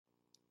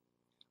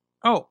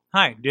Oh,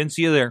 hi. Didn't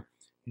see you there.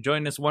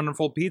 Enjoying this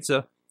wonderful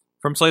pizza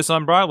from Slice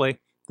on Broadway.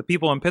 The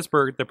people in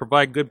Pittsburgh that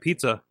provide good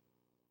pizza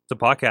to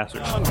podcasters.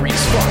 Hungry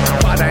as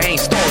fuck, but I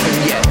ain't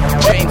starving yet.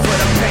 Chain for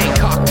the pain,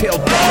 cocktail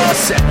bar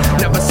set.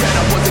 Never said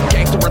I was a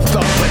gangster or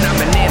thug, but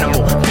I'm an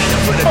animal.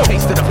 Beating for the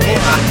taste of the floor.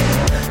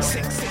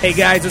 Hey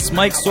guys, it's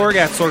Mike Sorg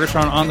at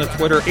Sorgatron on the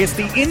Twitter. It's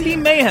the Indy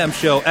Mayhem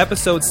Show,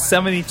 episode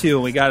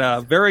 72. We got a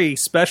very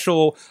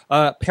special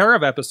pair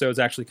of episodes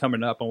actually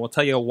coming up, and we'll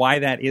tell you why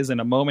that is in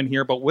a moment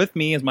here. But with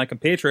me is my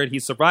compatriot. He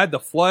survived the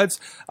floods,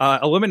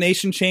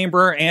 Elimination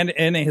Chamber, and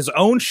in his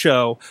own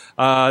show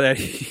that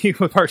he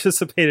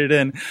participated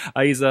in.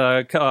 He's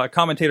a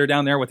commentator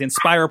down there with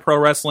Inspire Pro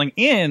Wrestling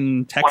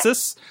in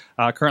Texas.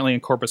 Currently in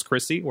Corpus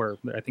Christi, where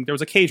I think there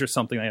was a cage or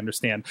something, I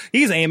understand.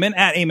 He's Eamon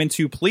at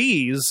Eamon2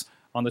 Please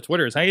on the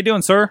Twitters. How you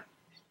doing, sir?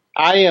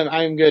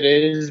 I'm good.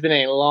 It has been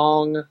a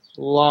long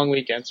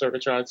weekend,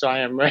 Sorgatron, so I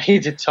am ready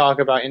to talk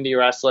about indie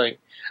wrestling.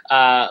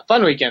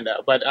 Fun weekend,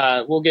 though, but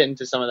we'll get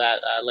into some of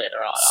that later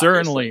on.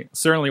 Certainly.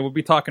 We'll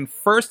be talking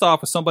first off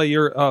with somebody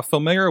you're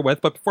familiar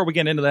with, but before we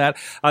get into that,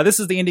 this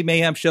is the Indie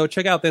Mayhem Show.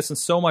 Check out this and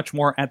so much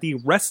more at the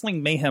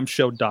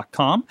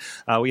WrestlingMayhemShow.com.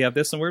 We have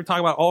this, and we're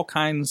talking about all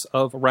kinds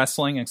of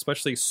wrestling,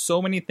 especially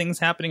so many things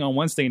happening on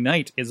Wednesday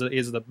night is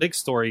the big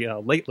story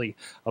lately,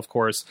 of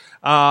course.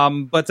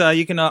 But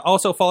you can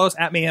also follow us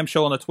at Mayhem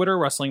Show on the Twitter,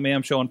 Wrestling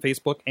Mayhem Show on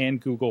Facebook and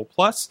Google+.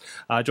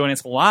 Join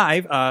us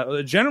live.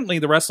 Generally,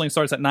 the wrestling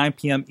starts at 9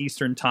 p.m.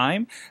 Eastern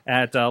Time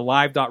at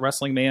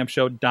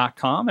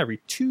live.wrestlingmayhemshow.com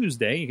every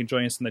Tuesday. You can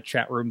join us in the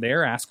chat room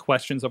there, ask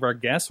questions of our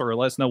guests, or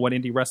let us know what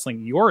indie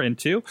wrestling you're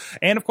into.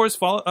 And, of course,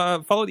 follow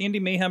the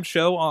Indie Mayhem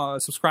Show.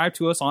 Subscribe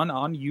to us on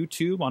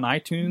YouTube, on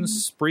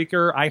iTunes,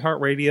 Spreaker,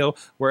 iHeartRadio,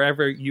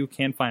 wherever you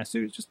can find us.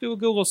 Just do a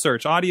Google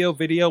search, audio,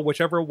 video,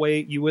 whichever way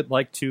you would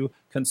like to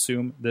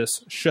consume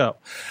this show.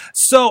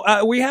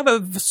 So we have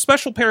a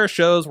special pair of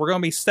shows. We're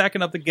going to be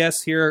stacking up the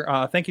guests here.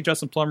 Thank you,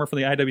 Justin Plummer from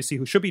the IWC,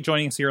 who should be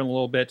joining us here in a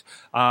little bit.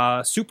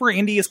 Super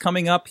Indy is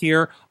coming up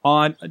here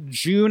on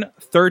June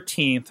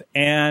 13th,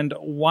 and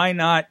why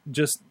not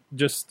just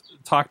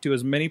talk to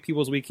as many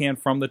people as we can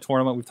from the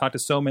tournament. We've talked to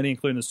so many,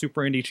 including the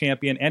Super Indy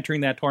champion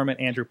entering that tournament,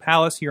 Andrew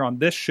Palace, here on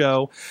this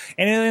show.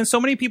 And then so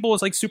many people,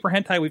 it's like Super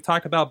Hentai, we've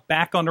talked about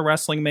back on the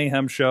Wrestling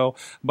Mayhem Show,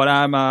 but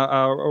I'm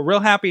real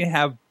happy to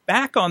have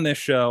back on this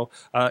show.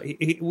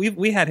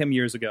 We had him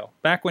years ago,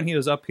 back when he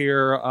was up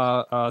here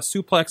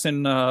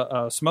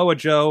suplexing Samoa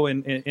Joe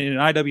in an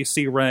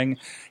IWC ring.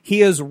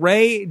 He is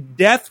Ray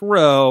Death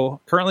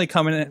Row, currently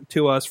coming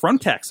to us from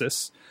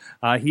Texas.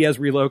 He has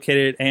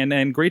relocated,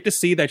 and great to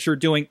see that you're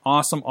doing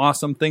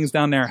awesome things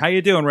down there. How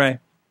you doing, Ray?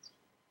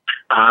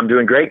 I'm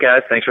doing great,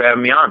 guys. Thanks for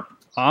having me on.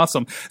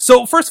 Awesome.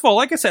 So first of all,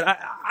 like I said,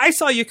 I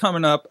saw you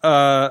coming up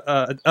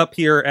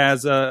here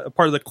as a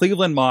part of the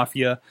Cleveland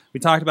Mafia. We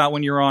talked about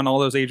when you were on all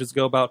those ages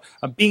ago about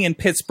being in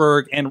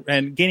Pittsburgh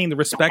and gaining the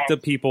respect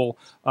of people.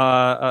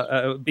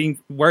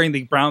 Wearing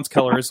the Browns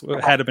colors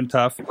had to been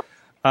tough.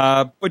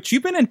 But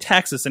you've been in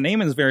Texas, and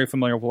Eamon is very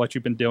familiar with what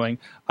you've been doing.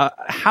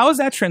 How has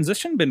that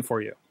transition been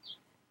for you?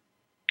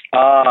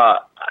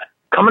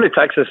 Coming to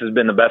Texas has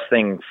been the best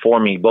thing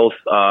for me, both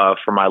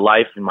for my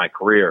life and my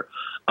career.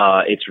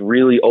 It's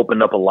really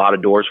opened up a lot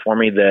of doors for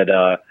me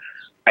that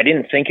I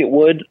didn't think it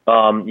would.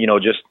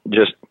 Just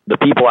the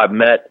people I've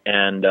met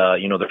and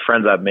the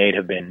friends I've made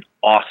have been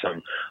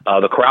awesome.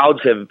 The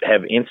crowds have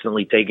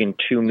instantly taken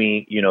to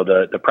me.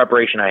 The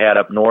preparation I had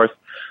up north,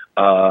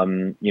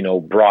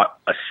 brought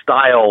a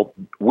style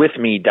with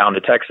me down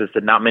to Texas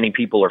that not many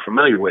people are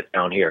familiar with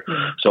down here.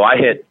 Mm-hmm. So I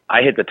hit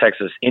the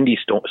Texas indie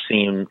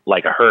scene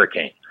like a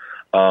hurricane.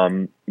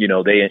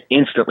 They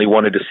instantly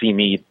wanted to see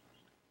me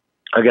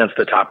against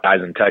the top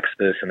guys in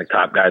Texas and the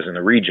top guys in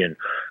the region.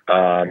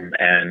 I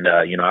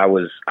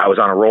was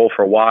on a roll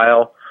for a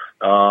while.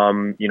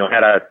 I'm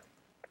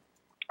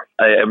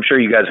sure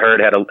you guys heard,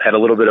 had a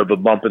little bit of a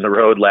bump in the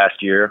road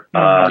last year.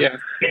 But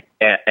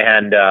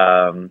I'm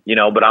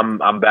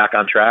back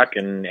on track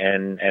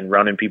and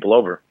running people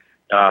over.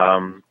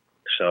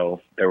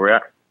 So there we're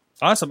at.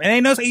 Awesome. And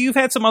I know you've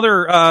had some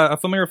other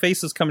familiar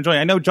faces come and join.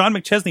 I know John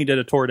McChesney did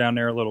a tour down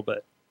there a little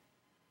bit.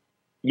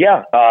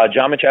 Yeah,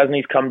 John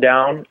McChesney's come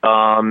down,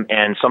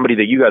 and somebody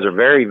that you guys are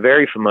very,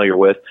 very familiar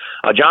with.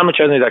 John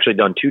McChesney's actually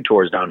done 2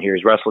 tours down here.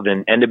 He's wrestled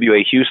in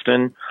NWA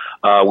Houston,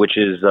 which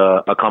is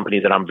a company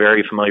that I'm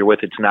very familiar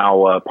with. It's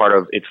now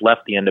it's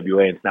left the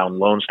NWA, and it's now in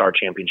Lone Star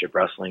Championship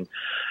Wrestling.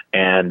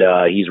 And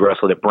he's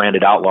wrestled at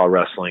Branded Outlaw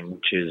Wrestling,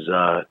 which is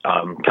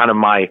kind of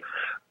my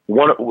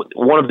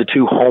one of the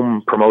 2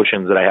 home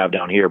promotions that I have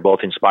down here,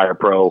 both Inspire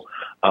Pro,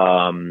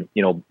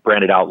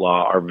 Branded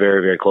Outlaw are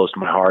very, very close to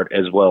my heart,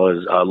 as well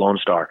as Lone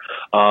Star.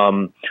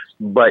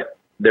 But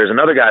there's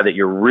another guy that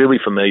you're really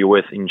familiar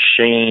with in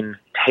Shane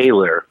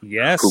Taylor,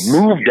 yes, who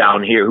moved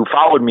down here, who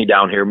followed me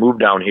down here,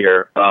 moved down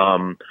here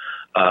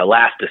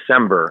last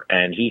December,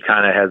 and he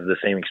kind of has the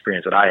same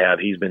experience that I have.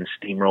 He's been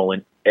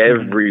steamrolling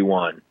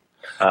everyone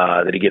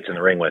that he gets in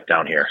the ring with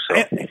down here.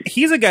 So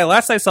he's a guy.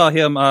 Last I saw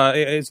him,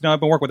 I've been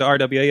working with the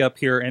RWA up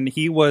here, and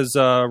he was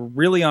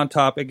really on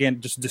top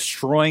again, just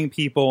destroying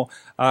people.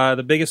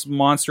 The biggest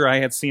monster I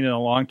had seen in a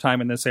long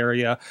time in this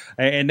area,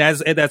 and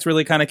that's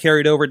really kind of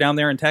carried over down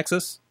there in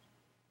Texas.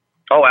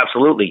 Oh,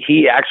 absolutely.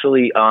 He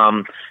actually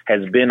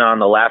has been on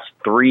the last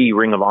 3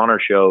 Ring of Honor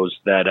shows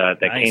that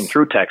Nice. came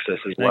through Texas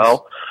as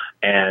well.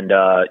 And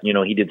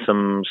he did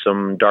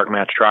some dark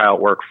match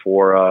tryout work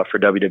for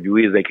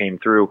WWE as they came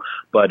through.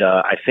 But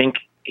I think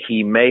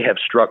he may have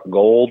struck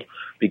gold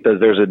because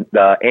there's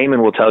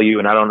Eamon will tell you,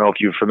 and I don't know if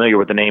you're familiar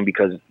with the name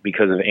because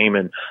of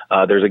Eamon.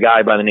 There's a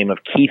guy by the name of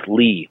Keith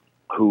Lee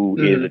who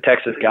is a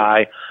Texas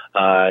guy.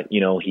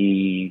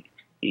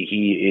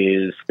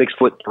 He is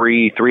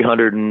 6'3",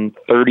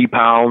 330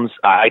 pounds.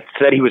 I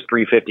said he was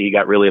 350. He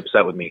got really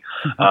upset with me.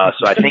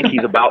 So I think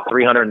he's about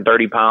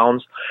 330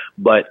 pounds.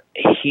 But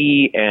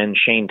he and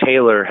Shane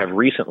Taylor have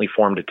recently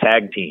formed a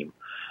tag team.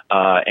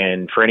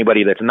 And for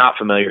anybody that's not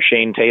familiar,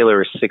 Shane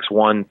Taylor is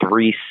 6'1",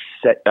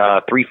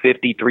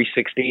 350,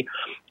 360.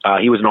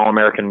 He was an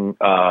All-American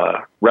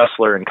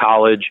wrestler in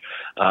college.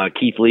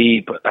 Keith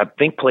Lee, I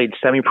think, played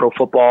semi-pro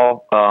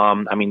football.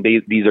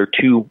 These are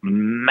 2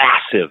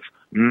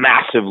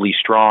 massively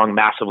strong,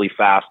 massively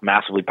fast,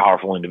 massively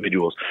powerful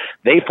individuals.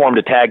 They formed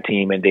a tag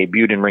team and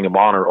debuted in Ring of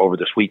Honor over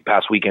this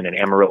past weekend in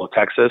Amarillo,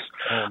 Texas.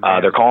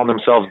 They're calling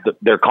themselves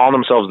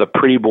the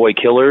Pretty Boy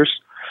Killers.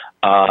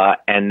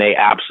 And they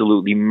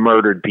absolutely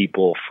murdered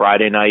people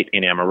Friday night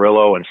in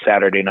Amarillo and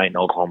Saturday night in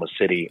Oklahoma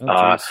City.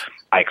 I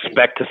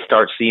expect to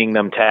start seeing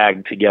them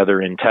tagged together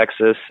in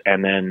Texas,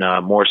 and then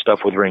more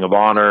stuff with Ring of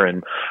Honor,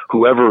 and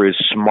whoever is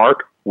smart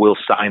will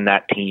sign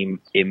that team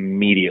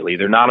immediately.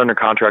 They're not under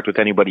contract with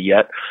anybody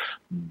yet,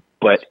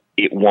 but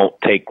it won't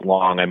take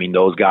long. I mean,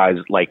 those guys,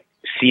 like,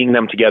 seeing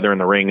them together in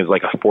the ring is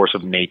like a force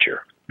of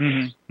nature.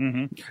 Mm-hmm.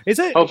 Mm-hmm. Is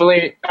it?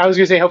 Hopefully, I was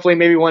going to say, hopefully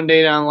maybe one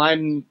day down the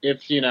line,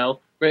 if,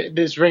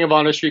 this Ring of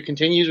Honor streak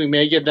continues, we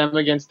may get them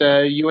against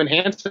you and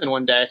Hansen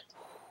one day.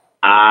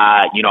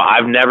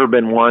 I've never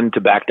been one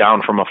to back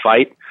down from a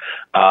fight.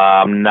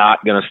 I'm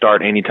not going to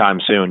start anytime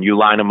soon. You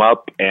line them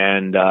up,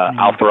 and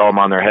I'll throw them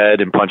on their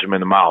head and punch them in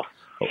the mouth.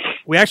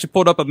 We actually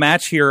pulled up a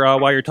match here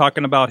while you're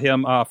talking about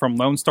him from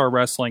Lone Star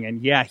Wrestling,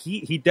 and yeah,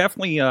 he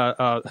definitely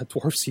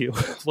dwarfs you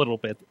a little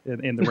bit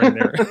in the ring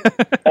there.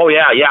 Oh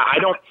yeah.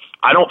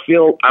 I don't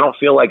feel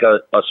like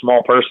a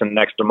small person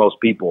next to most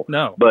people.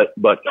 No, but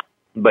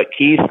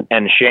Keith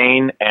and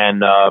Shane and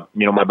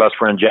my best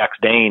friend Jax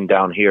Dane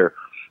down here,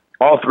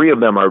 all 3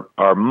 of them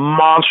are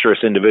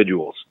monstrous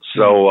individuals.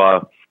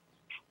 So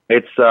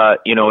it's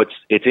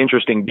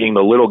interesting being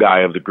the little guy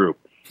of the group.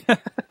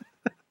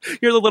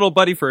 You're the little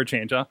buddy for a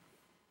change, huh?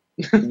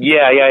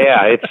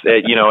 Yeah.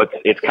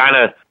 It's kind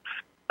of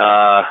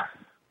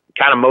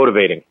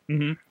motivating.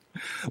 Mm-hmm.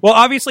 Well,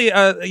 obviously,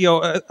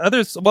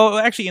 others. Well,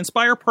 actually,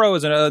 Inspire Pro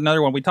is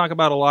another one. We talk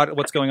about a lot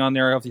what's going on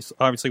there,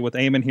 obviously with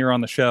Eamon here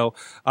on the show.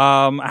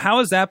 How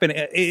has that been?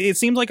 It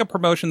seems like a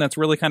promotion that's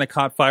really kind of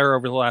caught fire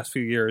over the last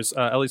few years,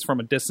 at least from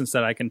a distance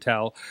that I can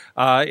tell.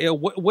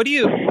 What do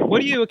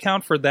you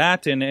account for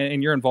that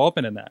and your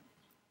involvement in that?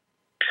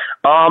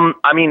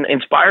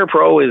 Inspire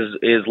Pro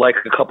is like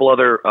a couple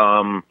other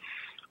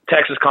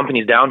Texas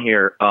companies down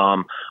here,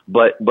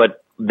 but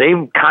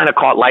they've kind of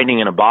caught lightning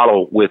in a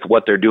bottle with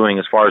what they're doing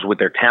as far as with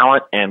their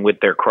talent and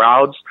with their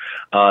crowds.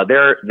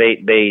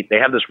 They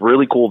have this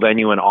really cool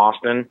venue in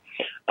Austin.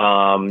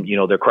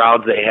 Their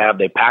crowds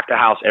they pack the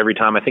house every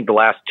time. I think the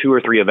last 2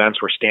 or 3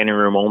 events were standing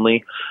room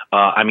only.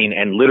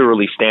 And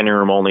literally standing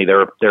room only.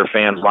 Their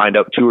fans lined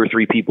up 2 or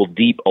 3 people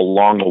deep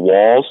along the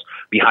walls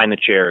behind the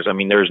chairs. I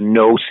mean, there's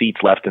no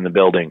seats left in the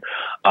building.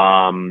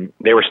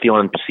 They were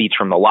stealing seats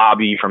from the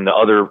lobby, from the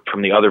other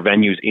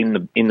venues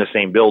in the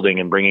same building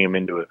and bringing them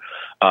into it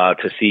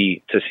to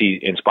see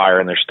Inspire.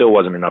 And there still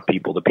wasn't enough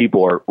people. The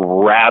people are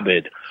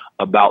rabid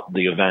about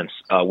the events,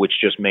 which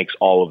just makes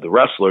all of the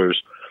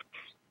wrestlers,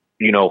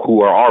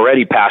 who are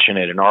already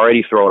passionate and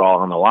already throw it all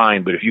on the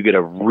line. But if you get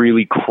a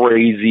really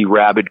crazy,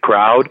 rabid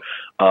crowd,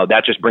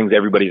 that just brings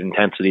everybody's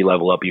intensity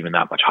level up even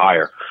that much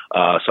higher.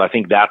 So I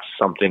think that's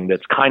something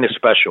that's kind of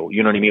special.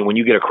 You know what I mean? When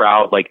you get a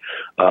crowd, like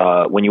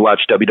when you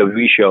watch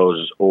WWE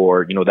shows,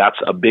 or, that's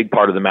a big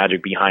part of the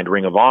magic behind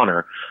Ring of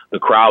Honor. The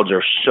crowds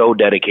are so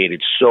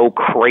dedicated, so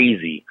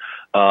crazy,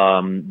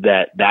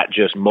 that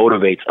just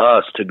motivates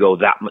us to go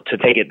to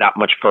take it that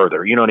much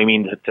further. You know what I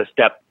mean? To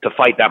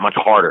fight that much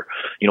harder.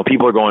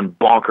 People are going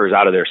bonkers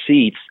out of their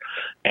seats,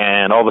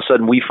 and all of a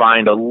sudden we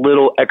find a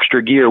little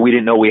extra gear we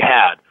didn't know we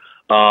had.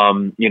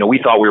 We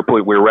thought we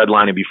were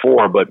redlining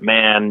before, but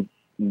man,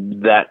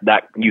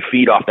 that you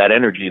feed off that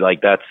energy.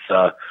 Like that's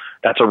a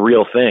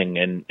real thing.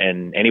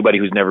 And anybody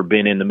who's never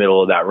been in the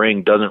middle of that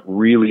ring doesn't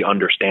really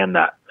understand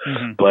that.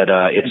 Mm-hmm. But,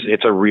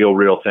 it's a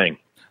real thing.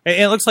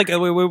 It looks like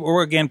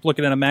we're again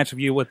looking at a match of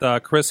you with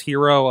Chris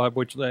Hero,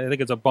 which I think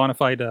is a bona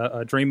fide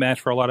dream match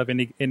for a lot of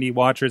indie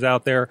watchers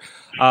out there.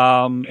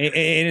 And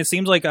it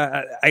seems like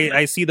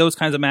I see those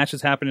kinds of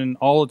matches happening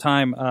all the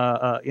time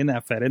in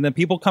that Fed. And the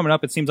people coming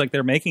up, it seems like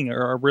they're making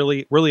are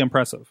really, really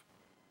impressive.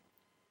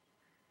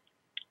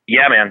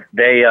 Yeah, man.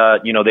 They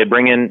they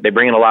bring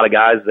in a lot of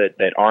guys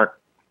that aren't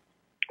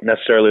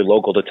necessarily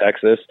local to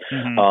Texas.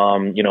 Mm-hmm.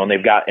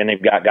 And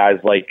they've got guys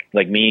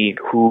like me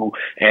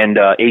and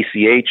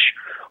ACH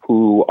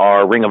who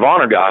are Ring of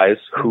Honor guys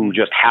who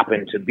just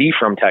happen to be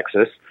from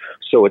Texas.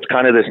 So it's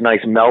kind of this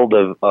nice meld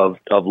of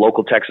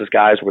local Texas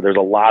guys where there's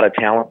a lot of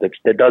talent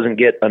that doesn't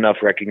get enough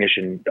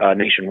recognition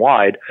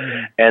nationwide.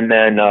 Mm-hmm. And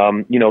then,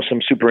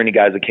 some Super Indy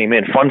guys that came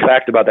in. Fun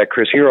fact about that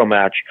Chris Hero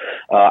match,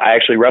 I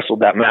actually wrestled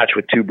that match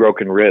with 2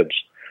 broken ribs.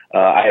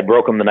 I had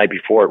broke them the night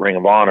before at Ring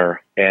of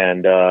Honor,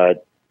 and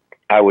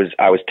I was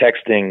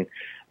texting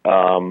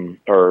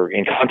or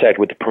in contact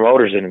with the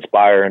promoters at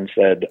Inspire and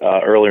said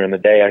earlier in the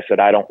day, I said,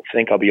 I don't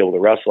think I'll be able to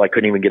wrestle. I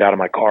couldn't even get out of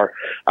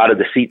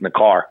the seat in the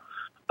car.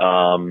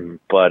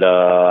 But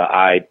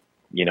I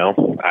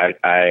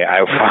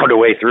found a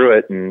way through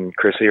it, and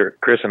Chris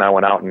and I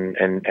went out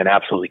and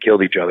absolutely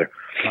killed each other.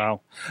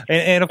 Wow.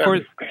 And of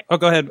course,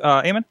 go ahead,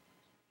 Eamon.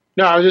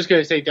 No, I was just going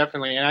to say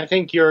definitely, and I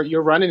think your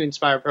run in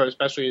Inspire Pro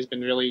especially has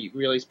been really,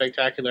 really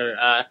spectacular.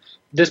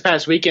 This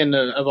past weekend,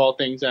 of all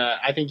things,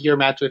 I think your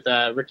match with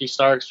Ricky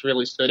Starks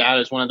really stood out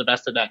as one of the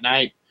best of that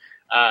night.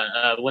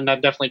 When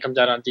that definitely comes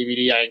out on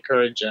DVD, I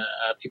encourage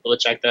people to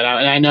check that out.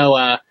 And I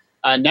know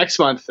next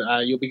month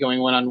you'll be going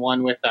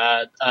one-on-one with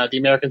the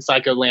American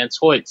Psycho Lance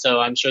Hoyt,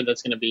 so I'm sure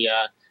that's going to be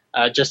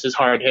just as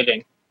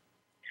hard-hitting.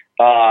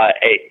 All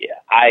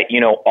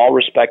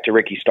respect to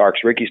Ricky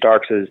Starks. Ricky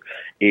Starks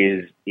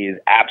is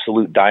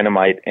absolute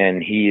dynamite,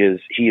 and he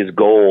is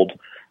gold.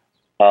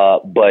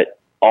 But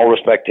all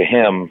respect to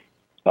him,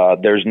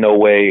 there's no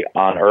way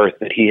on earth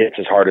that he hits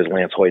as hard as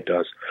Lance Hoyt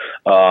does.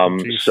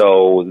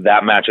 So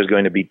that match is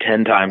going to be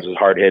 10 times as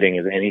hard hitting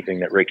as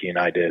anything that Ricky and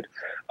I did,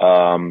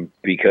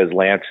 because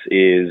Lance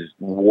is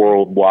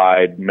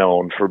worldwide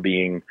known for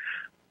being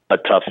a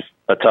tough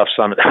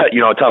son,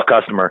 a tough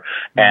customer.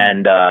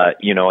 And,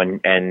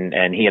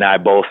 and he and I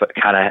both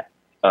kind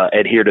of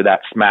adhere to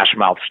that smash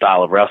mouth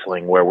style of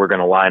wrestling where we're going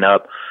to line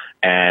up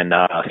and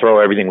throw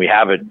everything we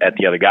have at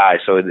the other guy.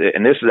 So,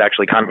 and this is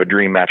actually kind of a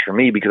dream match for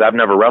me because I've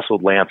never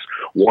wrestled Lance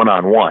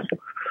one-on-one.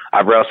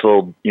 I've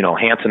wrestled,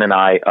 Hansen and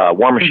I,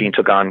 War Machine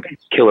took on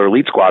Killer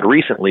Elite Squad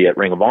recently at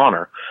Ring of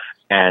Honor.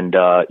 And,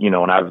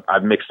 and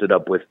I've mixed it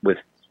up with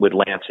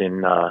Lance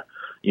in, a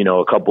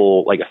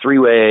couple, like a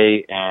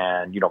 3-way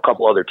and, a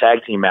couple other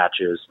tag team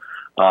matches,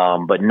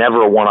 but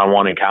never a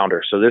one-on-one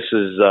encounter. So this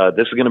is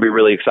going to be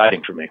really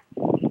exciting for me.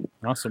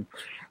 Awesome.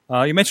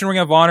 You mentioned Ring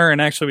of Honor,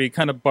 and actually we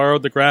kind of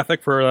borrowed the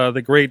graphic for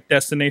the great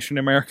Destination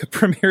America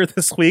premiere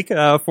this week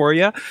for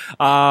you.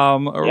 Yeah,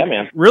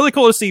 man. Really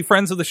cool to see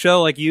friends of the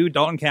show like you,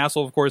 Dalton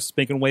Castle, of course,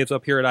 making waves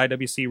up here at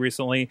IWC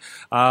recently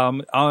on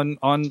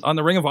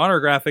the Ring of Honor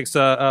graphics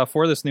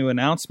for this new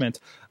announcement.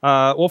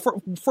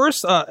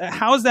 First,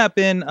 how's that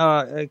been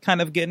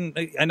kind of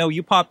getting, I know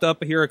you popped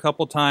up here a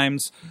couple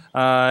times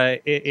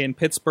in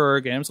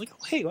Pittsburgh, and I was like,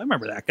 oh, hey, I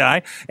remember that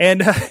guy.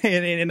 And,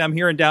 and I'm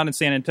here down in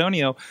San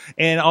Antonio,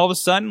 and all of a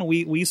sudden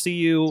we see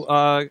you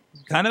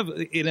kind of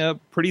in a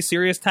pretty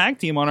serious tag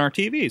team on our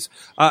TVs.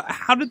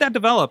 How did that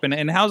develop,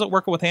 and how's it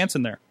working with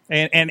Hansen there?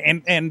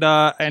 And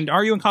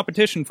are you in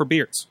competition for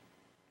beards?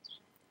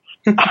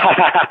 The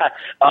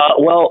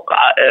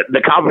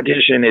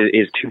competition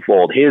is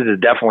twofold. His is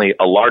definitely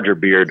a larger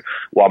beard,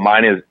 while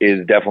mine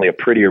is definitely a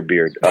prettier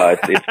beard.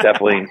 It's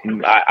definitely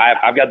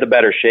I've got the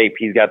better shape.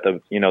 He's got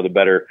the the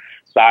better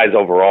size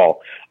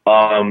overall.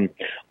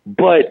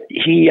 But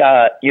he,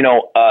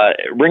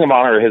 Ring of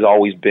Honor has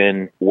always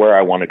been where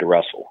I wanted to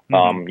wrestle.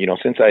 Mm-hmm.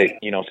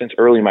 Since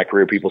early in my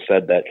career, people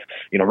said that,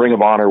 Ring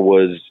of Honor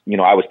was,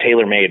 I was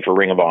tailor-made for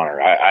Ring of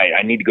Honor.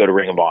 I need to go to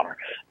Ring of Honor.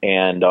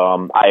 And,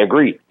 I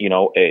agreed.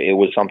 It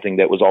was something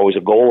that was always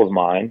a goal of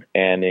mine.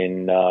 And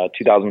in,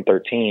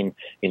 2013,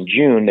 in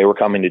June, they were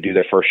coming to do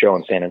their first show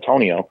in San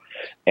Antonio.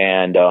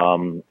 And,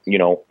 the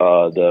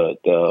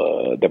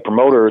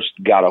promoters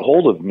got a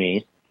hold of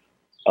me,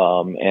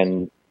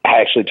 and I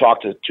actually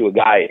talked to a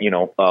guy,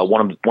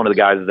 one of the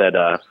guys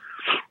that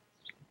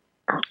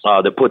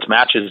puts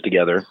matches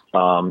together.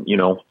 I've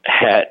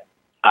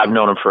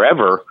known him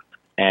forever,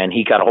 and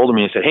he got a hold of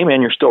me and said, "Hey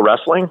man, you're still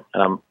wrestling?"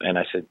 And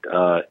I said,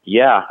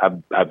 "Yeah,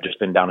 I've just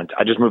been down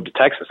I just moved to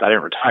Texas. I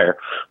didn't retire."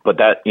 But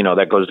that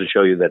goes to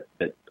show you that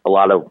a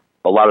lot of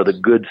the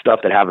good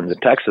stuff that happens in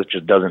Texas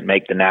just doesn't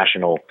make the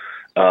national,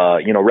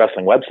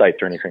 wrestling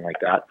websites or anything like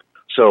that.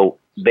 So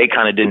they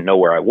kind of didn't know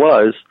where I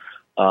was.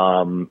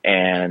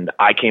 And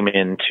I came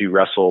in to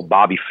wrestle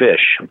Bobby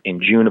Fish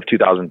in June of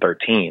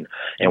 2013.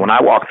 And when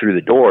I walked through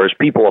the doors,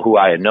 people who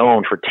I had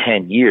known for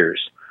 10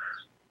 years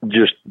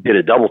just did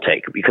a double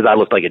take because I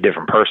looked like a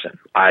different person.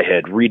 I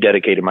had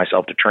rededicated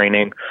myself to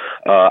training.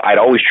 I'd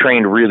always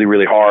trained really,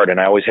 really hard, and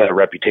I always had a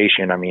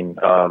reputation. I mean,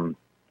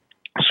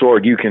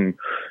 Sword, you can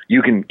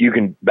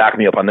back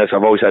me up on this.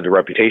 I've always had the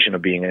reputation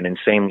of being an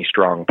insanely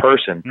strong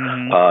person,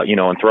 mm-hmm.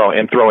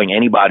 And throwing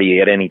anybody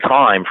at any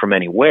time from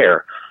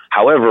anywhere.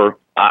 However,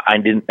 I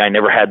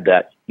never had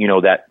that,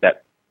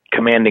 that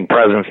commanding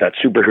presence, that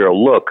superhero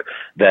look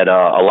that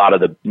a lot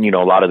of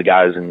the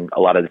guys and a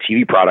lot of the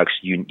TV products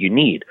you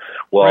need.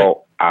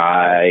 Well,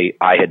 I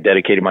had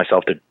dedicated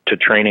myself to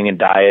training and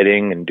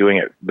dieting and doing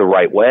it the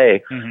right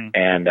way. Mm-hmm.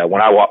 And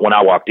when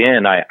I walked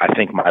in, I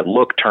think my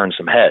look turned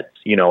some heads.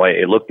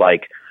 It looked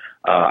like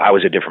I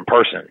was a different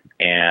person.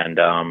 And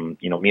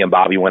me and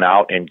Bobby went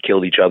out and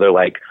killed each other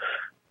like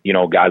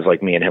guys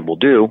like me and him will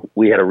do.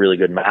 We had a really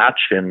good match,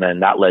 and then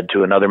that led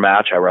to another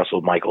match. I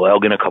wrestled Michael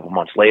Elgin a couple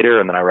months later,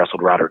 and then I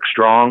wrestled Roderick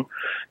Strong.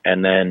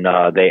 And then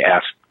they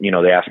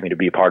asked me to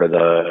be a part of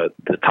the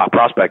Top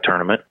Prospect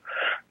tournament.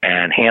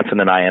 And Hansen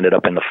and I ended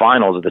up in the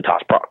finals of the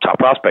Top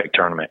Prospect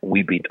tournament.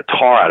 We beat the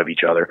tar out of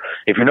each other.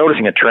 If you're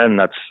noticing a trend,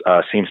 that's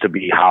seems to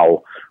be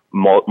how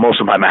most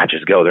of my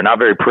matches go. They're not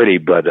very pretty,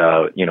 but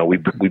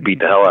we beat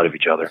the hell out of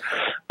each other.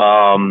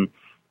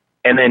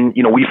 And then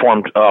we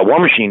formed War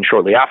Machine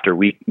shortly after.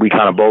 We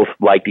kind of both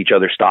liked each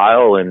other's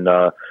style, and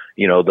the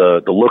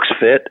looks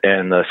fit,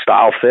 and the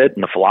style fit,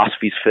 and the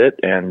philosophies fit,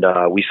 and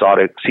we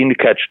seemed to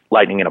catch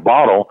lightning in a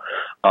bottle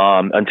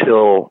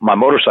until my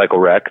motorcycle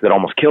wreck that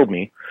almost killed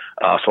me.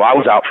 So I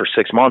was out for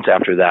 6 months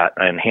after that,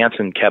 and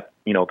Hansen kept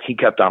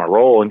on a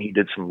roll, and he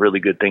did some really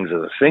good things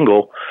as a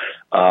single.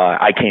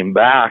 I came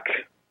back,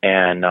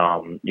 and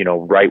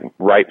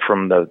right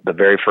from the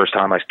very first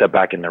time I stepped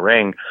back in the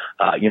ring,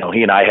 he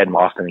and I had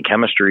lost any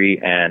chemistry,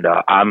 and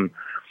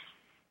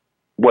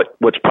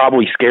what's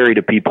probably scary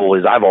to people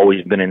is I've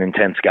always been an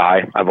intense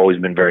guy. I've always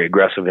been very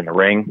aggressive in the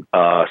ring.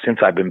 Since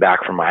I've been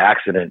back from my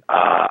accident,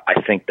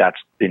 I think that's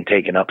been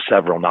taken up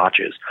several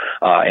notches.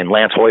 And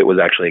Lance Hoyt was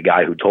actually a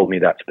guy who told me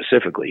that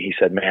specifically. He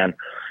said, "Man,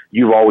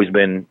 you've always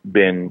been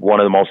one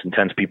of the most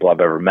intense people I've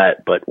ever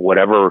met, but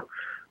whatever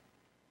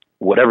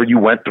you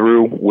went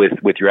through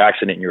with your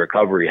accident and your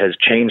recovery has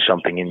changed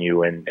something in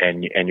you, and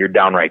you're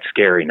downright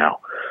scary now."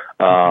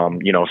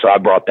 So I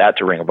brought that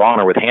to Ring of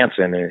Honor with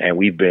Hansen, and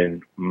we've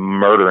been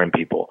murdering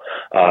people,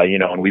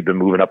 and we've been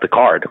moving up the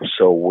card.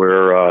 So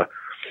we're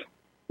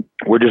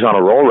just on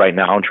a roll right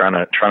now and trying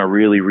to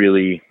really,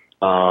 really,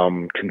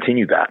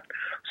 continue that.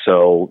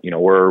 So,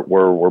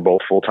 we're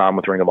both full time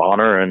with Ring of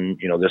Honor, and,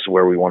 this is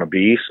where we want to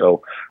be.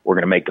 So we're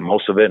going to make the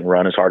most of it and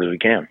run as hard as we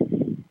can.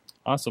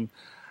 Awesome.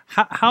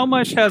 How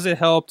much has it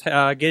helped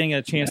getting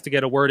a chance to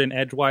get a word in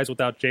edgewise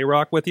without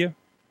J-Rock with you?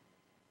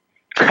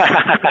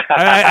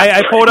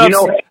 I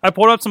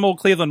pulled up some old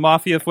Cleveland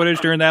Mafia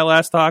footage during that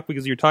last talk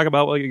because you're talking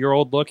about your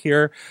old look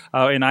here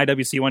in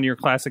IWC, one of your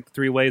classic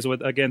 3-ways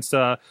against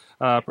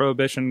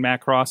Prohibition,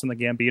 Matt Cross, and the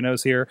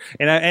Gambinos here,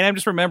 and I'm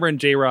just remembering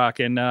J-Rock,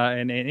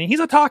 and he's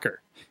a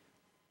talker.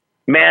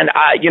 Man,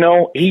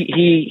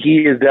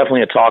 he is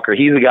definitely a talker.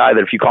 He's a guy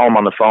that if you call him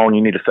on the phone,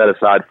 you need to set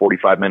aside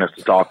 45 minutes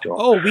to talk to him.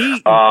 Oh,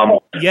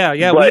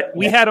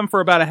 we had him for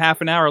about a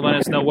half an hour letting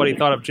us know what he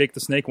thought of Jake the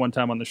Snake one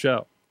time on the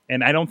show.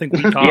 And I don't think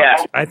we talked.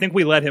 Yeah. I think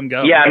we let him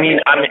go. Yeah,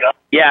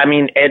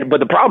 but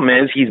the problem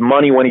is he's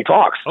money when he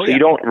talks. So you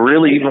don't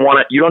really even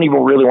want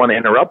to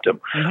interrupt him.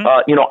 Mm-hmm.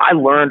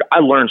 I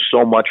learned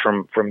so much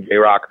from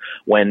J-Rock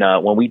when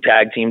we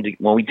teamed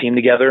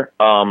together.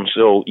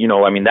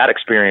 That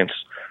experience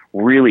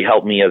really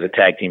helped me as a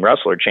tag team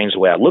wrestler, changed the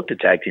way I looked at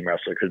tag team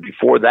wrestler, because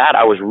before that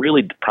I was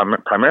really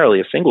primarily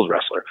a singles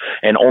wrestler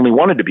and only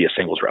wanted to be a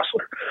singles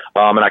wrestler.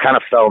 And I kind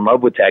of fell in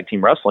love with tag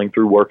team wrestling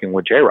through working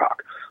with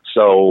J-Rock.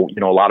 So,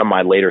 a lot of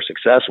my later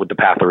success with the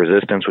Path of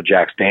Resistance with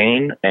Jack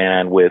Stane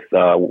and with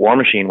War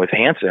Machine with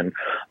Hansen,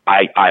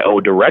 I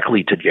owe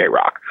directly to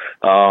J-Rock.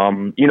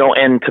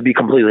 And to be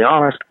completely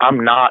honest,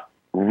 I'm not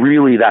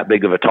really that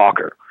big of a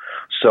talker.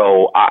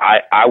 So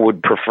I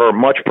would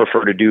much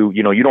prefer to do,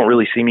 you don't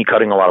really see me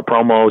cutting a lot of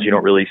promos. You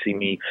don't really see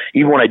me,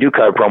 even when I do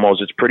cut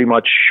promos, it's pretty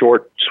much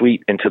short,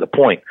 sweet, and to the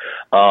point.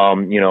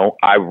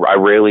 I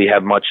rarely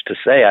have much to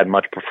say. I'd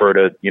much prefer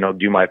to,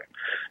 do my,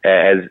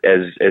 as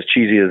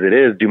cheesy as it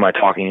is, do my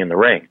talking in the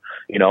ring.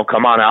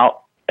 Come on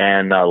out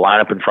and line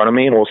up in front of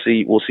me, and we'll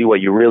see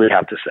what you really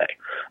have to say.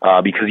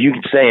 Because you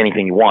can say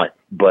anything you want,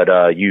 but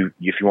if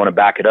you want to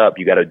back it up,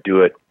 you got to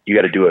do it. You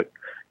got to do it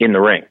in the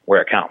ring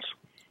where it counts.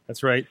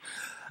 That's right.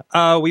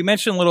 We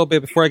mentioned a little bit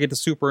before I get to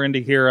Super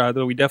Indy here,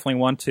 though we definitely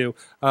want to.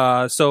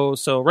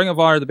 So Ring of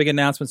Honor, the big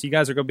announcements. You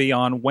guys are going to be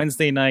on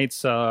Wednesday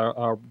nights,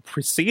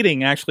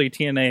 preceding actually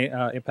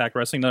TNA Impact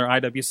Wrestling, another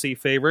IWC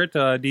favorite,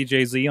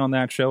 DJ Z on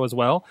that show as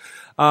well.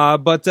 How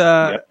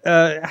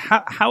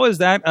is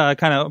that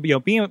kind of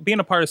being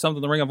a part of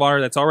something, the Ring of Honor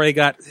that's already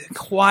got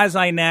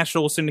quasi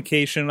national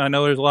syndication? I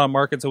know there's a lot of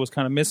markets that was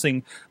kind of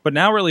missing, but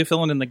now really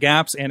filling in the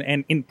gaps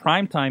and in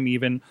prime time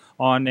even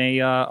on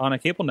a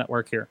cable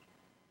network here.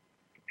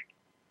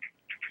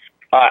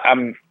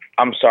 I'm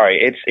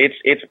sorry.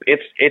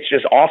 It's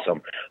just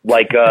awesome.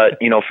 Like,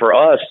 for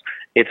us,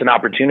 it's an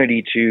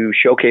opportunity to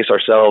showcase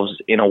ourselves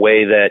in a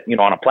way that,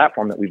 on a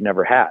platform that we've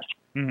never had.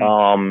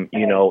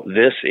 Mm-hmm.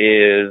 This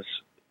is,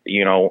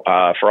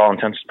 for all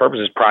intents and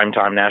purposes,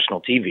 primetime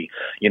national TV.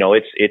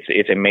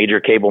 It's a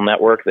major cable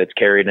network that's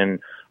carried in,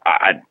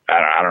 I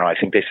don't know, I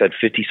think they said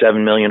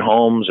 57 million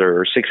homes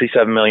or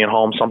 67 million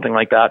homes, something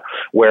like that.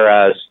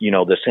 Whereas,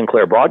 the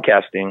Sinclair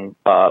Broadcasting,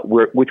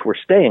 which we're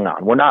staying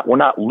on, we're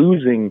not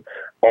losing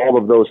all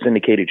of those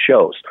syndicated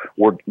shows.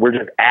 We're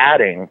just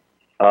adding,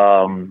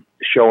 we're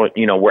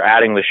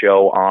adding the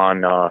show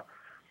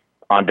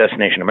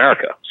Destination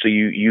America. So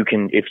you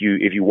can, if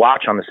you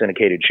watch on the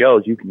syndicated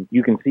shows,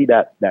 you can see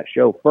that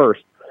show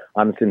first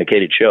on the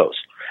syndicated shows.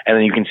 And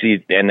then you can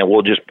see, and then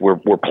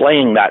we're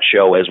playing that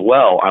show as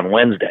well on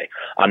Wednesday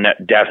on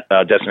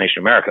Destination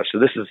America. So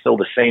this is still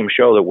the same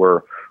show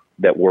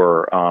that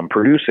we're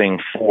producing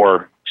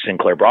for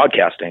Sinclair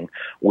Broadcasting.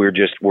 We're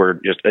just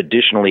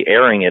additionally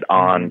airing it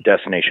on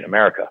Destination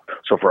America.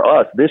 So for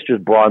us, this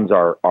just broadens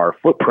our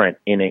footprint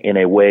in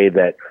a way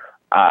that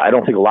I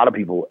don't think a lot of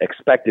people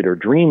expected or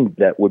dreamed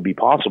that would be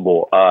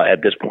possible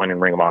at this point in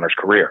Ring of Honor's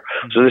career.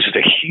 So this is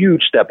a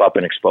huge step up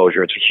in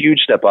exposure. It's a huge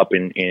step up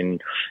in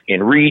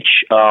reach,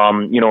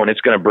 and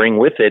it's going to bring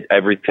with it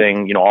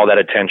everything, all that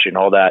attention,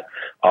 all that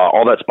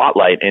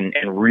spotlight,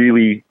 and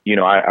really,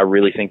 I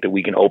really think that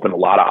we can open a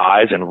lot of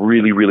eyes and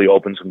really, really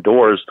open some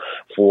doors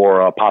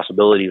for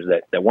possibilities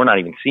that we're not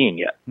even seeing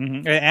yet.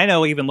 Mm-hmm. I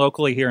know even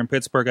locally here in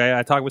Pittsburgh,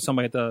 I talked with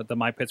somebody at the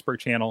My Pittsburgh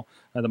channel,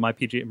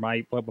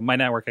 my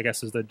network, I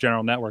guess, is the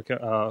general network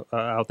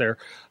out there,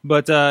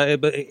 but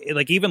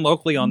like even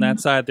locally on that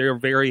side, they're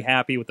very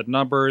happy with the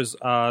numbers.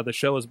 The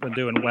show has been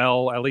doing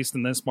well, at least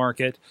in this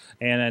market,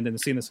 and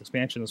seeing this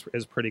expansion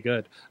is pretty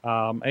good.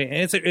 And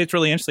it's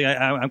really interesting.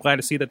 I'm glad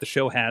to see that the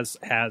show has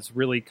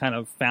really kind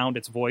of found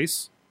its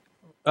voice.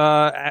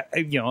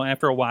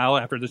 After a while,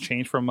 after the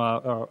change from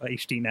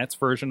HDNet's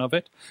version of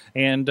it,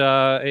 and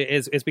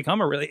it's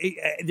become a really.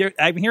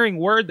 I'm hearing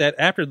word that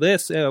after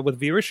this, with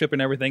viewership and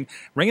everything,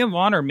 Ring of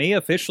Honor may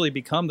officially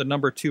become the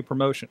number 2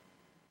 promotion.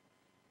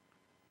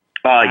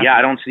 Yeah,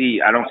 I don't see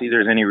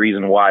there's any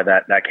reason why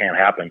that can't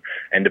happen.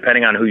 And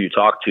depending on who you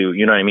talk to,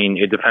 you know what I mean?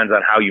 It depends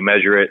on how you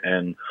measure it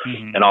and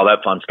all that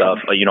fun stuff.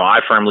 I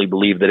firmly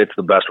believe that it's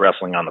the best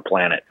wrestling on the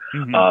planet.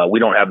 We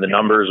don't have the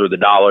numbers or the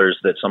dollars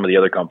that some of the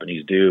other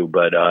companies do,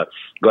 but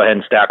go ahead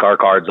and stack our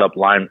cards up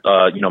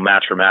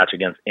match for match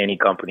against any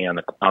company on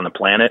the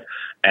planet,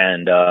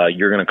 and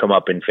you're going to come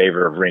up in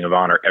favor of Ring of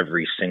Honor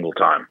every single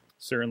time.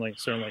 Certainly.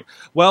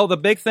 Well, the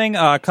big thing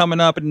coming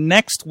up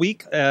next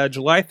week,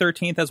 July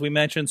 13th, as we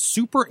mentioned,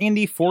 Super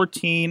Indy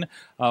 14,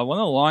 one of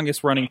the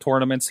longest running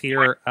tournaments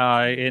here,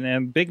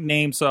 and big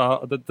names.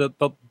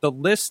 The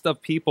list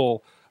of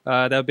people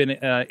that have been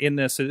in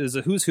this is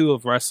a who's who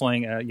of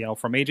wrestling.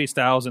 From AJ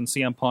Styles and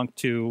CM Punk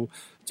to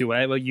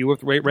you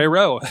with Ray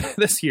Rowe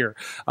this year,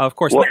 of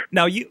course. Well,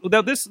 now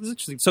this is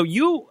interesting. So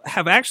you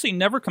have actually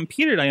never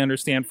competed, I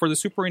understand, for the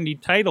Super Indy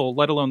title,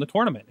 let alone the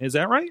tournament. Is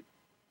that right?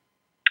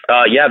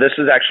 Yeah, this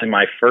is actually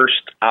my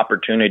first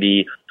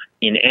opportunity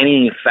in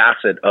any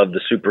facet of the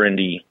Super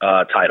Indy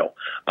title.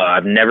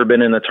 I've never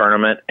been in the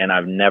tournament, and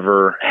I've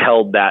never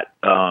held that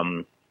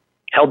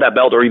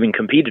belt or even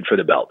competed for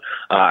the belt.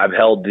 I've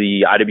held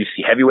the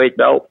IWC heavyweight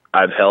belt.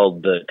 I've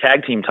held the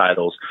tag team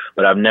titles,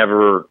 but I've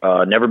never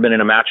been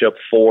in a matchup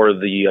for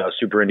the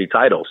Super Indy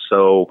title.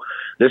 So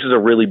this is a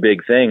really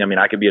big thing. I mean,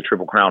 I could be a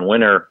Triple Crown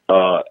winner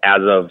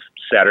as of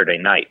Saturday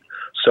night.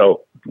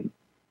 So.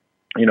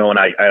 And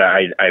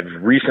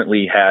I've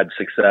recently had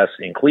success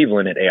in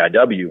Cleveland at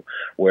AIW,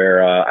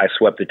 where I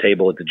swept the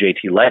table at the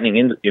JT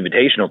Lightning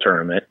Invitational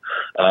Tournament.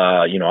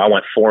 I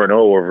went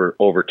 4-0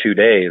 over 2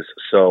 days.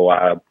 So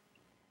I've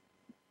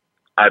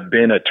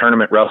been a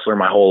tournament wrestler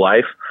my whole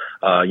life.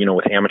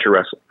 With amateur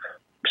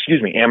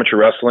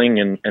wrestling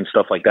and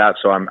stuff like that.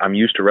 So I'm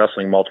used to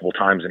wrestling multiple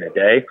times in a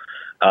day.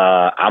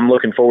 I'm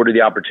looking forward to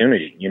the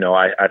opportunity.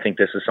 I think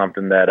this is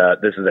something that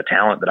this is a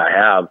talent that I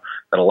have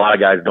that a lot of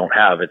guys don't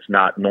have. It's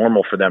not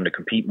normal for them to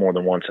compete more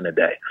than once in a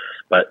day.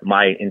 But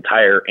my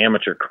entire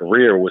amateur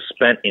career was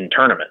spent in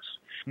tournaments.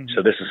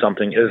 So this is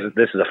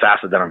a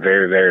facet that I'm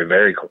very, very,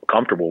 very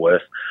comfortable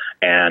with.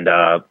 And,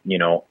 I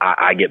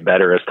get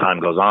better as time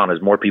goes on.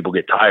 As more people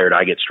get tired,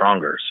 I get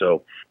stronger.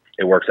 So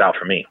it works out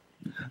for me.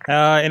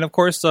 And of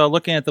course,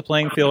 looking at the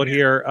playing field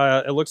here,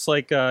 it looks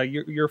like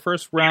your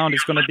first round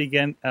is going to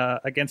begin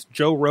against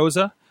Joe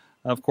Rosa,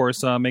 of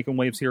course, making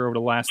waves here over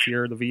the last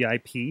year, the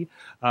VIP.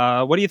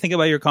 What do you think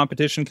about your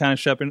competition kind of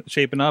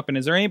shaping up? And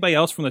is there anybody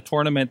else from the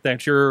tournament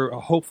that you're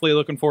hopefully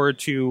looking forward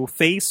to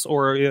face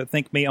or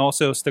think may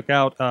also stick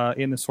out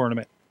in this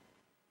tournament?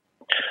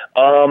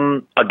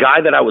 A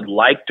guy that I would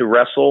like to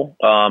wrestle,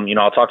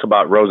 I'll talk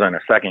about Rosa in a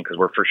second because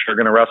we're for sure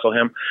going to wrestle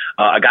him.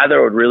 A guy that I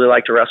would really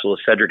like to wrestle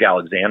is Cedric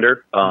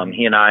Alexander.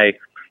 He and I,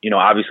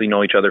 obviously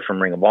know each other from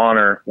Ring of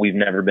Honor. We've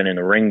never been in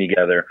the ring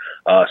together.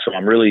 So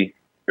I'm really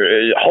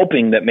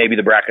hoping that maybe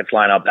the brackets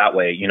line up that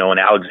way. An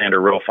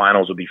Alexander Rowe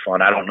finals would be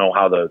fun. I don't know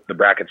how the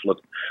brackets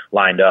look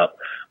lined up.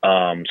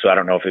 So I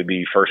don't know if it'd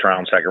be first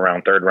round, second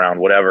round, third round,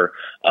 whatever.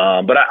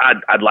 But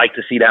I'd like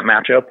to see that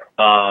matchup.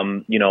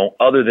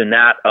 Other than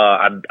that,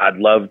 I'd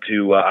love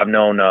to, I've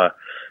known,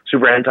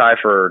 Super Hentai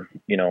for,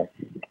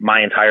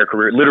 my entire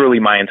career, literally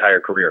my entire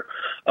career.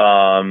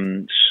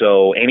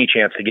 So any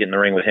chance to get in the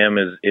ring with him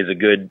is a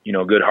good,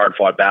 good hard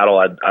fought battle.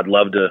 I'd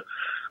love to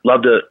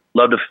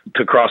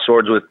cross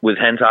swords with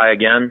Hentai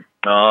again.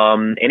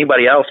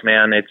 Anybody else,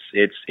 man, it's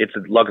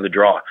the luck of the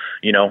draw.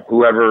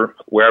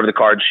 Wherever the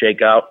cards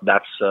shake out,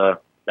 that's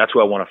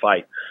who I want to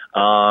fight.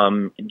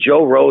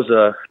 Joe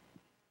Rosa,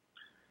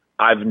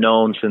 I've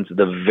known since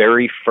the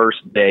very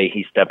first day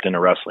he stepped in a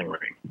wrestling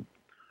ring.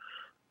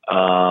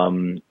 I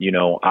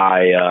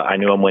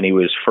knew him when he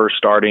was first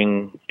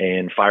starting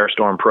in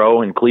Firestorm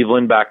Pro in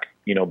Cleveland back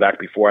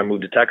before I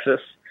moved to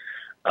Texas.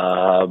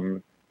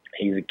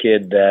 He's a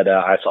kid that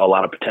I saw a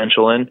lot of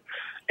potential in,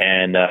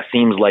 and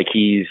seems like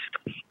he's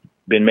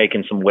been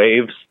making some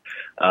waves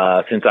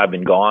since I've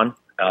been gone,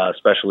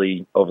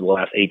 especially over the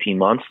last 18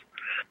 months.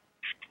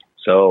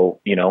 So,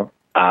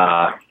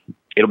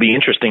 it'll be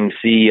interesting to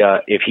see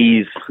if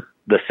he's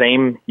the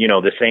same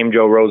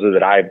Joe Rosa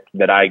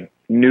that I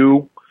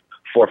knew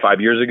 4 or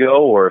 5 years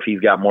ago, or if he's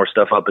got more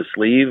stuff up his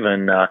sleeve.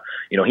 And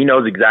he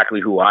knows exactly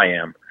who I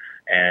am,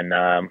 and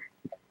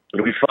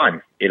it'll be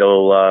fun.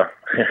 It'll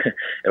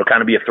it'll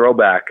kind of be a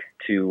throwback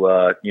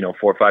to 4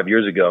 or 5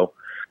 years ago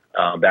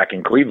back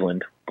in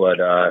Cleveland. But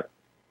I'm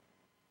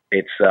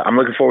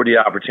looking forward to the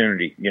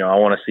opportunity. I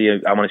want to see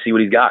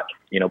what he's got.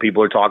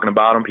 People are talking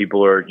about him.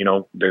 People are,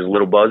 there's a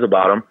little buzz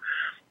about him.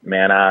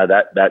 Man,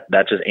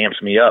 that just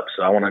amps me up.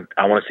 So I want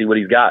to see what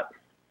he's got.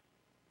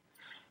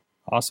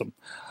 Awesome.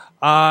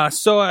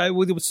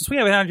 Since we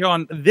haven't had you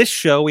on this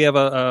show, we have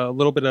a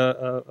little bit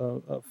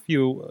of a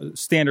few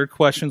standard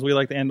questions we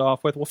like to end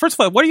off with. Well, first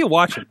of all, what are you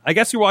watching? I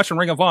guess you're watching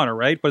Ring of Honor,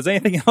 right? But is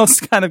anything else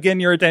kind of getting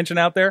your attention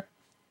out there?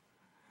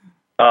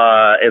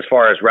 As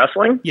far as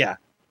wrestling? Yeah.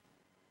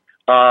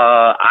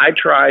 I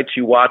try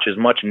to watch as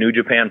much New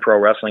Japan Pro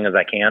Wrestling as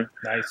I can.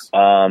 Nice.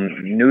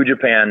 New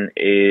Japan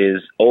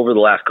is, over the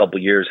last couple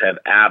of years, have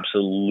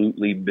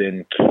absolutely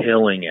been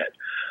killing it.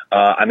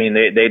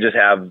 They just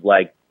have,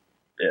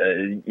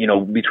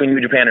 between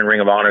New Japan and Ring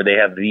of Honor, they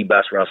have the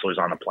best wrestlers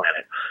on the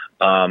planet.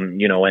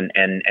 And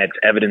it's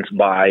evidenced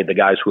by the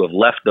guys who have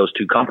left those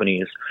two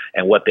companies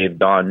and what they've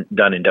done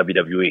in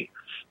WWE.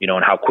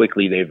 And how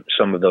quickly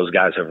some of those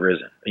guys have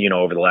risen,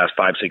 over the last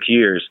 5-6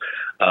 years.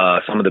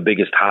 Some of the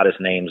biggest, hottest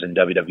names in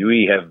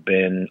WWE have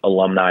been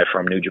alumni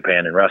from New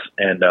Japan and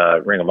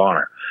Ring of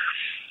Honor.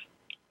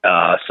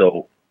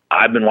 So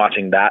I've been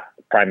watching that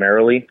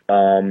primarily.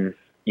 I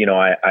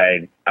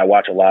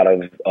watch a lot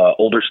of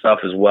older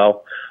stuff as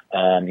well.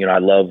 I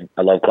love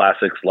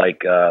classics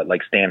like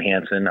Stan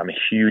Hansen. I'm a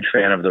huge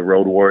fan of the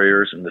Road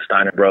Warriors and the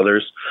Steiner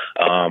Brothers.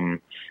 I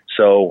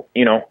try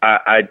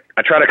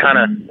to kind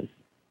of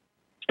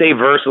stay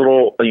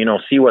versatile,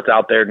 see what's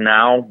out there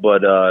now,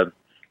 but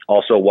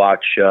also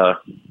watch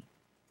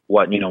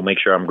make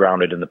sure I'm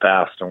grounded in the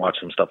past and watch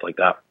some stuff like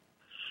that.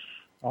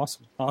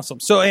 Awesome.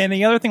 So, and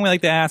the other thing we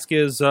like to ask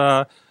is,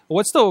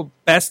 what's the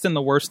best and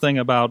the worst thing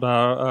about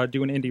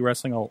doing indie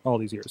wrestling all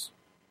these years?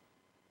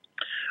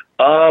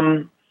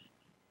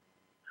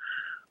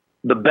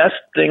 The best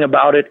thing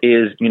about it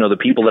is, the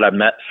people that I've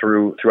met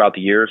throughout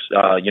the years.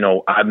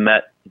 I've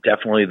met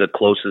definitely the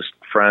closest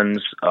friends,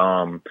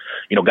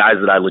 guys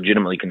that I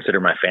legitimately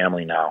consider my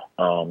family now,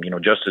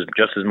 just as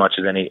much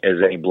as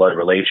any blood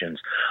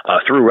relations,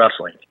 through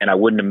wrestling. And I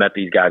wouldn't have met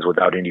these guys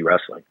without indie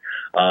wrestling.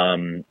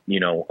 Shane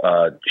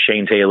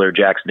Taylor,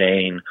 Jax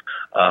Dane,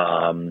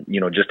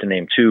 just to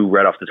name two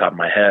right off the top of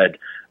my head.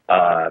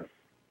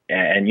 And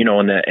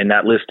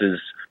that list is,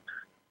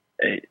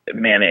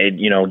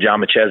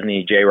 John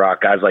McChesney, J-Rock,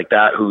 guys like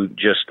that who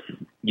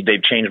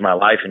they've changed my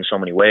life in so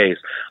many ways.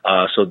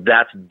 So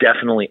that's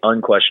definitely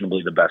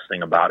unquestionably the best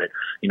thing about it.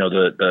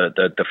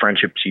 The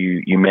friendships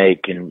you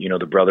make and,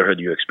 the brotherhood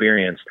you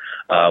experience,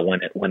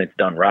 when it's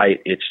done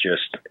right, it's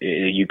just,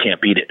 you can't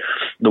beat it.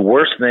 The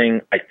worst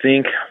thing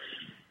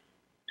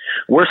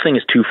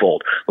is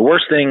twofold. The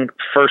worst thing,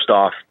 first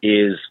off,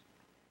 is,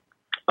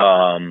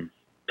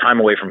 time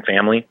away from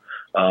family.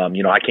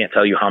 I can't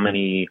tell you how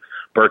many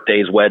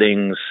birthdays,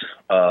 weddings,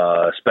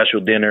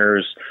 special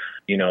dinners,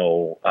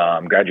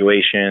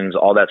 graduations,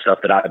 all that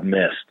stuff that I've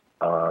missed,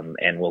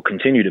 and will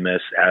continue to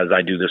miss as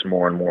I do this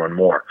more and more and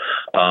more.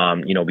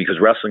 Because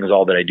wrestling is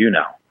all that I do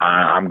now.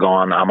 I'm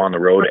gone. I'm on the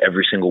road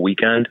every single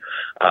weekend.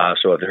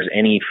 So if there's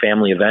any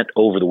family event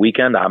over the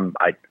weekend, I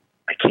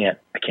can't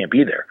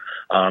be there.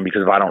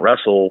 Because if I don't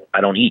wrestle,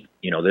 I don't eat.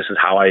 This is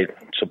how I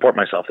support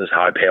myself. This is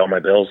how I pay all my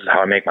bills. This is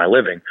how I make my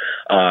living.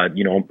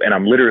 And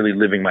I'm literally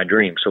living my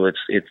dream. So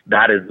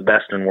that is the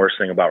best and worst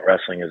thing about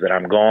wrestling, is that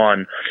I'm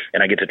gone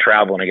and I get to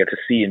travel and I get to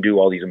see and do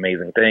all these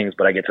amazing things,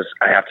 but I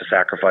have to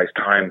sacrifice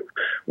time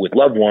with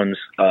loved ones,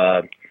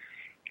 as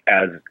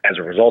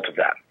a result of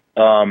that.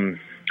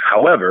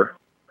 However,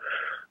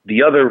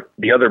 the other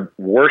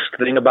worst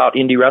thing about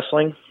indie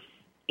wrestling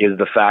is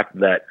the fact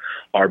that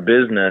our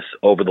business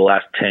over the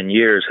last 10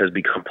 years has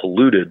become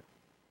polluted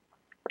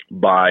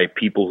by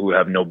people who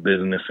have no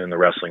business in the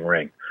wrestling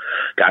ring.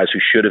 Guys who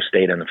should have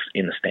stayed in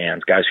the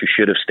stands, guys who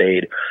should have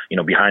stayed,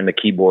 behind the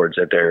keyboards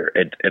at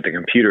the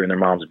computer in their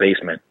mom's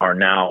basement, are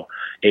now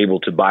able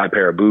to buy a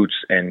pair of boots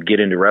and get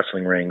into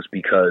wrestling rings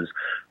because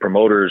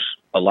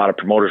a lot of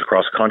promoters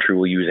across the country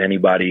will use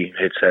anybody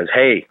that says,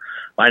 "Hey,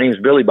 my name's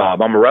Billy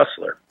Bob, I'm a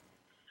wrestler."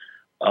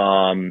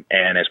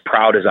 And as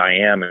proud as I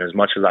am, and as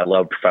much as I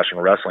love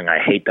professional wrestling, I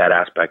hate that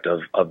aspect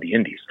of the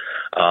indies.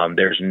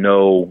 There's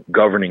no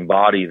governing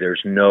body.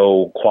 There's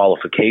no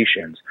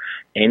qualifications.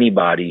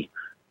 Anybody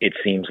it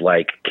seems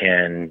like,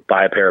 can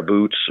buy a pair of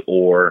boots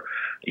or,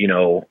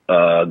 go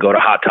to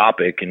Hot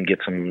Topic and get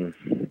some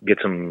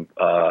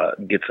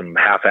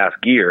half-ass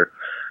gear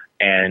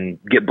and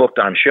get booked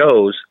on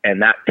shows.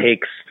 And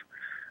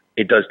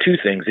it does two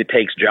things. It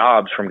takes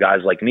jobs from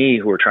guys like me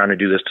who are trying to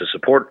do this to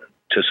support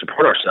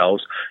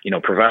ourselves,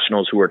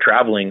 professionals who are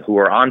traveling, who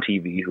are on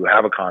TV, who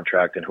have a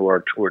contract, and who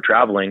are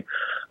traveling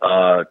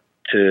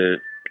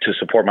to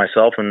support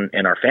myself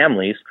and our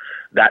families.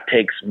 That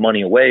takes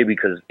money away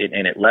because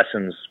it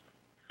lessens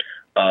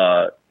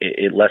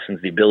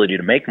the ability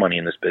to make money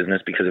in this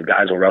business, because if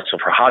guys will wrestle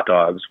for hot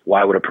dogs,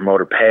 why would a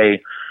promoter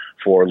pay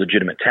for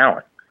legitimate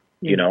talent?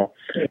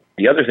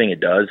 The other thing it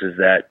does is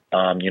that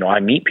I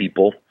meet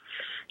people,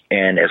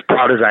 and as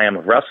proud as I am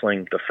of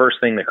wrestling, the first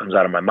thing that comes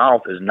out of my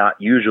mouth is not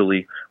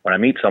usually when I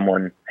meet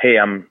someone, hey,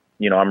 I'm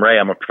Ray,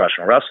 I'm a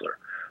professional wrestler.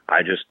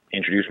 I just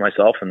introduce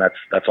myself, and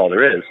that's all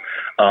there is.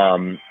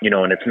 And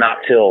it's not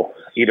till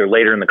either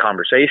later in the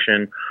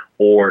conversation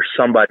or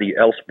somebody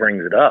else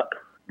brings it up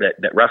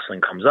that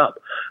wrestling comes up,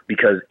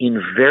 because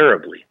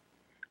invariably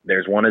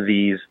there's one of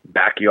these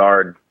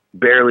backyard,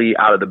 barely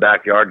out of the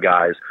backyard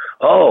guys.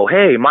 Oh,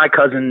 hey, my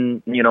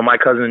cousin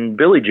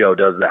Billy Joe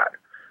does that.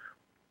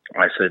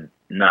 I said,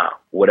 nah,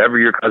 whatever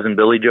your cousin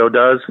Billy Joe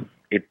does,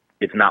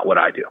 it's not what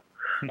I do.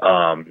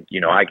 I'm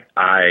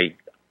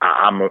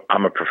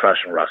a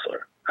professional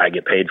wrestler. I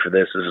get paid for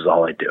this. This is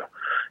all I do.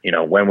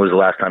 When was the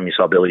last time you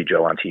saw Billy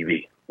Joe on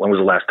TV? When was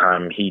the last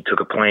time he took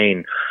a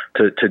plane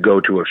to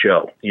go to a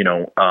show?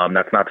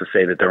 That's not to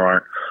say that there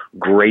aren't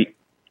great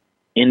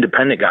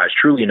independent guys,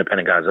 truly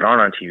independent guys that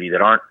aren't on TV,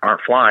 that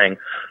aren't flying.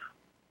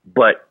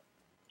 But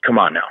come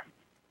on now.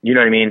 You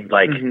know what I mean?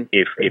 Like,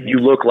 if you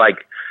look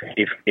like,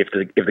 if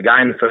the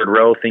guy in the third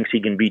row thinks he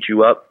can beat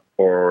you up,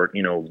 or,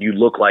 you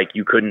look like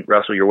you couldn't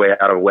wrestle your way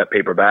out of a wet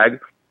paper bag,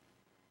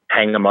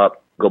 hang them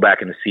up, go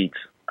back in the seats.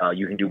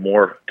 You can do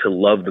more to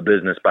love the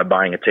business by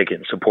buying a ticket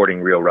and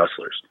supporting real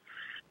wrestlers.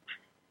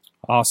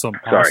 Awesome.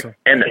 Sorry. Awesome.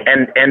 End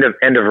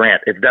of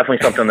rant. It's definitely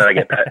something that I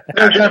get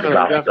passionate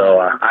about. Definitely. So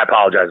I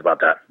apologize about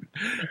that.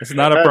 It's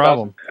not a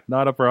problem. Awesome.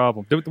 Not a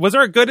problem. Was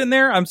there a good in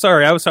there? I'm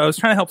sorry. I was trying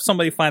to help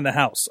somebody find the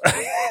house.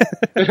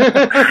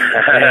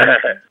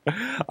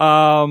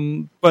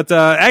 But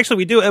actually,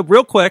 we do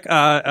real quick.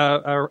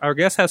 Our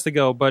guest has to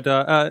go, but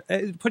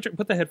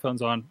put the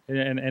headphones on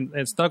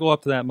and snuggle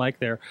up to that mic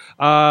there.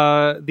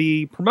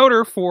 The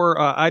promoter for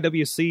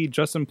IWC,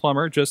 Justin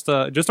Plummer, just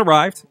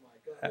arrived.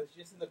 I was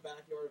just in the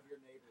backyard of your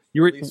neighbors.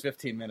 You were at least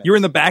 15 minutes. You were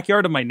in the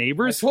backyard of my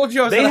neighbors? I told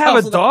you I was They at have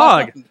house a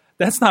dog. The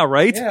That's not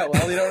right. Yeah,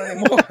 well, they don't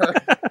anymore.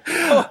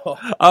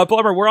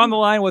 Plummer, we're on the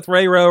line with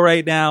Ray Rowe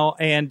right now,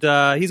 and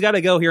he's got to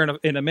go here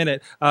in a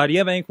minute. Do you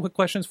have any quick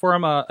questions for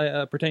him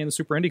pertaining to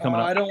Super Indy coming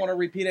up? I don't want to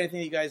repeat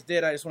anything you guys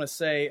did. I just want to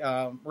say,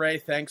 Ray,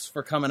 thanks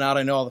for coming out.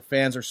 I know all the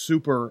fans are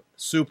super,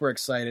 super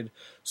excited.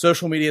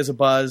 Social media is a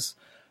buzz.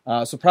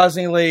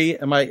 Surprisingly,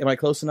 am I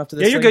close enough to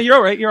this? Yeah, you're good. You're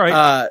all right. You're all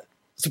right.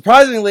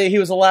 Surprisingly, he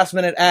was a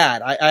last-minute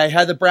ad. I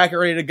had the bracket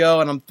ready to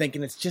go, and I'm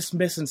thinking it's just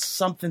missing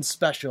something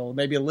special.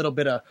 Maybe a little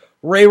bit of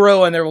Ray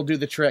Rowe, and there will do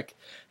the trick.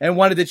 And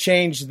wanted to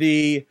change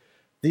the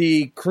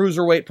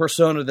cruiserweight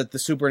persona that the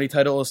Super Indy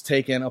title has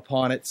taken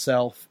upon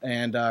itself,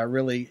 and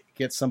really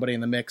get somebody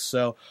in the mix.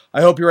 So I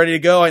hope you're ready to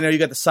go. I know you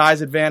got the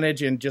size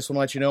advantage, and just want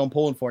to let you know I'm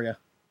pulling for you.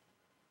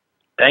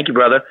 Thank you,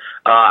 brother.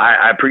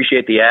 I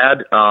appreciate the ad.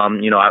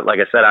 Like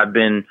I said, I've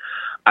been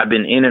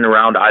in and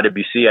around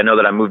IWC. I know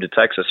that I moved to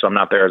Texas, so I'm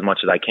not there as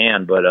much as I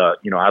can, but,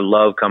 I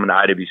love coming to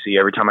IWC.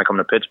 Every time I come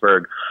to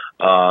Pittsburgh,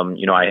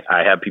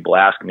 I have people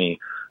ask me,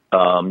 when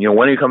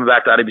are you coming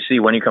back to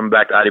IWC? When are you coming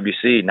back to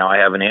IWC? Now I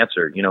have an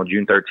answer.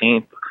 June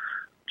 13th,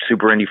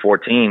 Super Indy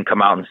 14,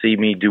 come out and see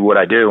me do what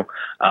I do.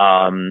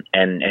 And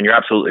you're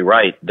absolutely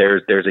right.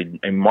 There's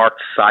a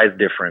marked size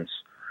difference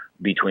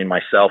between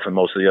myself and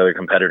most of the other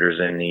competitors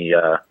in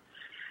the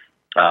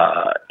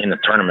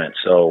tournament.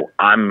 So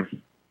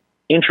I'm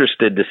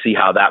interested to see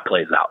how that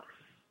plays out.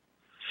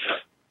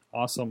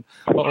 Awesome.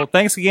 Well,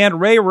 thanks again,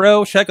 Ray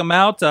Rowe. Check him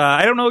out.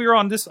 I don't know you're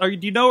on this. Are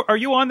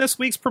you on this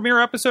week's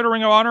premiere episode of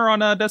Ring of Honor on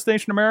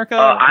Destination America?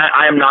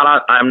 I am not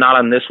on. I'm not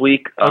on this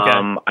week. Okay.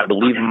 I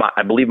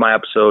believe my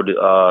episode.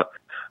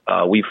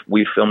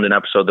 We've filmed an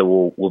episode that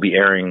will be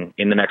airing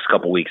in the next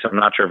couple weeks. I'm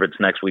not sure if it's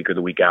next week or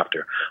the week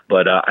after,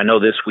 but I know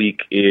this week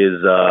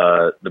is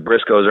the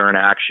Briscoes are in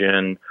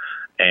action,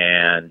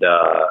 and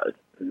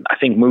I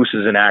think Moose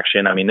is in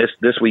action. I mean,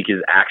 this week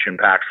is action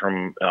packed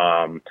from,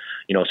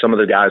 some of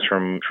the guys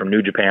from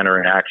New Japan are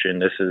in action.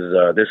 This is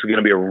going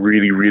to be a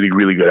really, really,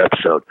 really good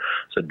episode.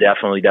 So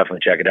definitely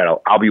check it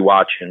out. I'll be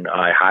watching.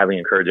 I highly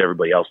encourage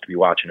everybody else to be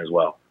watching as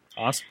well.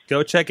 Awesome.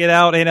 Go check it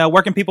out. And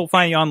where can people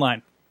find you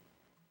online?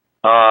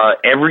 All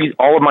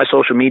of my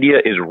social media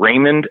is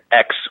Raymond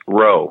X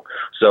Rowe.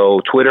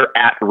 So Twitter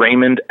at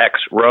Raymond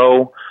X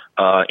Rowe.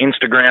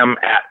 Instagram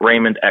at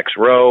Raymond X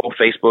Rowe,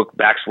 Facebook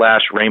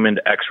 /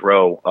 Raymond X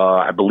Rowe.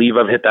 I believe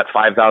I've hit that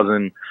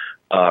 5,000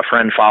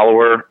 friend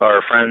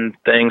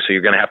thing, so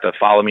you're going to have to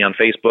follow me on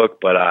Facebook,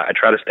 but I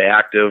try to stay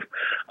active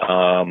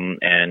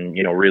and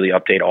really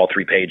update all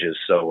 3 pages.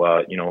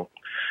 So,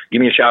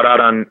 give me a shout out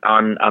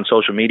on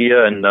social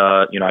media, and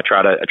I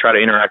try to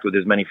interact with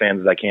as many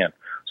fans as I can.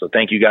 So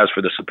thank you guys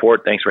for the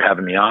support. Thanks for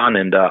having me on,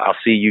 and I'll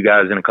see you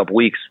guys in a couple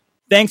weeks.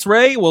 Thanks,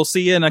 Ray. We'll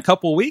see you in a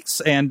couple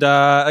weeks. And like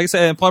I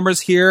said, Plummer's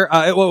here.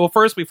 Well,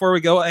 first, before we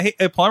go, hey,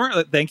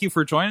 Plummer, thank you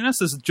for joining us.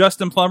 This is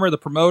Justin Plummer, the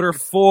promoter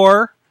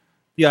for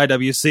the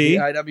IWC. The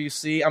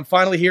IWC. I'm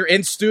finally here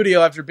in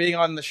studio after being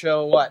on the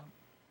show,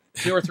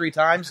 2 or 3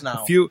 times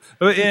now?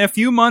 A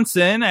few months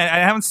in. I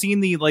haven't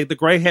seen the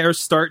gray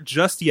hairs start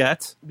just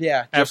yet.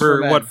 Yeah, just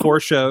after 4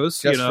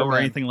 shows, just or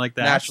anything like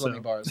that. Naturally,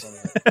 bars.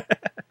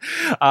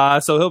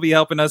 So he'll be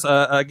helping us,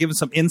 giving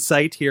some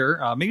insight here,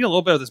 maybe a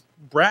little bit of this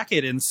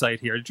bracket insight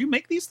here. Did you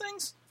make these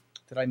things?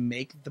 Did I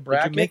make the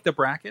bracket? Did you make the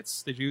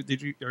brackets? Did you?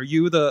 Are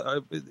you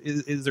the?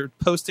 Is there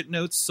Post-it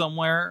notes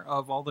somewhere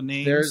of all the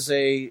names?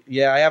 I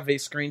have a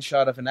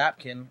screenshot of a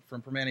napkin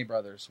from Permane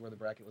Brothers where the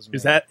bracket was made.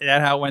 Is that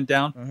how it went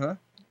down? Uh-huh.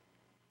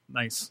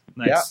 Nice.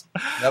 Yeah,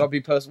 that'll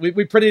be posted.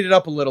 We prettied it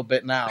up a little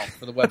bit now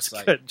for the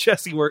website. Good.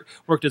 Jesse worked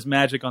his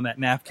magic on that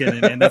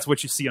napkin, and that's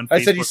what you see on Facebook.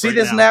 I said, you see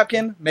this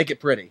napkin? Make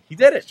it pretty. He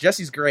did it.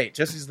 Jesse's great.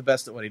 Jesse's the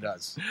best at what he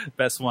does.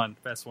 Best one.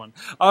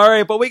 All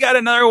right, but we got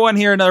another one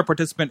here, another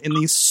participant in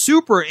the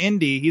Super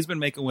Indy. He's been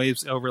making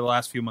waves over the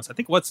last few months. I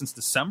think, since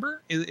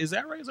December? Is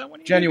that right? Is that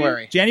when he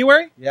January.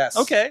 January? Yes.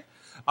 Okay.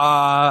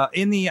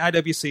 In the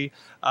IWC.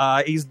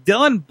 He's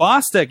Dylan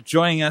Bostic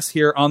joining us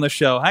here on the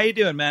show. How you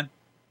doing, man?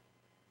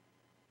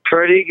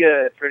 Pretty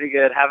good.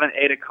 Haven't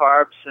ate a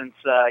carb since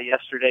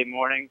yesterday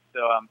morning, so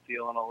I'm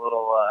feeling a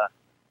little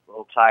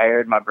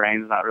tired. My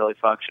brain's not really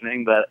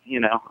functioning, but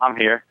I'm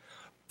here.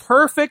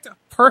 Perfect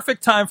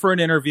time for an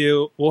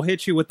interview. We'll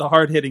hit you with the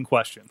hard-hitting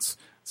questions.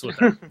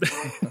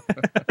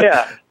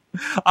 Yeah.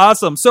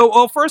 Awesome.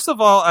 So, first of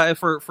all,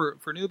 for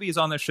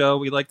newbies on the show,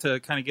 we like to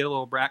kind of get a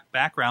little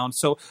background.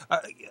 So,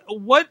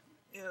 what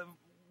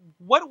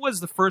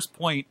was the first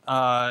point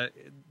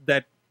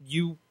that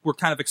you were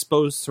kind of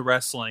exposed to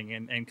wrestling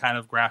and kind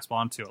of grasp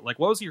onto it? Like,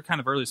 what was your kind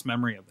of earliest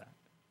memory of that?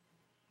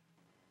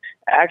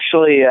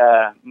 Actually,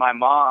 my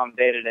mom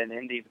dated an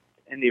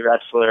indie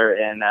wrestler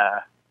in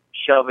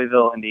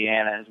Shelbyville,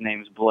 Indiana. His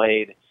name's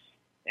Blade.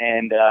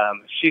 And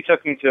she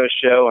took me to a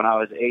show when I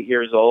was 8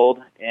 years old.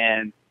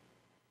 And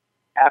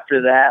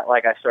after that,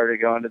 I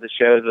started going to the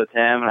shows with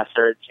him, and I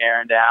started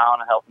tearing down,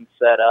 helping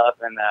set up.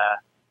 And I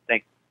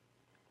think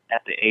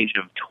at the age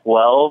of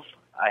 12,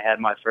 I had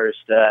my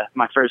first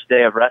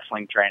day of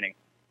wrestling training.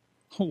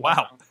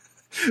 Wow!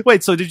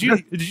 Wait, so did you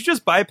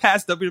just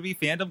bypass WWE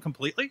fandom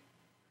completely?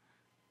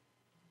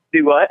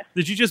 Do what?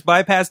 Did you just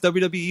bypass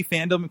WWE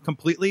fandom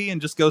completely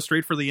and just go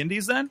straight for the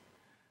indies then?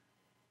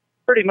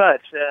 Pretty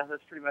much. Yeah,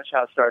 that's pretty much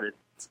how it started.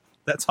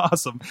 That's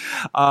awesome.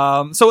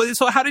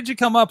 So how did you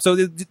come up? So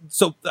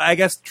I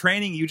guess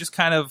training, you just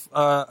kind of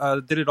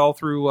did it all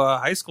through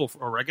high school,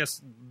 or I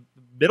guess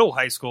middle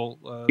high school.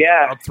 Up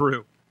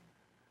through.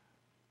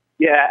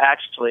 Yeah,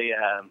 actually,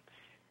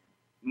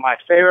 my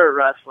favorite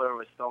wrestler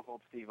was Stone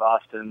Cold Steve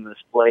Austin. This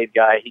Blade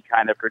guy, he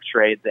kind of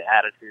portrayed the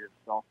attitude of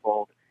Stone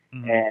Cold.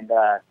 Mm-hmm. And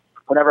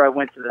whenever I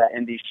went to that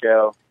indie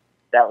show,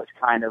 that was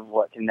kind of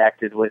what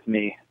connected with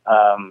me.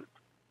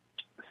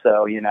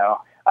 So,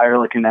 I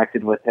really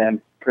connected with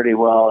him pretty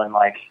well. And,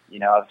 I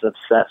was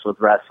obsessed with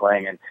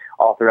wrestling. And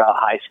all throughout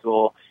high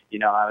school,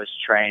 I was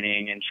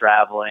training and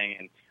traveling.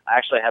 And I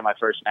actually had my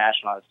first match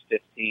when I was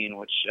 15,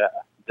 which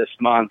this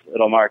month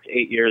it'll mark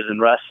 8 years in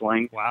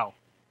wrestling. Wow.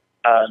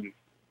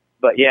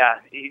 But yeah,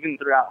 even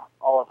throughout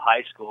all of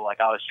high school, I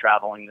was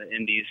traveling the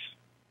indies.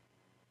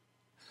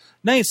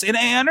 Nice. And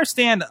I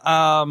understand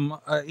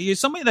you're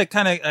somebody that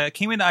kind of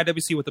came into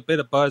IWC with a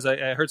bit of buzz.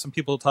 I heard some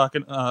people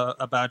talking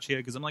about you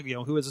because I'm like,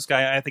 who is this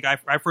guy? I think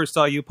I first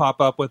saw you pop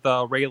up with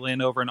Ray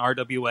Lynn over in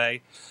RWA.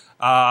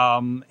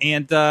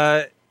 And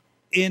then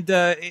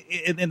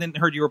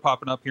heard you were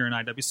popping up here in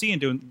IWC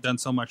and done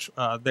so much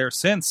there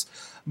since.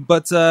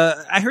 But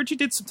I heard you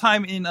did some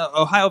time in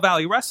Ohio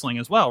Valley Wrestling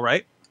as well,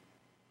 right?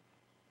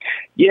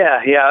 Yeah.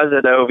 I was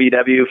at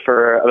OVW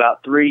for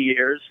about 3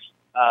 years.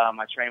 I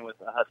trained with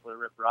Hustler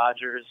Rip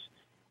Rogers.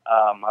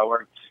 I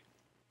worked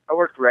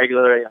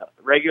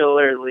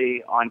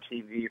regularly on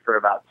TV for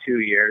about 2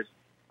 years.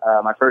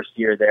 My first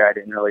year there, I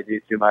didn't really do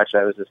too much.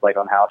 I was just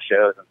on house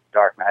shows and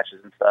dark matches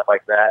and stuff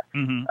like that.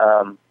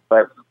 Mm-hmm.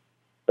 But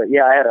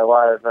yeah, I had a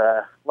lot of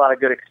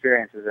good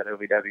experiences at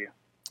OVW.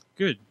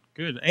 Good.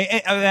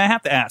 I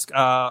have to ask.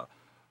 I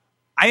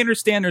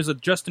understand there's a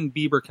Justin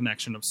Bieber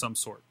connection of some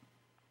sort.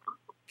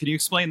 Can you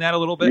explain that a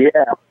little bit?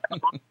 Yeah.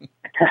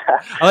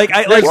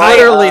 There's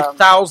literally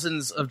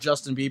thousands of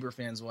Justin Bieber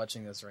fans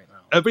watching this right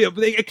now.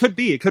 It could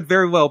be. It could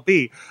very well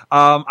be.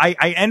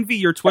 I envy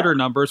your Twitter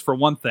numbers for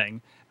one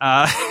thing.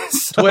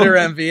 Twitter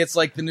envy. It's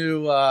like the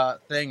new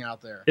thing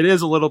out there. It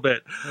is a little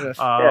bit.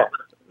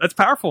 That's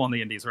powerful on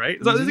the indies,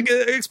 right? So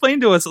explain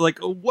to us,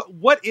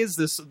 what is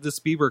this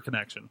Bieber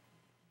connection?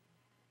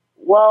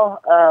 Well,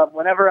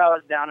 whenever I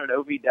was down at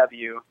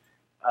OVW,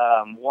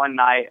 one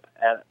night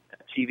at a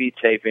TV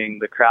taping,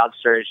 the crowd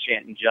started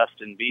chanting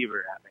Justin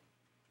Bieber at me.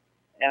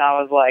 And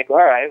I was like, all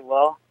right,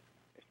 well,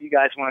 if you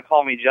guys want to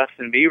call me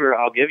Justin Bieber,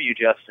 I'll give you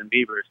Justin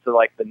Bieber. So,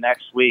 like, the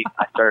next week,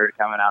 I started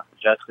coming out to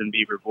Justin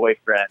Bieber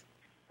boyfriend,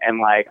 and,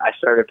 like, I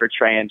started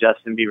portraying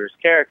Justin Bieber's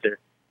character.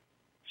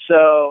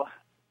 So,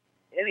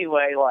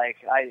 anyway, like,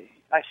 I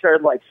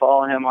started, like,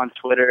 following him on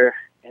Twitter,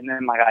 and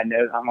then, like, I'm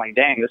like,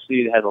 dang, this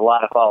dude has a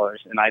lot of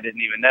followers, and I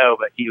didn't even know,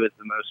 but he was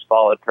the most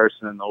followed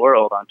person in the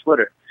world on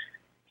Twitter.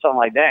 So I'm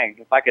like, dang,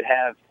 if I could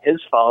have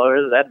his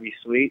followers, that'd be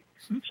sweet.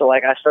 So,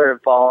 like, I started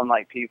following,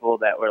 like, people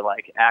that were,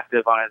 like,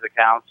 active on his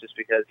accounts just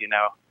because, you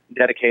know,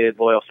 dedicated,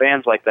 loyal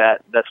fans like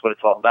that, that's what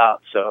it's all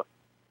about. So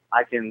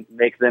I can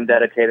make them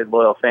dedicated,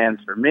 loyal fans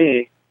for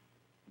me,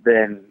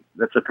 then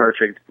that's a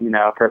perfect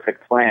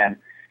plan.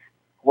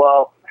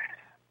 Well,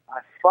 I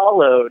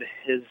followed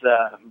his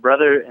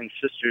brother and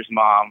sister's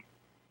mom,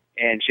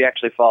 and she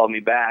actually followed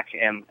me back,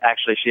 and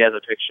actually she has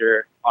a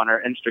picture on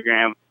her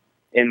Instagram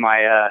in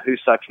my Who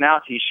Sucks Now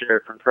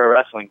t-shirt from Pro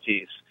Wrestling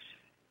Tees.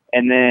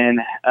 And then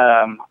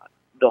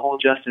the whole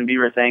Justin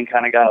Bieber thing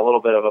kind of got a little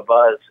bit of a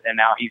buzz, and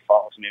now he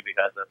follows me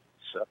because of it.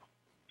 So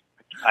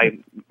I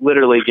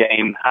literally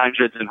gain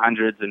hundreds and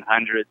hundreds and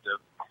hundreds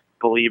of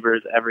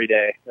believers every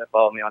day that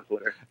follow me on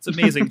Twitter. It's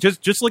amazing.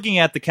 just looking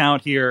at the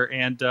count here,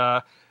 and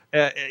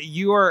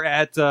you are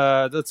at,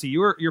 let's see,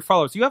 your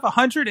followers. You have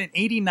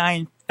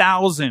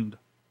 189,000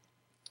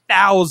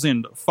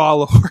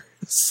 followers.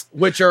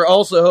 Which are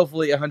also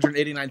hopefully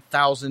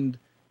 189,000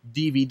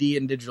 DVD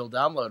and digital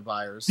download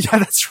buyers. Yeah,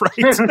 that's right.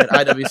 At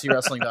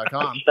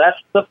IWCWrestling.com. That's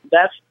the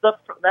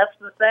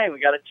thing.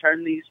 We got to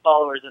turn these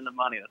followers into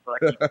money. That's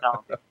what I keep telling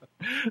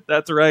people.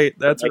 That's right.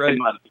 That's right.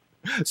 Money.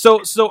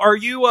 So are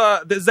you?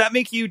 Does that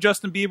make you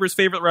Justin Bieber's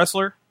favorite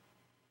wrestler?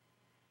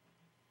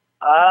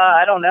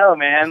 I don't know,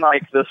 man.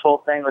 Like, this whole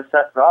thing with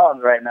Seth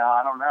Rollins right now,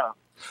 I don't know.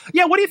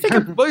 Yeah, what do you think?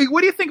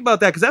 What do you think about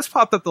that? Because that's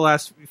popped up the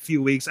last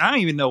few weeks. I don't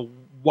even know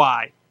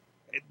why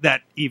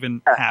that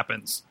even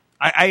happens.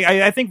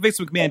 I think Vince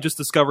McMahon just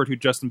discovered who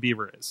Justin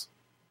Bieber is.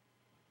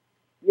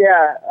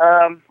 Yeah,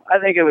 I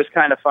think it was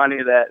kind of funny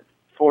that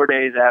 4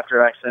 days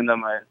after I send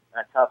them a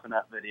Toughen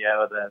Up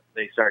video that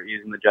they start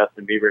using the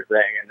Justin Bieber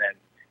thing, and then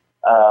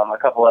a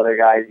couple other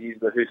guys use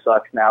the Who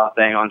Sucks Now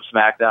thing on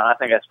SmackDown. I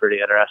think that's pretty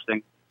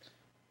interesting.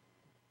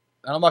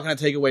 I'm not going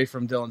to take away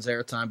from Dylan's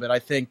airtime, but I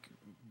think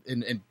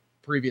in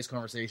previous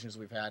conversations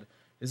we've had,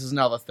 this is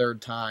now the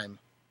third time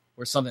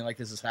where something like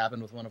this has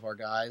happened with one of our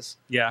guys.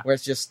 Yeah. Where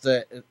it's just,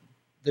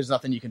 there's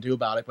nothing you can do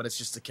about it, but it's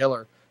just a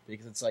killer.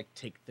 Because it's like,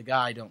 take the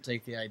guy, don't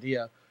take the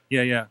idea.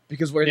 Yeah, yeah.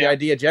 Because where the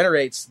idea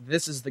generates,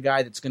 this is the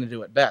guy that's going to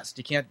do it best.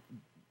 You can't,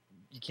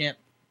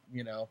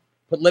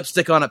 put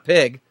lipstick on a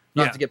pig,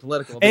 not to get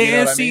political. But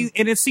and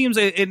it seems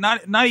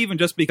not even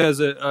just because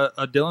a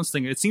Dylan's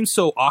thing. It seems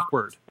so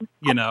awkward,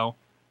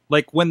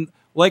 like when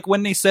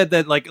they said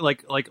that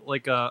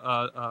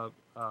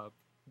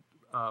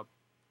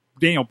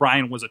Daniel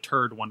Bryan was a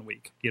turd one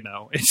week,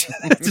 It's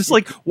just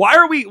like, why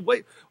are we?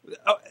 Wait,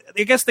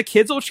 I guess the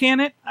kids will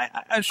chant it.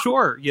 I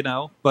sure,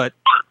 But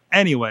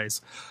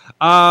anyways,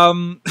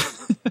 from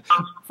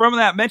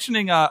that,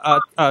 mentioning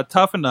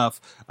Tough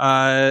Enough,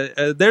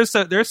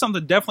 there's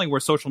something definitely where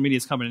social media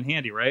is coming in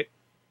handy, right?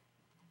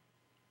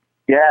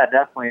 Yeah,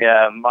 definitely.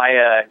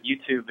 My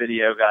YouTube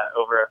video got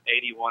over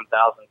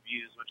 81,000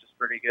 views, which is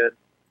pretty good.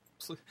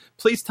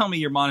 Please tell me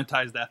you're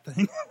monetized that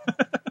thing.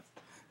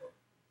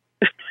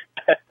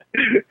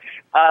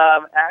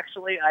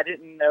 Actually, I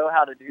didn't know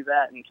how to do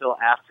that until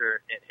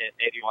after it hit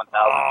 81,000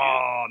 views.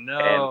 Oh,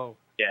 no. And,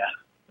 yeah.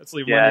 Let's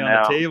leave money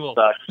on the table.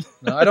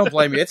 No, I don't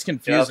blame you. It's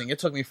confusing. Yep. It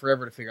took me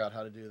forever to figure out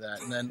how to do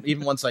that. And then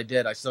even once I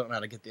did, I still don't know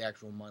how to get the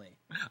actual money.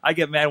 I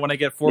get mad when I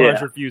get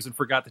 400 views and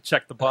forgot to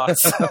check the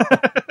box.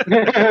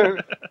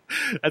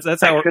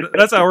 That's how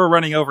we're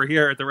running over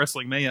here at the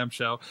Wrestling Mayhem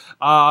show.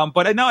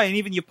 But no, and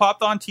even you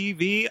popped on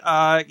TV.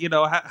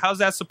 How's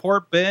that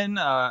support been?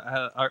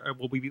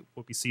 Will we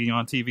be seeing you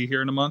on TV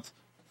here in a month?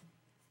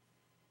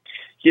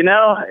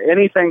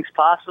 Anything's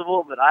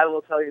possible, but I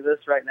will tell you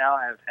this right now: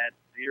 I have had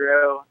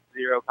zero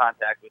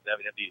contact with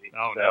WWE.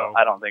 Oh, so no.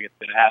 I don't think it's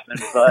going to happen,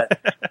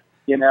 but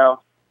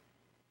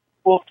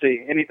we'll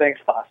see. Anything's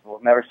possible.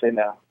 Never say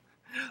no.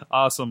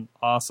 Awesome.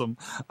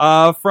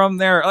 From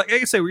there, like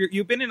I say,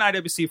 you've been in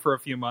IWC for a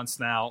few months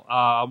now.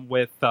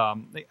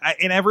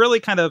 And I've really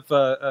kind of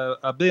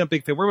been a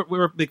big fan.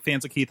 We're big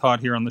fans of Keith Hott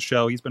here on the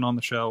show. He's been on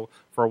the show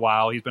for a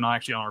while. He's been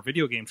actually on our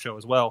video game show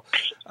as well.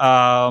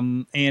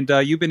 And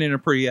you've been in a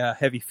pretty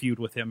heavy feud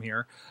with him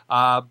here.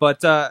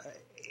 But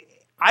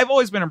I've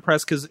always been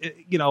impressed because,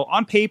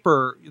 on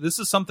paper, this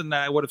is something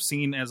that I would have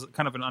seen as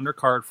kind of an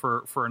undercard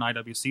for an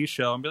IWC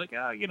show and be like,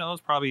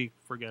 it's probably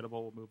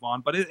forgettable. We'll move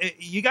on. But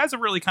you guys have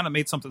really kind of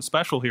made something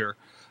special here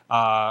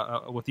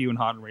with you and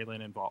Hott and Raylan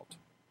involved.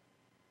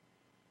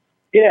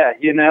 Yeah,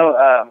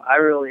 I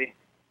really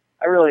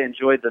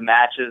enjoyed the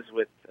matches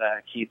with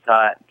Keith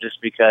Hott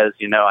just because,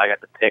 I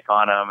got to pick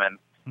on him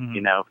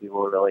and,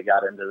 people really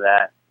got into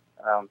that,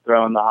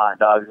 throwing the hot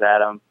dogs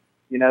at him.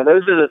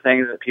 Those are the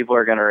things that people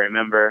are going to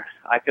remember.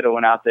 I could have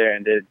went out there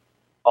and did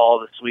all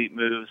the sweet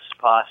moves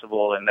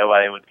possible and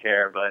nobody would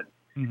care. But,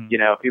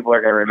 people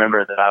are going to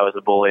remember that I was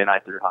a bully and I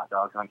threw hot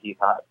dogs on Keith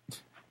Hott.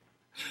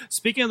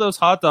 Speaking of those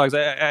hot dogs,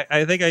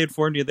 I think I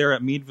informed you there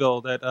at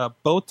Meadville that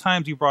both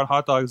times you brought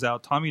hot dogs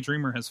out, Tommy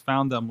Dreamer has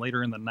found them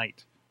later in the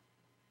night.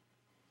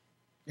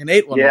 And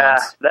ate one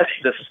once. That's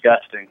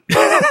disgusting.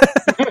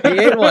 He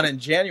ate one in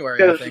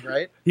January, I think,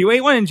 right? He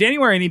ate one in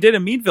January, and he did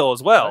in Meadville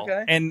as well.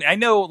 Okay. And I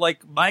know,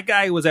 like, my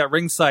guy was at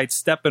ringside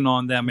stepping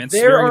on them and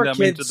There smearing are them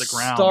kids into the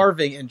ground.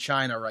 starving in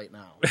China right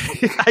now.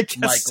 I guess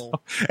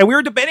Michael. so. And we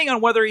were debating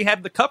on whether he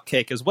had the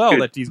cupcake as well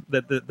that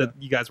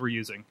you guys were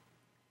using.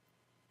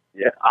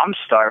 Yeah, I'm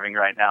starving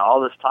right now. All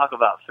this talk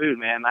about food,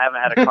 man. I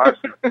haven't had a carb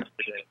since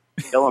yesterday.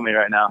 It's killing me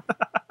right now.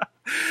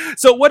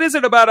 So what is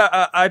it about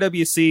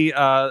IWC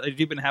that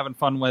you've been having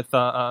fun with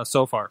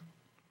so far?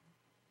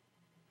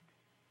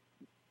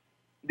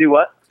 Do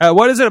what?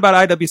 What is it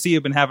about IWC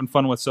you've been having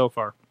fun with so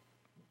far?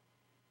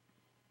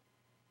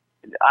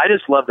 I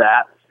just love the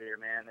atmosphere,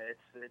 man.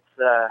 It's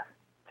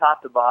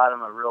top to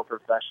bottom a real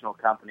professional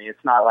company.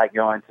 It's not like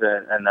going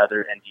to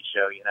another indie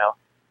show, you know.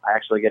 I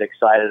actually get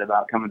excited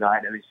about coming to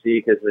IWC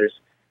because there's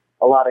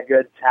a lot of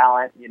good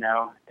talent, you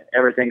know.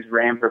 Everything's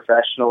ran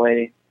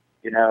professionally.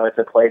 You know, it's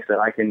a place that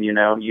I can, you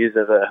know, use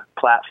as a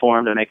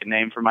platform to make a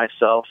name for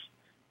myself.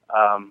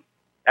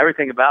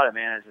 Everything about it,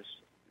 man, is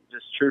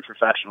just true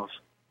professionals.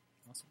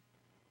 Awesome.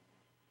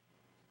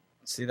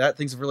 See that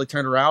things have really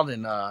turned around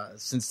in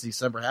since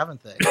December,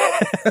 haven't they?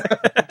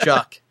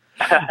 Chuck.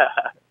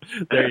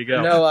 There you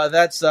go. No,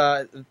 that's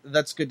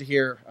good to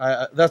hear.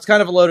 That's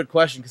kind of a loaded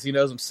question because he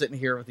knows I'm sitting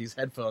here with these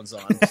headphones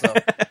on. So.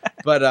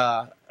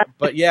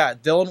 But yeah,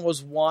 Dylan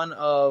was one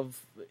of.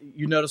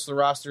 You notice the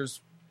roster's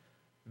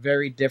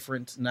very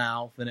different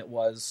now than it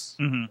was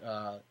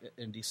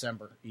in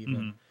December,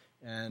 even.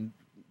 And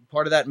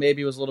part of that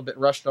maybe was a little bit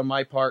rushed on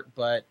my part,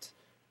 but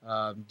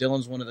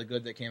Dylan's one of the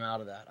good that came out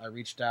of that. I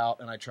reached out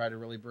and I tried to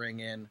really bring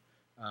in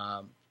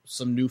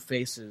some new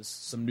faces,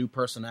 some new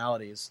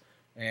personalities,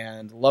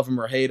 and love him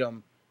or hate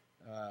him,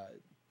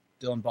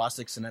 Dylan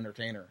Bostic's an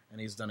entertainer,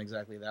 and he's done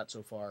exactly that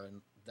so far,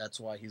 and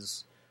that's why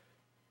he's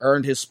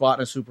earned his spot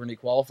in a Super Indy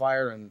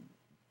qualifier, and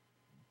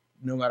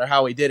no matter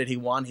how he did it, he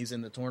won. He's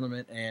in the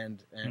tournament,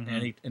 and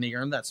he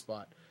earned that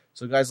spot.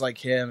 So guys like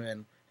him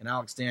and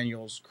Alex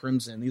Daniels,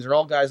 Crimson, these are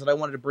all guys that I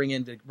wanted to bring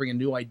in to bring a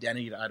new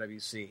identity to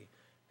IWC.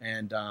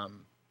 And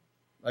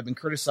I've been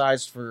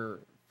criticized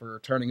for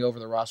turning over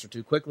the roster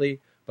too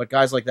quickly, but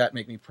guys like that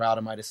make me proud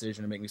of my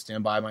decision and make me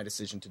stand by my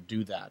decision to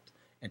do that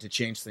and to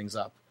change things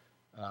up,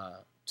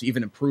 to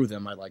even improve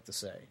them, I'd like to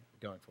say,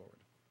 going forward.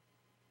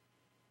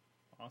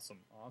 Awesome.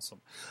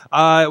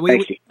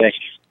 Thank you.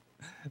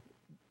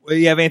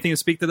 You have anything to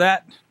speak to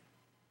that?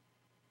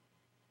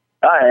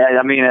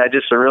 I mean, I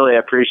just really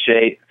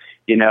appreciate,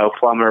 you know,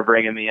 Plummer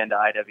bringing me into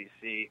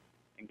IWC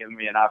and giving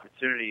me an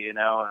opportunity, you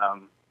know,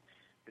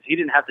 because he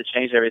didn't have to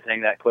change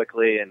everything that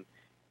quickly, and,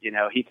 you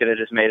know, he could have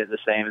just made it the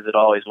same as it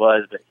always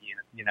was, but,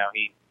 you know,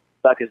 he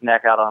stuck his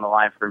neck out on the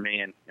line for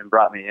me and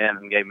brought me in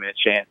and gave me a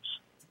chance.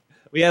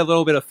 We had a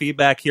little bit of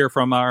feedback here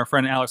from our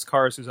friend Alex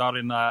Cars, who's out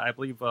in, I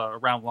believe,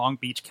 around Long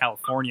Beach,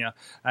 California.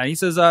 He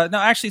says, no,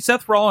 actually,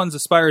 Seth Rollins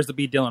aspires to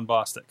be Dylan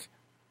Bostic.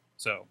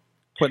 So,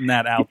 putting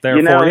that out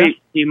there for you.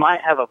 He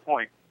might have a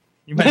point.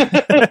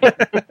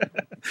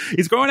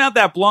 He's growing out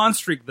that blonde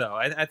streak, though.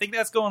 I think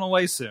that's going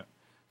away soon.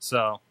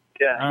 So,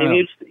 yeah, he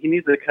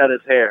needs to cut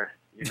his hair.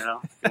 You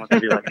know, he wants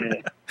to be like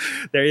me.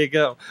 There you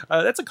go.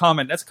 That's a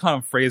common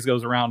phrase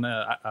goes around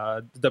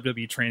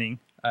WWE training.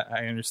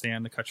 I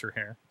understand, to cut your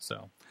hair.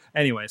 So,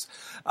 anyways,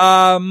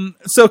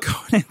 so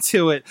going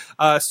into it,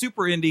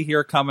 Super Indy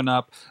here coming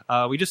up.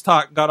 We just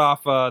got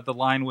off the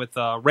line with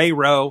Ray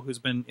Rowe, who's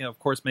been, of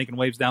course, making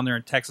waves down there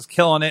in Texas,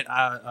 killing it.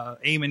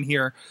 Eamon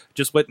here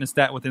just witnessed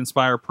that with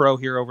Inspire Pro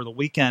here over the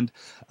weekend.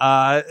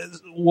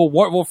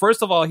 Well,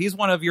 first of all, he's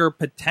one of your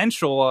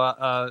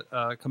potential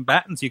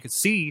combatants you could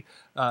see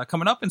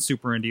coming up in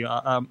Super Indy.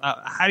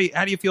 How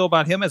do you feel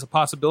about him as a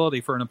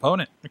possibility for an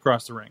opponent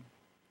across the ring?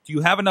 Do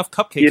you have enough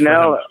cupcakes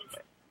for him?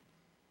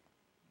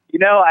 You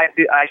know,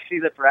 I see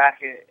the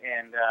bracket,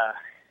 and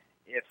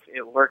if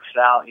it works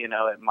out, you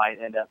know, it might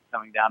end up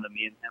coming down to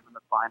me and him in the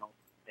finals.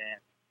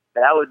 And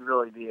that would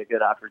really be a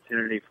good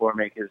opportunity for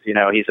me because, you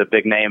know, he's a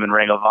big name in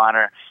Ring of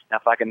Honor. Now,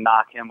 if I can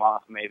knock him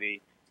off,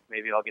 maybe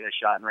I'll get a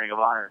shot in Ring of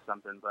Honor or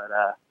something. But,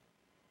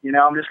 you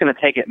know, I'm just going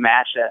to take it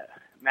match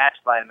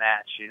by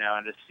match, you know,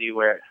 and just see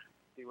where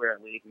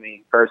it leads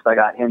me. First, I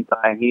got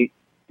Hentai, and he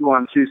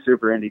won 2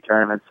 Super Indy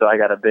tournaments, so I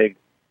got a big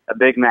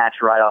match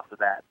right off the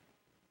bat.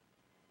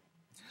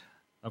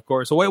 Of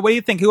course. So what do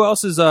you think? Who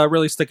else is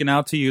really sticking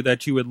out to you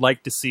that you would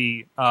like to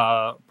see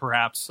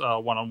perhaps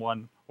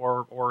one-on-one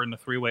or in the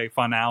 3-way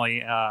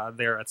finale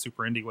there at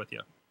Super Indy with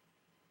you?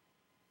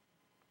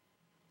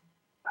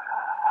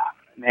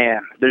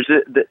 Man, there's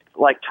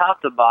like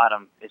top to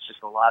bottom, it's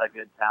just a lot of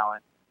good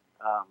talent.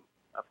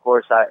 Of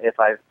course, if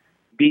I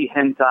beat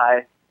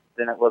Hentai,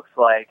 then it looks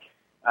like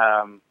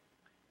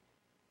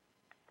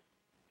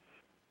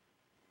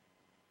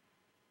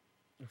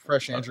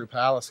fresh Andrew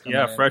Palace coming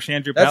in. Fresh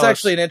Andrew Palace. That's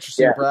actually an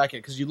interesting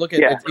bracket because you look at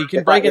it, you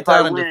can break it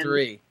down into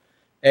 3,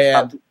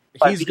 and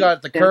he's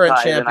got the current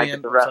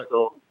champion.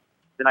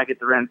 Then then I get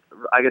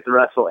to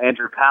wrestle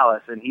Andrew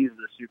Palace, and he's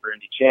the Super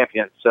Indy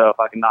champion. So if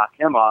I can knock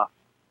him off,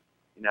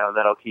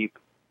 that'll keep,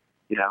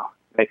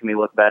 making me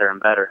look better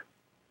and better.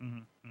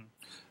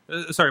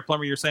 Mm-hmm. Sorry,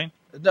 Plummer, you're saying?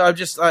 No,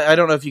 I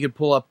don't know if you could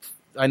pull up.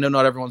 I know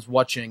not everyone's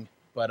watching,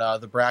 but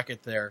the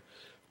bracket there.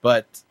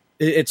 But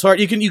it's hard.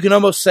 You can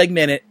almost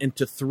segment it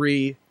into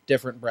 3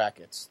 different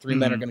brackets. 3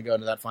 men are going to go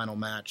into that final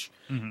match.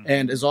 Mm-hmm.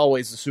 And as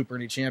always, the Super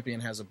Indy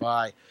champion has a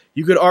bye.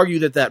 You could argue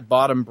that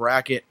bottom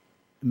bracket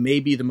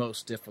may be the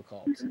most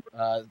difficult.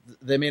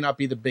 They may not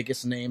be the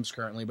biggest names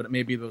currently, but it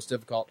may be the most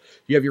difficult.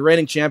 You have your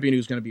reigning champion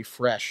who's going to be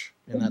fresh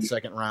in that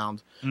second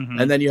round. Mm-hmm.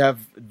 And then you have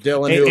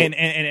Dylan.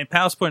 And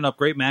Pal's putting up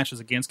great matches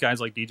against guys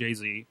like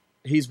DJZ.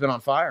 He's been on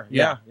fire.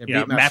 Yeah.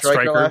 Beat Matt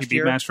Striker. He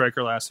beat Matt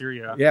Striker last year,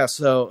 yeah. Yeah,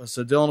 so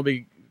Dylan will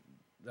be,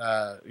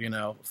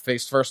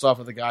 faced first off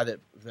with a guy that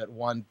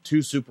won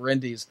 2 Super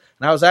Indies.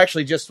 And I was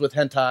actually just with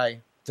Hentai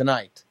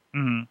tonight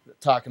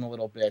talking a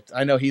little bit.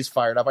 I know he's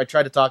fired up. I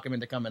tried to talk him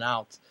into coming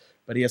out,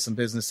 but he has some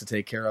business to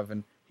take care of,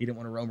 and he didn't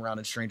want to roam around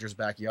in strangers'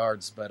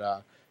 backyards.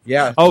 But,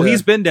 yeah. Oh,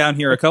 he's been down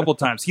here a couple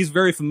times. He's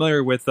very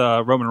familiar with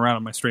roaming around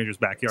in my stranger's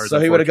backyard. So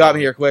he would have got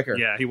me here quicker.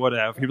 Yeah, he would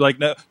have. He'd be like,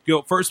 no,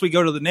 first we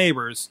go to the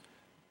neighbors,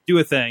 do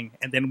a thing,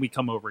 and then we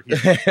come over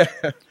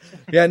here.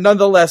 Yeah,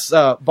 nonetheless,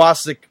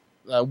 Bostic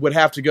would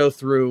have to go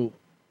through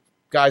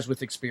guys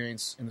with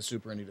experience in the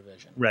Super Indy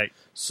division. Right.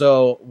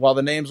 So while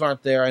the names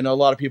aren't there, I know a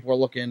lot of people are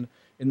looking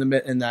in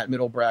that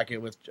middle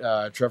bracket with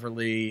Trevor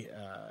Lee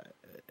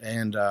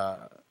and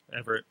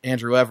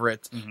Andrew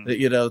Everett. Mm-hmm.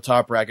 The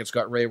top bracket's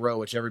got Ray Rowe,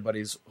 which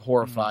everybody's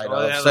horrified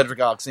of. Cedric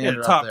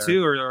Alexander. The top out there.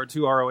 2 are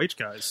 2 ROH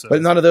guys. So.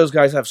 But none of those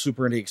guys have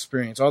Super Indy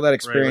experience. All that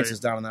experience is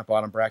down in that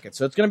bottom bracket.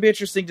 So it's going to be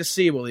interesting to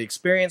see. Will the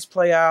experience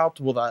play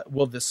out? Will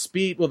the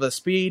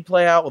speed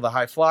play out? Will the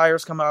high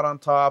flyers come out on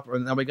top?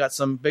 And then we got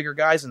some bigger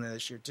guys in there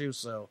this year too.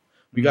 So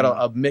we got a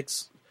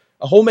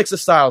whole mix of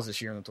styles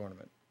this year in the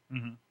tournament.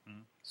 Mm-hmm. Mm-hmm.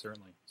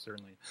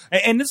 Certainly.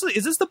 And is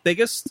this the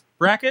biggest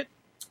bracket?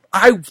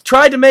 I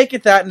tried to make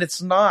it that, and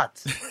it's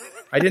not.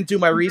 I didn't do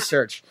my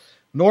research.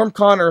 Norm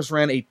Connors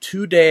ran a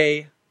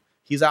 2-day,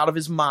 he's out of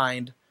his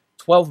mind,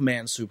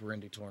 12-man Super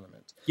Indy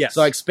tournament. Yes.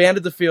 So I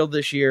expanded the field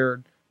this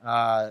year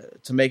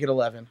to make it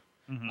 11.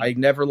 Mm-hmm. I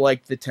never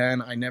liked the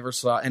 10. I never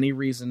saw any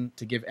reason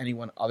to give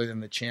anyone other than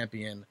the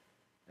champion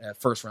a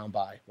first-round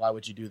bye. Why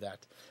would you do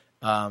that?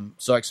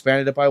 So I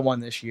expanded it by 1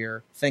 this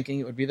year, thinking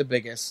it would be the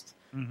biggest.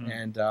 Mm-hmm.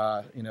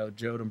 And,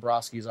 Joe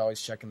Dombrowski is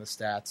always checking the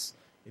stats.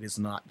 It is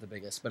not the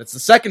biggest, but it's the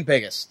second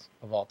biggest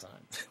of all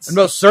time. And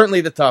most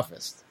certainly the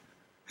toughest.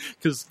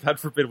 Because, God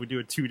forbid, we do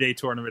a 2-day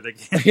tournament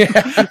again. Yeah.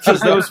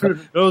 Because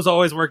those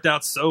always worked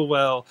out so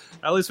well.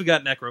 At least we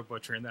got Necro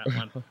Butcher in that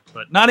one.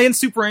 But not in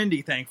Super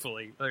Indy,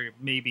 thankfully. Or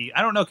maybe.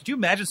 I don't know. Could you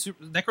imagine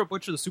Necro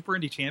Butcher the Super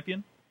Indy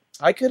champion?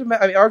 I could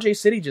imagine. RJ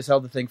City just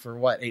held the thing for,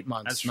 8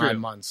 months? That's true. 9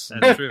 months.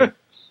 That's true.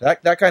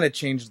 That kind of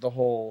changed the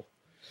whole...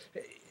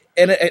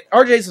 And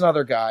RJ's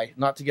another guy,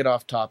 not to get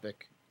off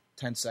topic,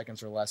 10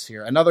 seconds or less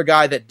here. Another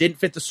guy that didn't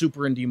fit the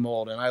Super Indy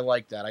mold, and I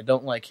like that. I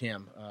don't like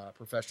him,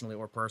 professionally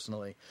or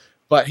personally.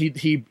 But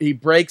he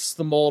breaks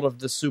the mold of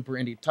the Super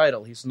Indy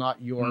title. He's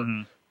not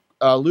your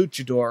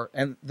luchador.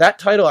 And that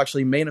title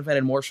actually main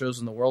evented more shows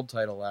than the world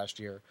title last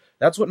year.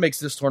 That's what makes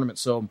this tournament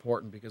so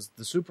important, because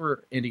the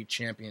Super Indy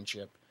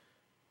Championship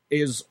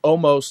is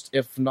almost,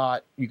 if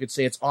not, you could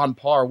say it's on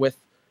par with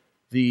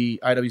the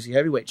IWC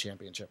Heavyweight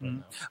Championship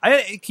right now.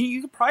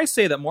 You could probably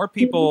say that more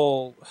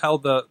people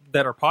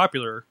that are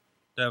popular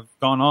that have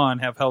gone on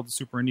have held the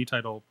Super Indy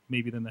title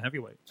maybe than the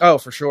heavyweight. Oh,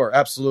 for sure.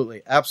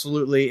 Absolutely.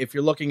 If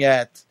you're looking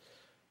at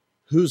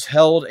who's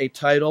held a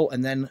title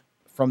and then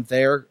from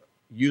there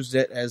used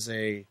it as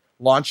a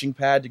launching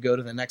pad to go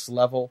to the next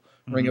level,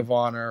 Ring of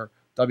Honor,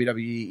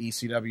 WWE,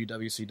 ECW,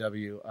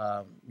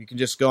 WCW, you can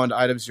just go into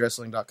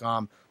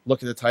IWCWrestling.com,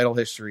 look at the title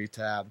history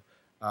tab.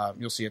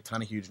 You'll see a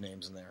ton of huge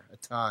names in there. A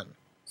ton.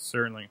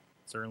 Certainly.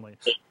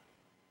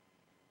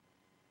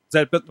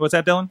 What's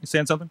that, Dylan? You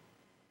saying something?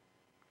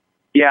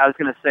 Yeah, I was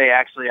going to say,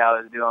 actually, I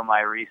was doing my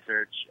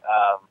research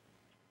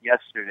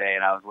yesterday,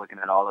 and I was looking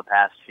at all the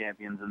past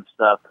champions and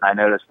stuff, and I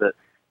noticed that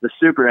the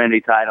Super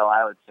Indy title,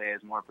 I would say,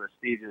 is more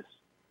prestigious.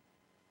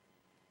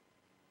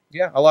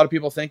 Yeah, a lot of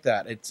people think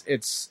that.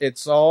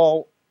 It's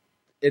all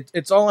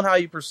in how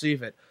you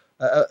perceive it.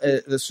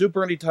 The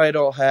Super Indy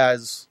title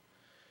has,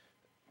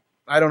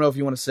 I don't know if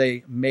you want to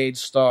say made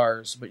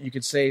stars, but you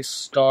could say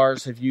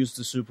stars have used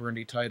the Super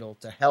Indy title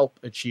to help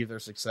achieve their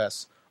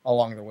success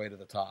along their way to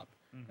the top.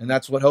 Mm-hmm. And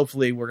that's what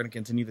hopefully we're going to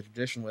continue the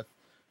tradition with,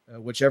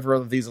 whichever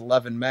of these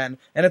 11 men.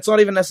 And it's not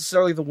even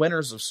necessarily the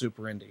winners of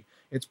Super Indy.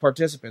 It's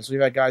participants.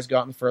 We've had guys go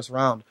out in the first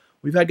round.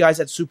 We've had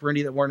guys at Super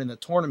Indy that weren't in the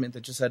tournament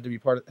that just happened to be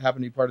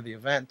part of the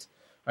event.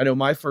 I know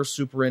my first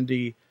Super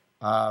Indy,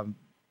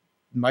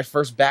 my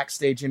first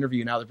backstage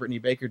interview now that Brittany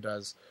Baker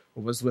does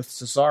was with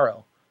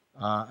Cesaro.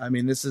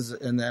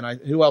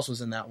 Who else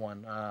was in that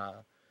one?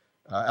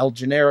 El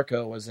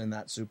Generico was in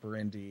that Super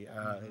Indy.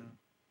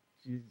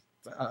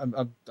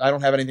 I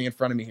don't have anything in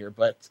front of me here,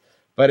 but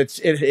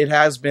it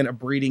has been a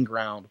breeding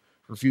ground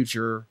for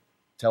future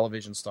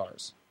television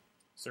stars.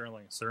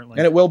 Certainly.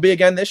 And it will be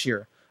again this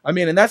year. I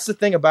mean, and that's the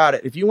thing about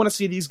it. If you want to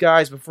see these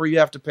guys before you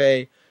have to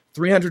pay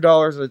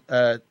 $300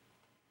 a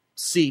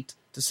seat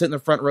to sit in the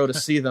front row to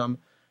see them,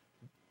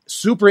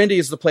 Super Indy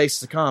is the place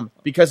to come.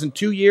 Because in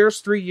 2 years,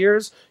 3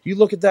 years, you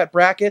look at that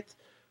bracket,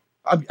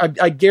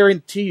 I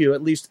guarantee you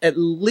at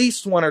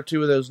least one or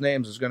two of those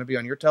names is going to be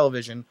on your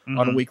television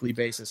on a weekly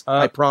basis.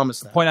 I promise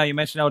that. Point out, you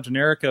mentioned El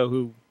Generico,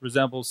 who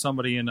resembles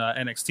somebody in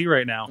NXT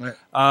right now.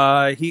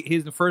 Right.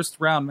 He's the first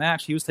round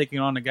match. He was taking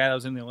on a guy that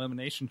was in the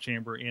Elimination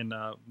Chamber in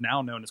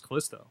now known as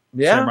Callisto.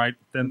 Yeah,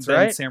 then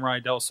right. Samurai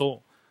Del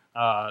Sol.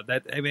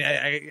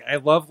 I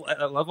love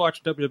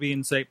watching WWE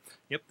and say,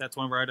 yep, that's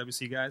one of our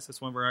IWC guys.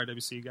 That's one of our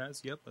IWC guys.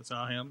 Yep, that's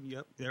not him.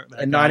 Yep,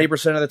 and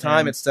 90% of the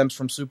time, it stems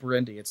from Super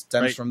Indy. It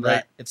stems from that.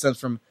 Right. It stems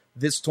from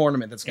this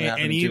tournament that's going to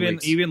happen. And in 2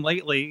 weeks. even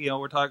lately,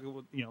 we're talking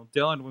with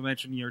Dylan. We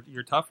mentioned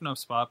your Tough Enough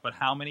spot, but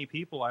how many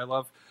people I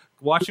love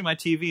watching my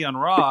TV on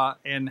Raw,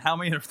 and how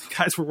many of the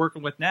guys we're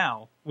working with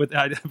now with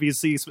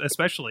IWC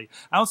especially.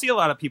 I don't see a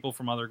lot of people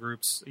from other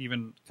groups,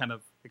 even kind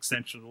of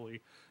extensionally.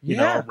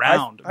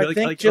 Around. I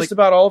think just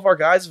about all of our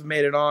guys have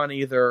made it on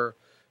either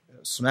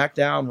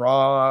SmackDown,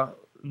 Raw,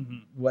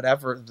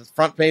 whatever, the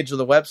front page of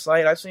the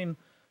website. I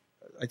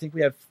think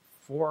we have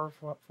four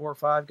or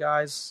five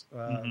guys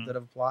that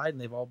have applied,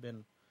 and they've all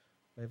been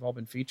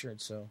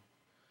featured. So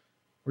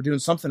we're doing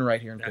something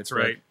right here in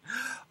Pittsburgh. That's right.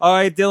 All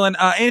right, Dylan.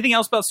 Anything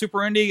else about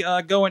Super Indy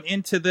going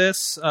into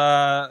this?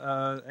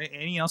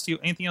 Anything else you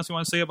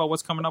want to say about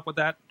what's coming up with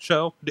that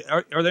show?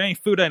 Are there any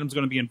food items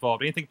going to be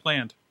involved? Anything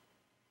planned?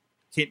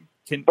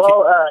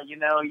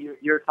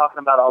 You're talking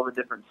about all the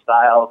different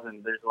styles,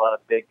 and there's a lot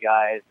of big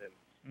guys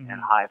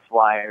and high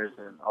flyers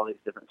and all these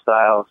different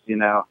styles.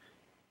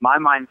 My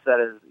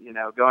mindset is,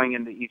 going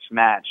into each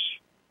match,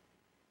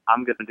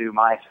 I'm going to do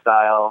my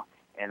style,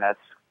 and that's,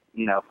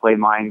 play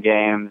mind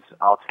games.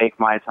 I'll take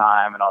my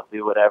time, and I'll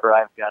do whatever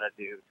I've got to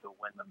do to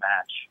win the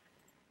match.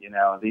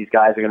 These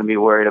guys are going to be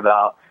worried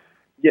about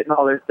getting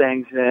all their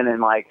things in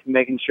and,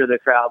 making sure the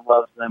crowd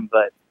loves them,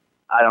 but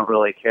I don't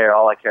really care.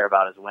 All I care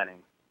about is winning.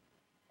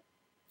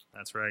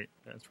 That's right.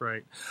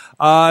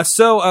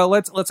 So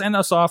let's end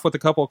us off with a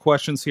couple of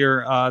questions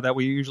here that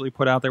we usually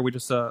put out there. We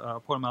just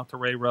put them out to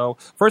Ray Rowe.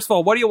 First of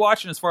all, what are you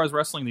watching as far as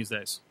wrestling these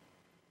days?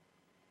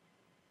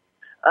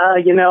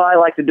 I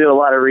like to do a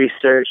lot of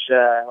research,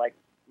 like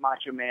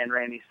Macho Man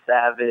Randy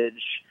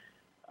Savage,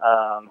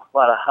 a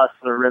lot of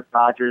Hustler Rip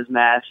Rogers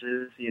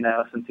matches,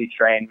 since he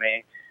trained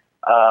me.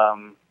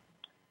 I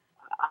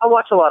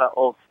watch a lot of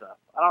old stuff.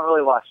 I don't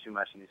really watch too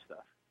much new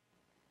stuff.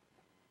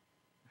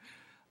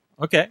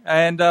 Okay,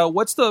 and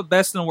what's the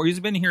best and worst?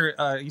 You've been here.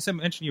 You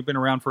mentioned you've been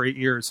around for 8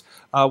 years.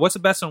 What's the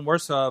best and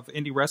worst of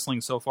indie wrestling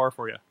so far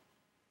for you?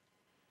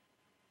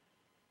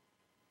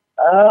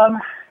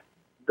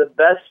 The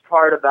best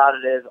part about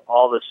it is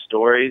all the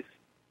stories,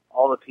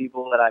 all the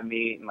people that I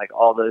meet, and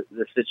all the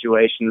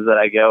situations that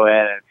I go in.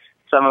 And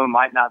some of them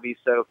might not be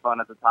so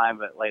fun at the time,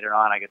 but later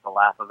on I get to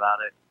laugh about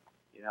it.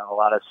 A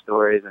lot of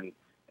stories and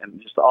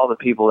just all the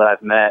people that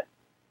I've met.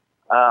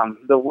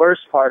 The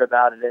worst part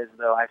about it is,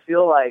 though, I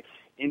feel like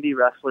indie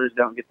wrestlers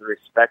don't get the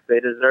respect they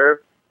deserve.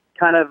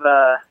 Kind of,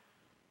 how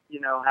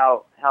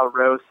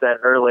Rose said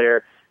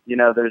earlier,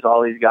 there's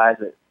all these guys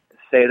that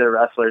say they're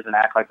wrestlers and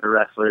act like they're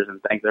wrestlers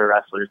and think they're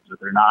wrestlers, but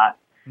they're not.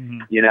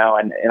 And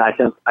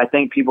I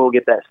think people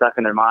get that stuck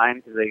in their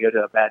mind because they go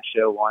to a bad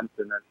show once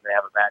and then they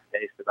have a bad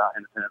taste about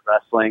independent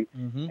wrestling,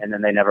 and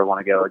then they never want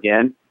to go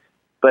again.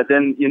 But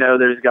then,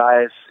 there's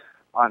guys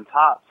on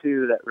top,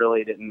 too, that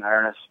really didn't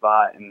earn a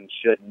spot and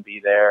shouldn't be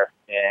there.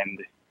 And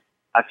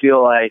I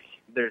feel like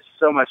there's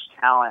so much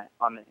talent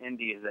on the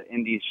indies that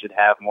indies should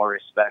have more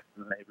respect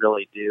than they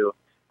really do.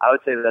 I would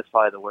say that's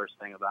probably the worst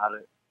thing about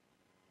it.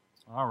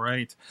 All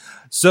right.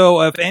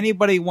 So if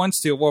anybody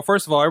wants to, well,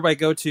 first of all, everybody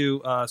go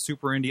to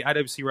Super Indy,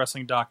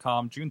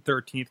 IWCWrestling.com, June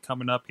 13th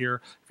coming up here.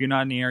 If you're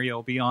not in the area,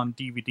 it'll be on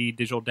DVD,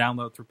 digital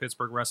download through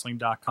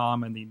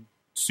PittsburghWrestling.com and the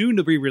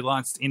soon-to-be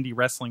relaunched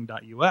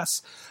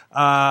IndieWrestling.us.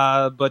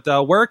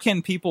 But where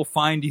can people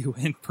find you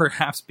and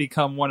perhaps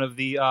become one of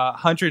the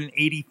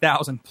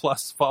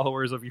 180,000-plus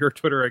followers of your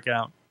Twitter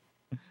account?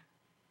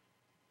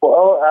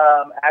 Well,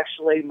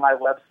 actually, my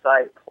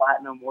website,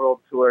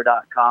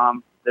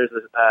 PlatinumWorldTour.com, there's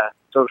a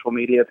social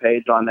media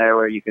page on there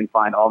where you can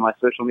find all my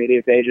social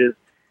media pages.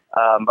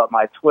 But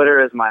my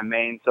Twitter is my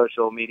main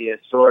social media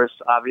source,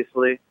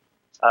 obviously.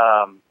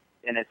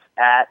 And it's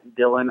at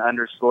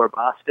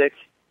Dylan_Bostic.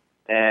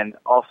 And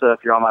also,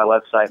 if you're on my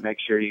website, make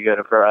sure you go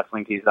to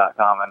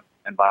ProWrestlingTees.com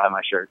and buy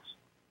my shirts.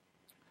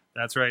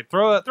 That's right.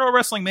 Throw a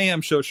Wrestling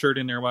Mayhem show shirt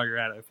in there while you're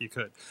at it, if you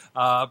could.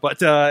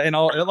 And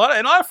a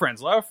lot of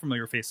friends, a lot of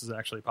familiar faces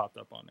actually popped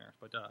up on there.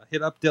 But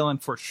hit up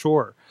Dylan for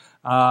sure.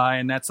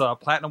 And that's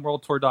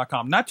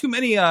PlatinumWorldTour.com. Not too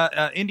many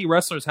indie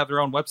wrestlers have their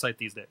own website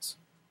these days.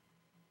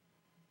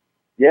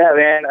 Yeah,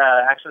 man.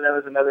 Actually, that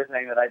was another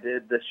thing that I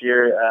did this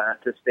year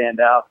to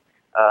stand out.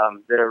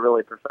 Did a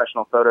really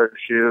professional photo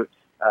shoot.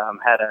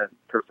 Had a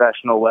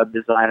professional web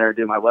designer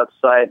do my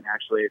website, and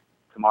actually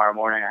tomorrow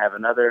morning I have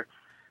another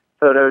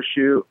photo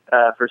shoot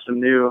for some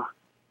new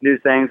new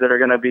things that are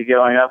going to be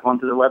going up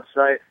onto the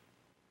website.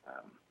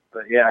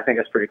 But yeah, I think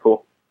that's pretty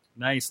cool.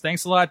 Nice.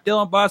 Thanks a lot,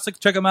 Dylan Bostic.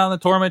 Check him out in the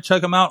tournament.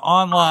 Check him out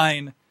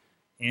online,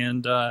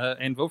 and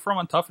vote for him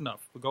on Tough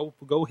Enough.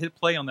 Go hit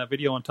play on that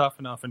video on Tough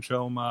Enough and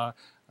show him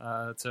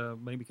to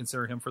maybe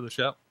consider him for the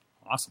show.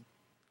 Awesome.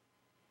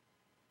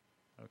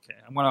 Okay,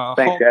 I'm going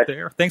to halt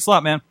there. Thanks a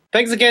lot, man.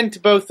 Thanks again to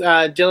both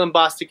Dylan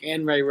Bostic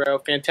and Ray Rowe.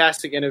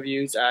 Fantastic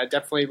interviews.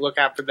 Definitely look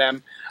out for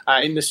them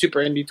in the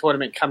Super Indy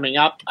tournament coming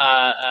up.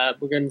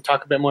 We're going to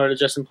talk a bit more to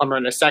Justin Plummer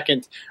in a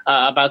second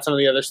about some of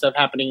the other stuff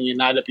happening in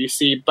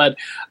IWC. But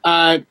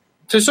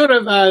to sort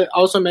of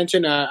also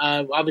mention,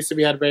 obviously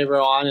we had Ray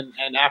Rowe on,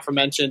 and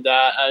aforementioned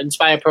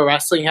Inspire Pro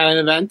Wrestling had an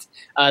event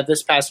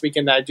this past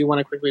weekend that I do want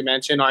to quickly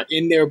mention, our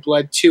In Their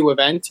Blood 2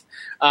 event.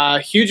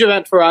 Huge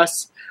event for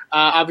us.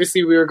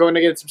 Obviously, we were going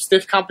to get some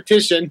stiff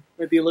competition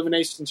with the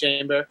Elimination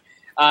Chamber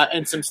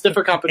and some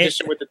stiffer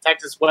competition with the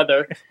Texas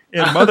weather.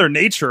 And Mother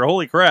Nature,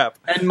 holy crap.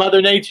 And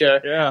Mother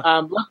Nature.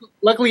 Yeah.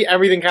 Luckily,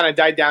 everything kind of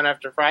died down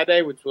after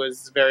Friday, which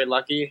was very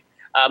lucky.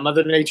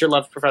 Mother Nature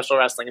loves professional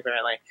wrestling,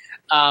 apparently.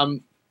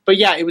 But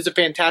yeah, it was a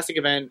fantastic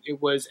event.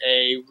 It was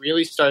a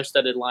really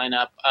star-studded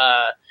lineup,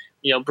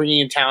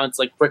 bringing in talents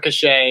like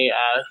Ricochet,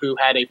 who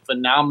had a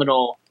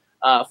phenomenal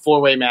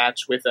four-way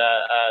match with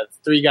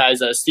three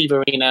guys, Steve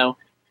Areno,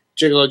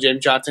 Gigolo Jim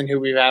Johnson,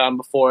 who we've had on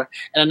before,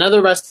 and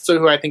another wrestler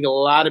who I think a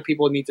lot of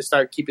people need to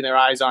start keeping their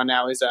eyes on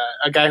now is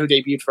a guy who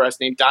debuted for us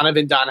named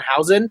Donovan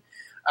Donhausen,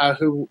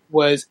 who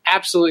was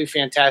absolutely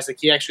fantastic.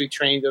 He actually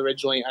trained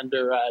originally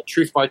under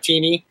Truth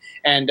Martini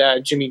and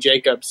Jimmy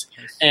Jacobs,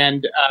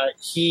 and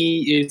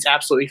he is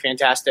absolutely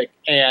fantastic,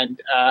 and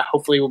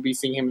hopefully we'll be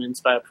seeing him in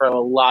Inspire Pro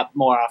a lot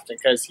more often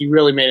because he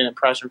really made an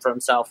impression for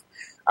himself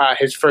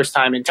his first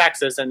time in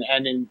Texas and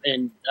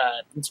in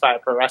Inspire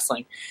Pro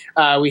Wrestling.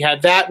 We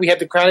had that. We had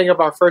the crowning of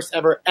our first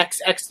ever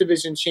XX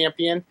Division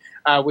champion,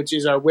 which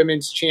is our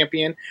women's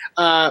champion.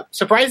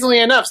 Surprisingly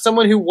enough,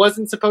 someone who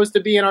wasn't supposed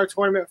to be in our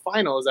tournament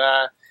finals.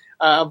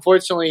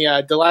 Unfortunately,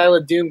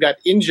 Delilah Doom got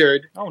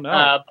injured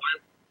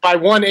by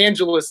one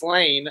Angelus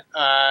Lane,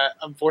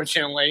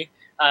 unfortunately,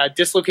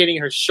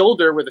 dislocating her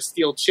shoulder with a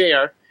steel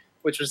chair,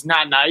 which was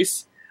not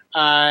nice.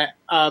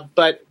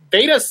 But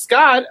Beta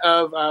Scott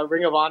of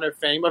Ring of Honor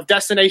fame, of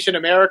Destination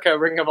America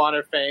Ring of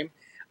Honor fame,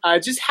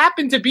 just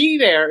happened to be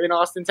there in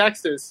Austin,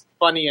 Texas,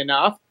 funny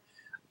enough,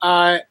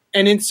 and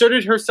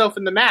inserted herself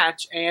in the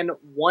match and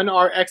won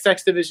our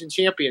XX Division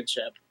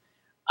Championship.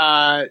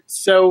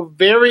 So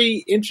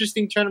very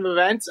interesting turn of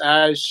events.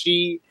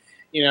 She,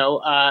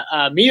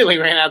 immediately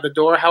ran out the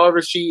door.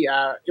 However,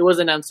 it was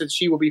announced that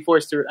she will be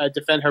forced to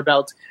defend her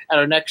belt at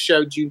our next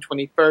show, June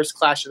 21st,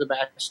 Clash of the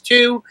Match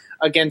 2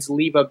 against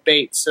Leva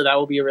Bates. So that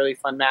will be a really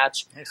fun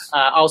match. Nice.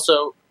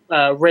 Also,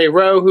 Ray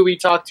Rowe, who we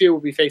talked to, will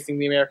be facing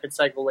the American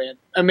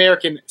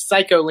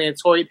Psycho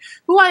Lance Hoyt,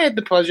 who I had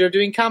the pleasure of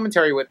doing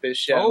commentary with this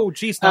show. Oh,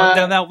 geez.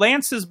 Now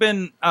Lance has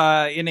been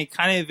in a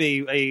kind of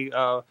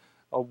a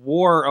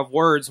war of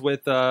words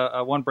with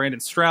one Brandon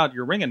Stroud,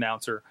 your ring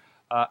announcer.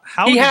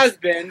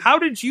 How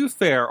did you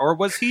fare, or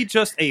was he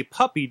just a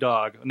puppy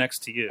dog next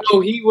to you? Oh,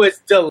 he was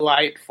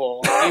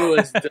delightful. He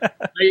was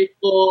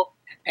delightful,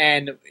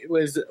 and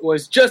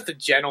was just a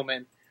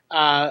gentleman.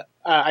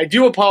 I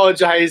do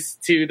apologize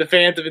to the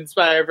fans of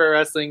Inspire Pro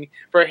Wrestling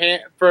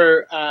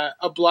for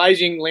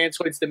obliging Lance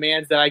Hoyt's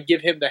demands that I give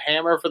him the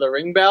hammer for the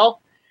ring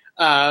bell,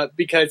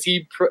 because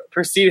he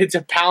proceeded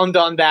to pound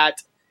on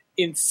that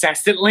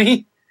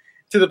incessantly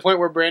to the point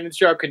where Brandon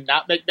Stroud could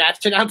not make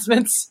match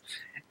announcements.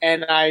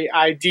 And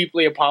I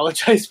deeply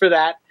apologize for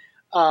that.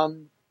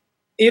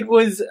 It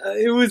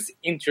was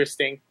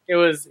interesting. It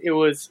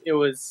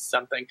was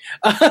something.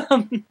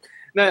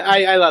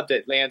 I loved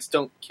it. Lance,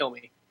 don't kill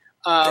me.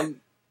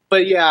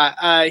 But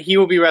yeah, he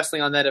will be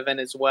wrestling on that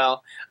event as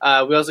well.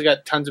 We also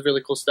got tons of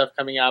really cool stuff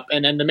coming up,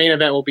 and then the main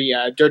event will be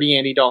Dirty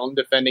Andy Dalton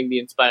defending the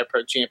Inspire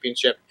Pro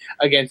Championship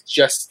against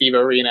just Steve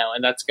Areno,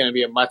 and that's going to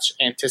be a much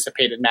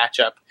anticipated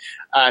matchup,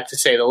 to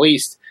say the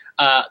least.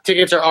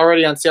 Tickets are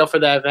already on sale for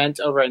that event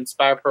over at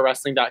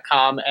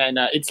InspireProWrestling.com, and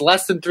it's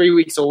less than 3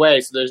 weeks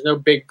away, so there's no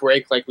big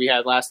break like we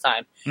had last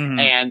time. Mm-hmm.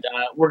 And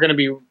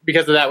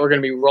because of that, we're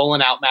going to be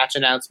rolling out match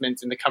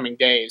announcements in the coming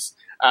days.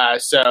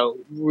 So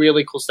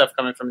really cool stuff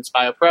coming from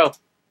Inspire Pro.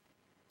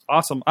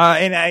 Awesome.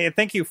 And I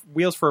thank you,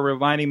 Wheels, for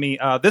reminding me.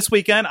 This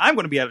weekend, I'm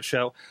going to be at a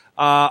show.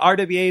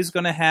 RWA is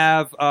going to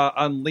have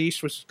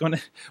Unleashed, which is going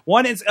to...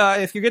 One is,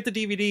 if you get the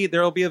DVD,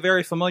 there will be a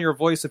very familiar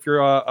voice if you're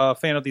a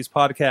fan of these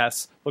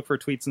podcasts. Look for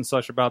tweets and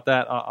such about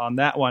that on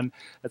that one.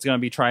 That's going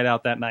to be tried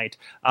out that night.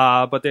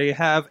 But they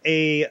have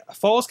a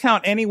Falls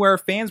Count Anywhere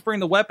Fans Bring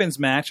the Weapons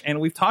match, and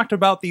we've talked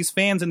about these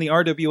fans in the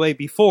RWA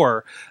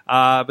before.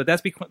 But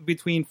that's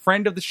between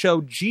friend of the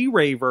show,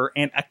 G-Raver,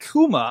 and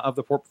Akuma of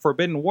the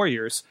Forbidden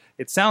Warriors.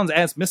 It sounds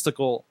as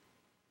mystical.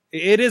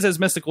 It is as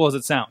mystical as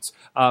it sounds,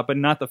 but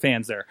not the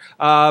fans there.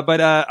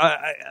 But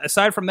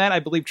aside from that,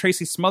 I believe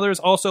Tracy Smothers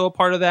also a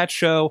part of that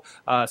show.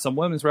 Some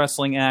women's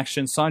wrestling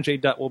action.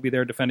 Sanjay Dutt will be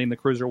there defending the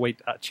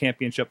Cruiserweight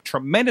Championship.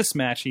 Tremendous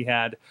match he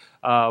had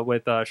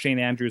with Shane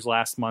Andrews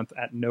last month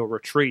at No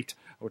Retreat,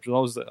 which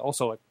was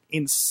also an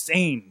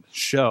insane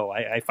show.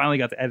 I finally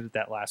got to edit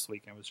that last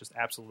week, and it was just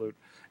absolute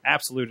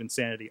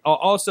insanity.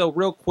 Also,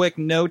 real quick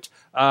note,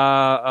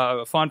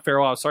 fond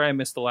farewell. Sorry I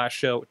missed the last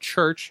show.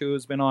 Church, who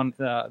has been on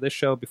this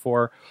show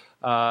before,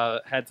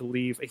 had to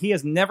leave. He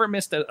has never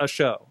missed a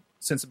show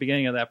since the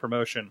beginning of that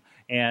promotion,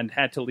 and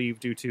had to leave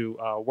due to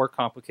work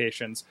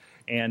complications,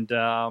 and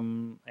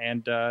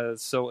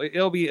so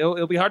it'll be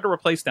hard to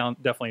replace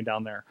definitely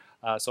down there.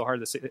 So hard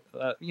to see,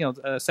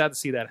 sad to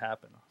see that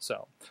happen.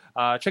 So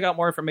check out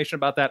more information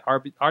about that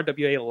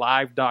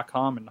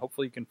rwalive.com, and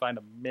hopefully you can find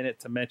a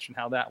minute to mention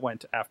how that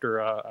went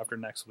after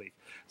next week.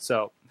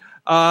 So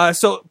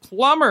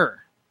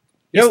Plummer,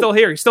 he's still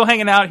here. He's still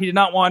hanging out. He did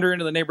not wander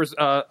into the neighbors'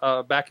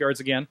 backyards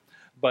again.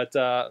 But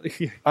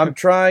I'm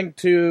trying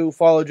to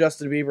follow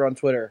Justin Bieber on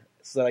Twitter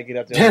so that I get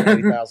up to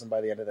 30,000 by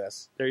the end of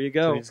this. There you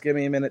go. So just give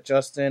me a minute,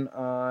 Justin.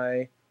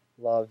 I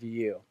love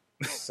you.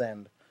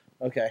 Send.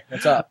 Okay,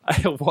 what's up?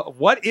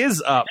 What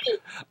is up?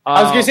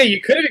 I was going to say,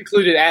 you could have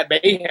included at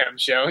Mayhem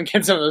Show and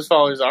get some of those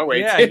followers our way,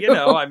 yeah, too.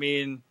 I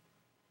mean...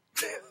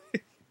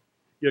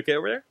 You okay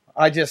over there?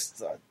 I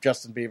just...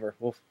 Justin Bieber.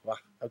 Oof.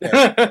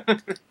 Okay.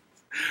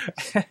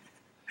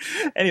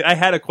 Anyway, I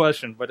had a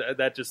question, but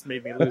that just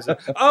made me lose it.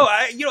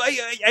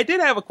 I did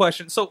have a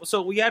question.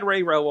 So we had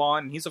Ray Rowe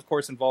on, and he's of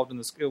course involved in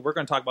this. We're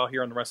going to talk about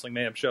here on the Wrestling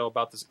Mayhem Show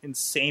about this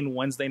insane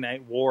Wednesday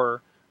night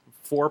war,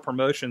 4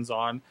 promotions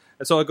on.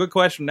 And so a good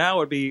question now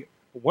would be,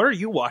 what are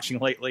you watching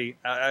lately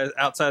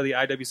outside of the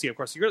IWC? Of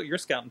course, you're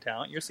scouting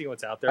talent. You're seeing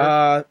what's out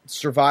there.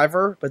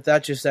 Survivor, but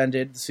that just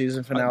ended. The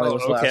season finale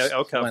was last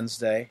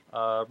Wednesday.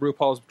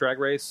 RuPaul's Drag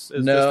Race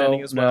is just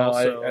ending as well.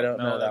 I don't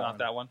know that not one.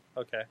 that one.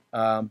 Okay.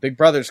 Big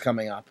Brother's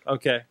coming up.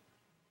 Okay.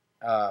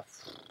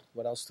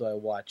 What else do I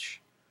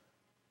watch?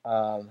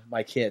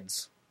 My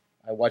kids.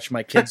 I watch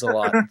my kids a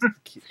lot.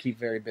 keep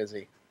very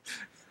busy.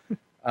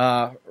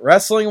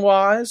 Wrestling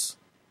wise,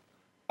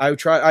 I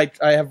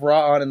have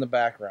Raw on in the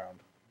background.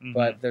 Mm-hmm.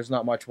 But there's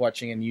not much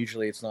watching, and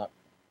usually it's not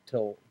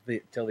till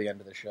the end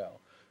of the show.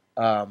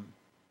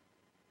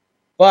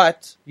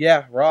 But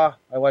yeah, Raw.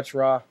 I watch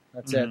Raw.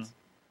 That's it. Is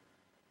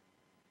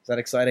that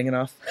exciting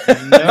enough? No,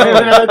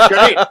 that's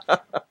great.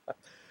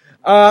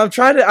 I'm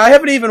trying to. I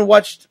haven't even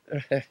watched.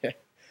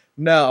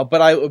 No,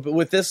 but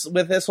with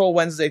this whole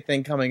Wednesday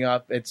thing coming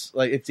up, it's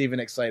even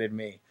excited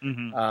me.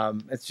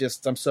 Mm-hmm. It's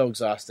just I'm so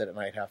exhausted at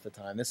night half the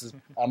time.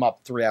 I'm up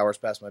 3 hours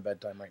past my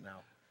bedtime right now.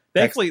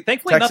 Thankfully,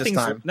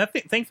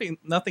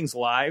 nothing's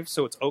live,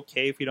 so it's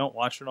okay if you don't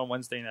watch it on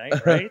Wednesday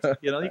night, right?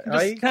 You can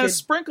just kind of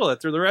sprinkle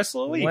it through the rest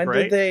of the week, when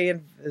right? Did they?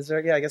 Is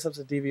there? Yeah, I guess that's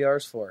what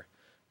DVR's for.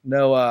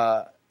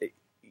 No,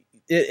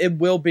 it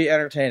will be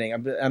entertaining.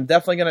 I'm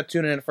definitely going to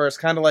tune in at first,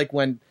 kind of like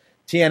when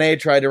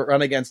TNA tried to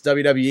run against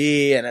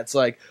WWE, and it's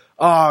like,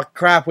 oh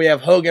crap, we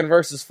have Hogan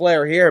versus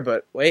Flair here,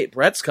 but wait,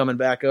 Brett's coming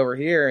back over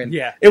here, and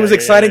it was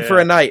exciting for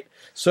a night.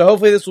 So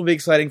hopefully this will be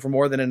exciting for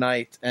more than a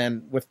night,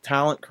 and with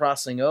talent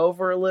crossing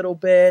over a little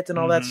bit and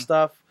all that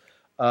stuff,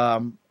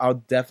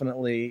 I'll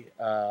definitely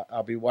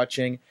I'll be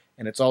watching,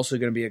 and it's also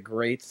going to be a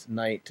great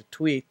night to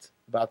tweet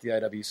about the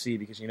IWC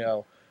because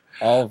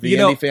all of the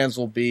indie fans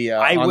will be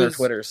on their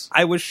Twitters.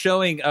 I was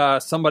showing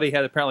somebody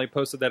had apparently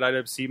posted that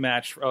IWC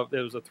match. It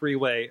was a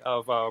 3-way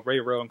of Ray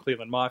Rowe and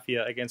Cleveland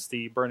Mafia against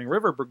the Burning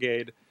River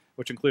Brigade,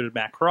 which included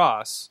Matt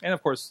Cross and,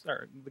 of course,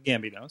 the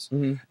Gambinos.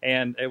 Mm-hmm.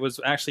 And it was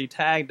actually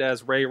tagged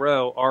as Ray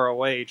Rowe,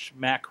 ROH,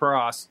 Matt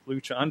Cross,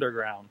 Lucha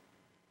Underground.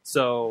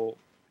 So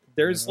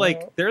there's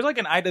like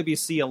an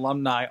IWC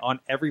alumni on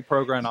every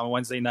program on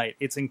Wednesday night.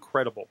 It's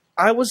incredible.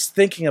 I was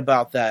thinking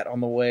about that on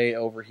the way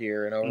over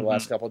here and over the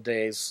last couple of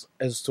days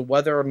as to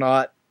whether or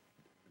not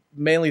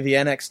mainly the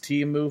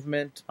NXT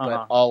movement,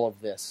 but all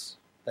of this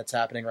that's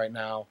happening right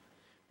now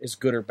is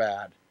good or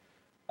bad.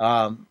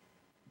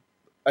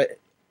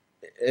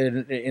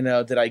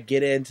 Did I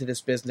get into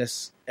this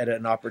business at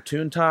an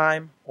opportune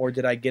time, or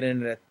did I get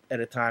in it at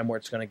a time where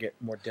it's going to get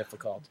more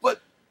difficult?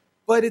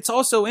 But it's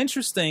also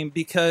interesting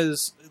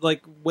because,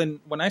 like, when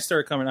I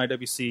started coming to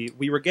IWC,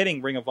 we were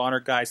getting Ring of Honor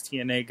guys,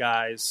 TNA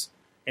guys,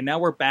 and now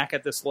we're back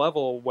at this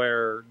level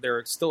where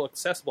they're still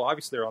accessible.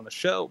 Obviously, they're on the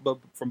show, but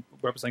from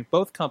representing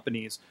both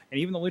companies and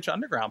even the Lucha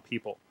Underground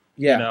people.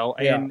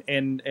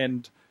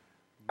 And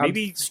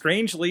maybe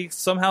strangely,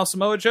 somehow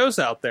Samoa Joe's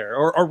out there,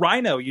 or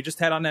Rhino you just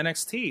had on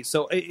NXT.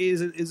 So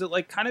is it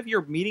like kind of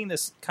you're meeting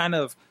this kind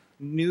of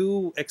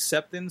new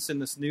acceptance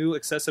and this new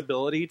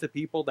accessibility to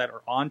people that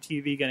are on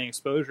TV getting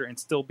exposure and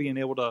still being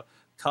able to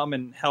come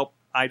and help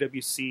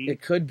IWC?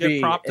 It could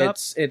get propped up.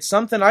 It's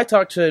something I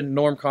talked to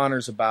Norm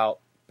Connors about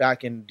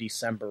back in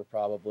December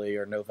probably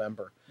or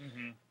November.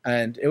 Mm-hmm.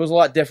 And it was a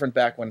lot different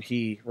back when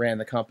he ran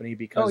the company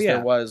because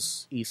there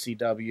was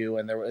ECW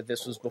and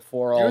this was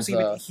before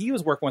he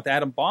was working with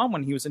Adam Bomb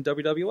when he was in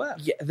WWF.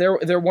 Yeah,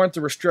 there weren't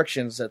the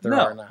restrictions that there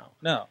are now.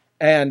 No.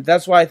 And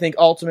that's why I think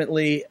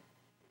ultimately,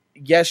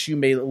 yes, you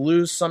may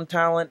lose some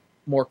talent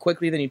more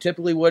quickly than you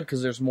typically would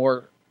because there's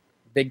more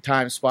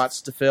big-time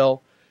spots to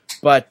fill.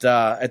 But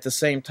at the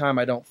same time,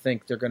 I don't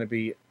think they're going to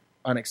be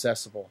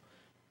inaccessible.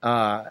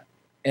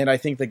 And I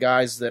think the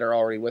guys that are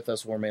already with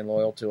us will remain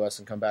loyal to us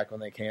and come back when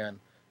they can.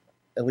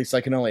 At least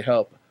I can only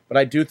hope. But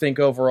I do think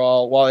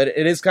overall, while it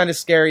is kind of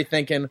scary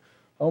thinking,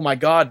 oh my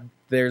God,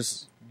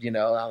 there's Ring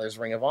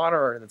of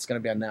Honor that's going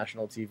to be on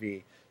national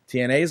TV.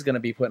 TNA is going to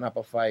be putting up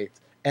a fight.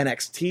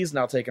 NXT's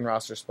now taking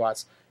roster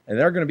spots, and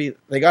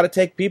they got to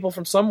take people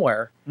from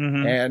somewhere,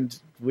 and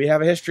we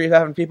have a history of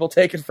having people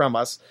taken from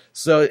us,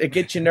 so it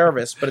gets you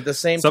nervous. But at the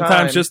same time,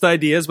 sometimes just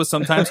ideas, but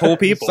sometimes whole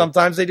people.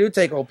 Sometimes they do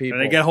take whole people,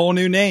 and they get whole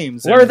new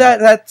names. Where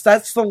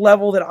that's the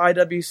level that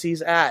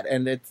IWC's at,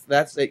 and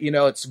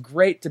it's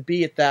great to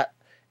be at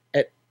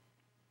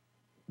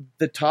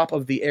the top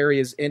of the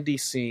area's indie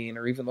scene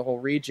or even the whole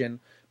region.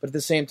 But at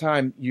the same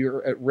time,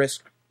 you're at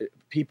risk.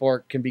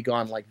 People can be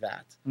gone like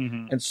that.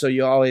 And so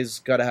you always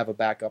got to have a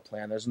backup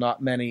plan. There's not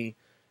many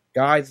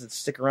guys that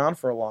stick around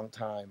for a long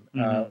time.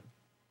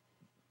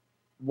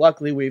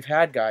 Luckily, we've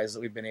had guys that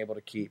we've been able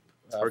to keep.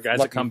 Or guys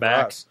that come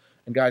back.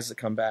 And guys that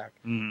come back.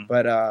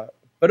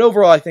 But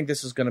overall, I think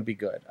this is going to be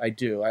good. I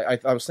do. I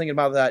was thinking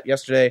about that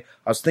yesterday.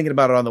 I was thinking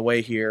about it on the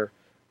way here.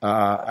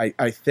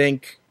 I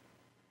think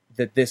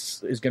that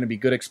this is going to be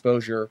good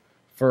exposure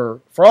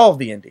for all of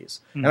the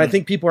indies. And I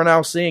think people are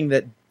now seeing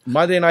that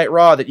Monday Night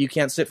Raw, that you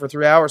can't sit for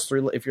 3 hours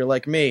if you're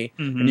like me,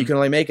 and you can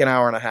only make an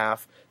hour and a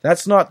half.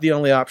 That's not the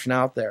only option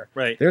out there.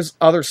 Right. There's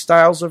other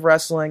styles of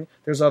wrestling.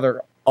 There's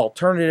other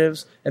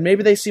alternatives. And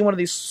maybe they see one of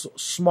these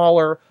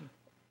smaller,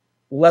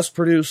 less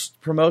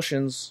produced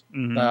promotions,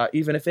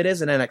 even if it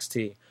is an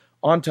NXT,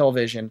 on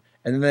television,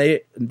 and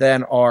they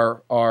then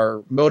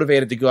are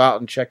motivated to go out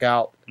and check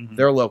out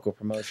their local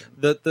promotion.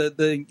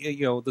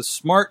 The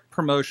smart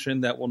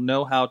promotion that will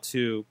know how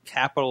to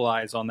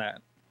capitalize on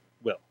that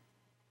will.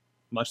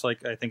 Much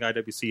like I think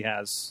IWC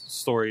has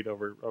storied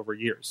over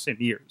years and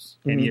years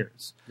and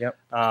years. Yep.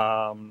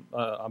 On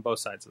both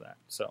sides of that.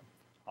 So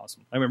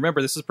awesome. I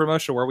remember this is a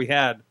promotion where we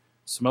had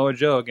Samoa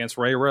Joe against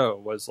Ray Rowe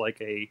was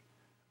like a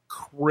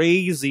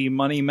crazy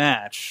money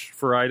match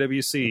for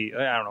IWC.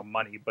 I don't know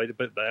money, but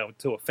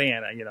to a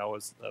fan, it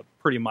was a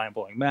pretty mind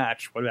blowing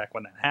match way back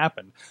when that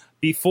happened.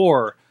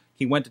 Before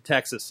he went to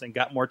Texas and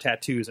got more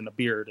tattoos and a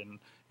beard and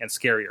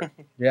scarier.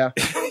 Yeah.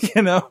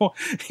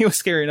 He was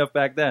scary enough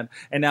back then.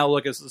 And now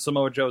look at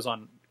Samoa Joe's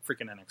on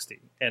freaking NXT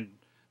and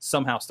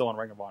somehow still on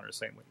Ring of Honor the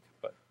same week.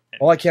 But anyway.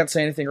 Well, I can't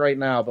say anything right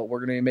now, but we're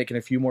going to be making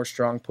a few more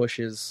strong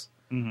pushes.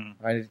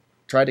 I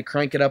tried to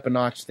crank it up a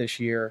notch this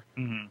year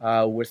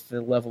with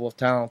the level of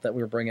talent that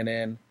we were bringing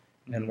in,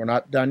 and we're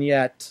not done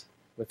yet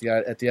at the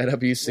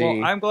IWC.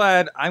 Well, I'm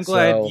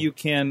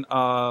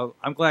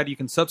glad you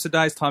can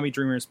subsidize Tommy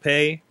Dreamer's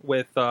pay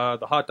with the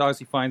hot dogs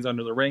he finds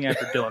under the ring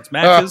after Dylan's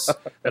matches.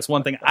 That's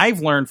one thing I've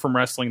learned from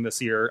wrestling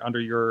this year under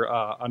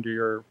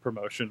your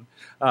promotion.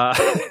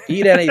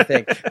 Eat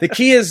anything. The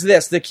key is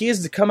this. The key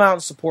is to come out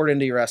and support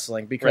indie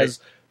wrestling, because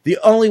the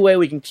only way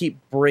we can keep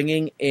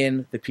bringing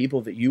in the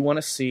people that you want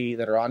to see,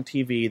 that are on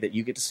TV, that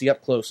you get to see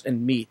up close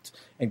and meet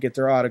and get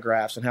their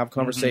autographs and have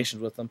conversations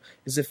with them,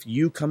 is if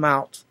you come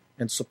out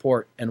and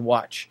support and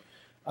watch.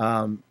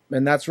 And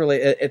that's really,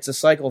 it's a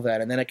cycle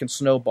then, and then it can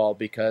snowball,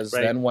 because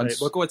then once...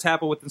 Look at what's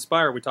happened with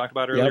Inspire. We talked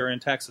about earlier in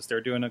Texas.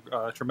 They're doing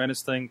a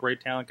tremendous thing, great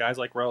talent, guys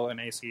like Rowe and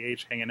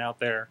ACH hanging out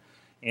there.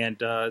 And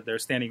they're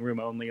standing room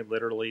only,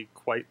 literally,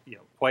 quite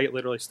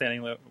literally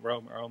standing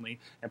room only.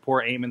 And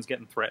poor Eamon's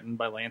getting threatened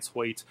by Lance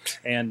Hoyt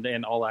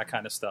and all that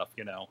kind of stuff.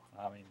 I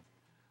mean,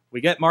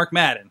 we get Mark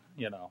Madden,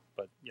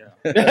 but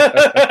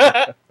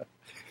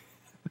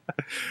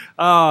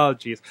oh,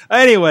 jeez.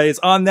 Anyways,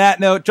 on that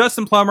note,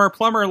 Justin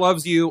Plummer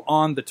loves you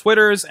on the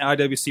Twitters,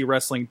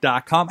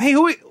 IWCWrestling.com. Hey,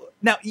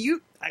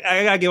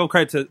 I gotta give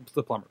credit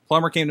to Plummer.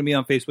 Plummer came to me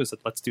on Facebook and said,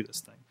 "Let's do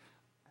this thing.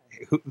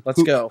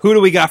 Let's go. Who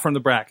do we got from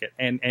the bracket?"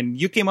 And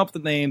you came up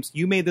with the names.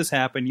 You made this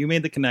happen. You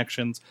made the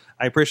connections.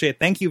 I appreciate it.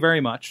 Thank you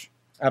very much.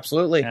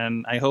 Absolutely.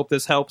 And I hope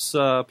this helps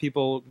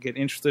people get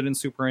interested in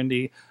Super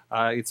Indy.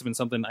 It's been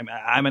something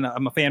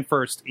I'm a fan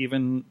first,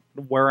 even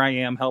where I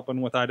am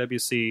helping with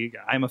IWC.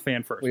 I'm a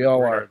fan first. We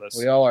all are.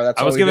 We all are. That's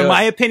I was giving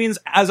my opinions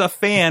as a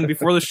fan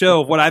before the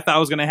show of what I thought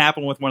was going to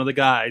happen with one of the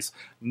guys,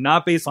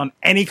 not based on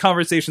any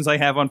conversations I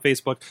have on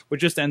Facebook,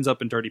 which just ends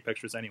up in dirty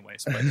pictures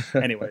anyways.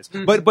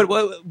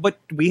 But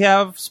we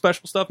have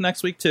special stuff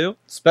next week too.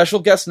 Special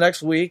guest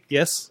next week.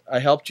 Yes, I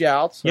helped you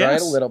out, right,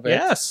 a little bit.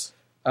 Yes.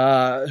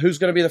 Who's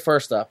going to be the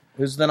first up?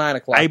 Who's the 9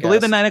 o'clock? I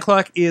believe the 9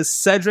 o'clock is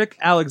Cedric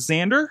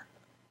Alexander.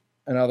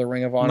 Another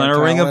Ring of Honor.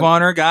 Another Ring of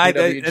Honor guy.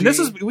 And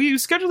we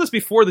scheduled this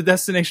before the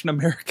Destination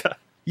America.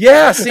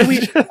 Yeah,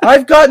 see,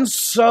 I've gotten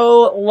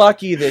so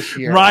lucky this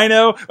year.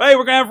 Rhino. Hey,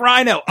 we're going to have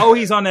Rhino. Oh,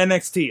 he's on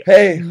NXT.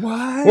 Hey,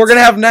 what? We're going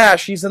to have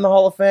Nash. He's in the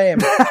Hall of Fame.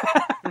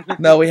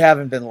 No, we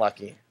haven't been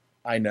lucky.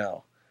 I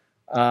know.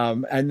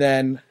 And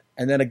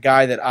then a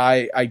guy that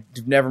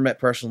I've never met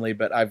personally,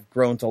 but I've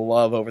grown to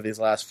love over these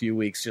last few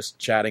weeks, just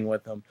chatting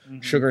with him.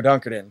 Sugar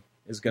Dunkerton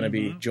is going to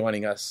be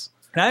joining us.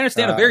 And I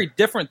understand very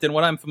different than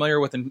what I'm familiar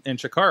with in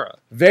Chikara.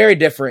 Very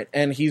different,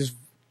 and he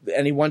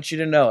wants you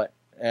to know it.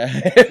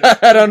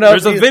 I don't know.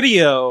 There's a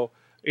video.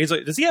 He's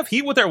like, does he have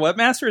heat with our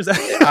webmaster? Is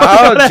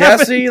that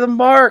Jesse the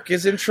Mark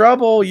is in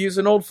trouble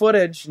using old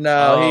footage.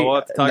 No, we'll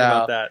have to talk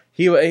about that.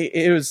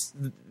 It was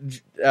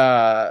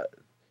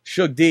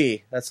Shug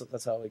D. That's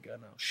how we go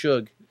now.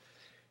 Shug.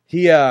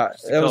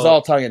 It was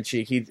all tongue in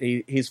cheek.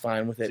 He's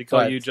fine with it. Does he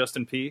call you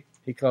Justin P?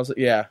 He calls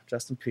it,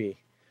 Justin P.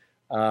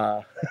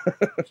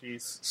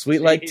 Jeez.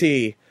 Sweet like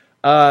tea.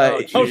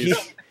 Oh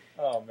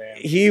man.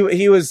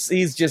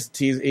 He's just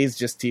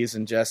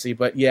teasing Jesse,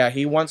 but yeah,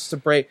 he wants to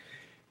break.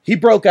 He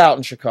broke out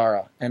in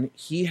Chikara, and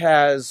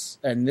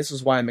and this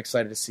is why I'm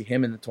excited to see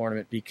him in the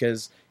tournament,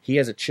 because he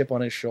has a chip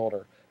on his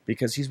shoulder,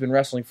 because he's been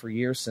wrestling for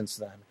years since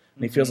then,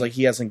 and he feels like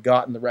he hasn't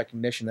gotten the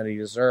recognition that he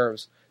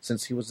deserves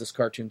since he was this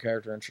cartoon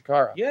character in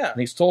Chikara. Yeah. And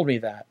he's told me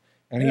that.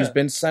 And he's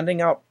been sending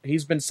out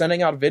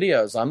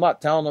videos. I'm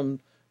not telling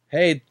him,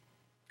 hey,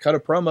 cut a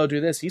promo,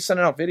 do this. He's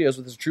sending out videos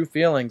with his true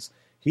feelings.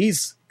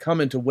 He's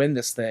coming to win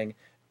this thing,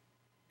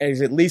 and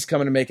he's at least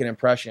coming to make an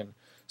impression.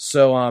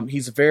 So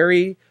he's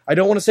very, I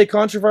don't want to say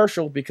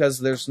controversial, because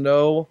there's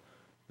not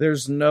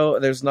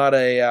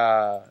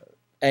a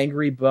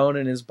angry bone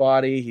in his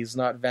body. He's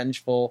not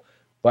vengeful,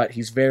 but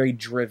he's very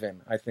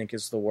driven, I think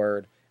is the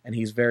word. And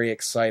he's very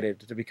excited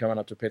to be coming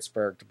up to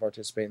Pittsburgh to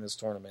participate in this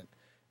tournament.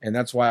 And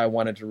that's why I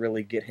wanted to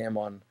really get him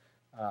on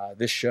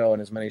this show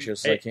and as many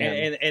shows as I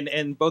can.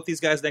 And both these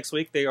guys next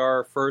week, they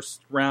are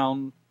first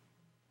round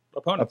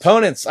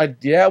opponents.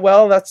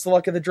 Well, that's the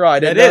luck of the draw.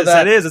 That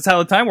is. It's how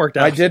the time worked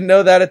out. I didn't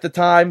know that at the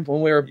time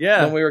when we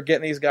were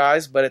getting these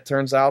guys, but it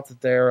turns out that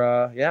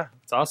they're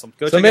It's awesome.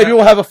 So maybe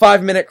we'll have a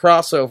 5-minute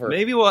crossover.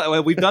 Maybe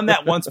we've done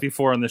that once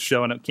before on this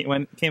show, and it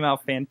came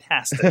out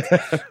fantastic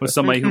with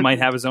somebody who might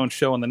have his own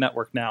show on the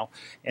network now,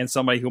 and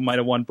somebody who might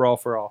have won Brawl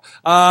for All.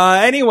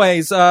 Wow.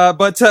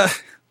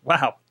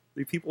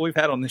 The people we've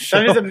had on this show.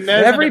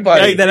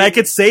 Everybody. That I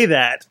could say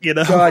that, you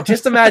know. God,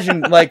 just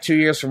imagine, like, 2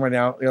 years from right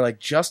now, you're like,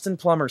 Justin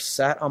Plummer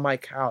sat on my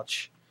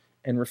couch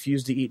and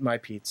refused to eat my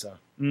pizza.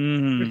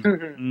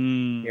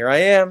 Mm-hmm. Here I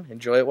am.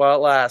 Enjoy it while it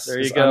lasts. There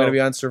you go. I'm going to be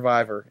on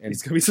Survivor. And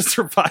he's going to be the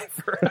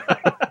Survivor.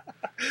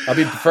 I'll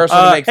be the first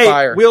one to make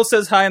fire. Will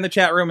says hi in the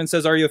chat room and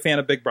says, are you a fan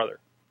of Big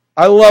Brother?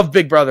 I love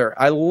Big Brother.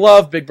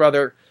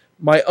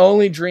 My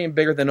only dream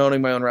bigger than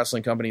owning my own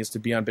wrestling company is to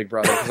be on Big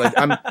Brother, because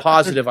I'm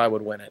positive I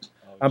would win it.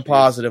 I'm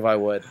positive I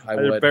would.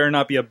 There better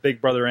not be a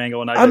Big Brother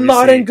angle in IWC. I'm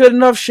not in good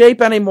enough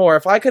shape anymore.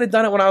 If I could have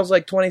done it when I was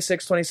like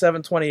 26,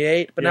 27,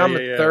 28, but now I'm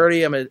at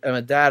 30, I'm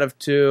a dad of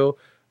 2,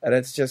 and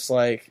it's just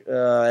like,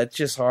 it's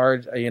just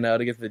hard, to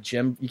get to the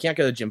gym. You can't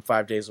go to the gym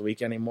 5 days a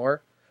week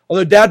anymore.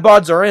 Although dad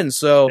bods are in,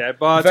 so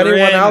if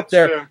anyone out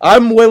there,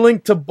 I'm willing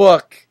to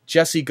book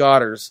Jesse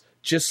Goddard's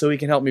just so he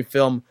can help me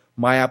film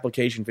my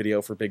application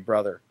video for Big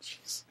Brother.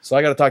 So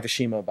I got to talk to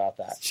Shima about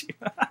that.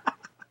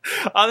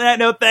 On that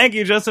note, thank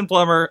you, Justin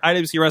Plummer,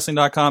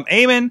 IWCWrestling.com.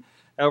 Eamon,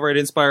 over at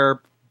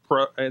Inspire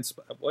Pro.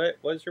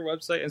 What is your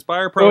website?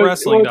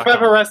 InspireProWrestling.com.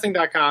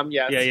 InspireProWrestling.com,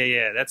 yes.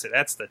 Yeah. That's it.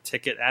 That's the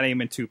ticket. Add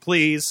Eamon too,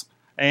 please.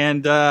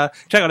 And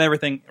check out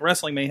everything,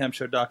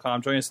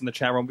 WrestlingMayhemShow.com. Join us in the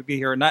chat room. We'll be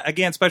here,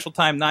 again, special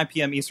time, 9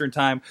 p.m. Eastern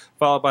time,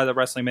 followed by the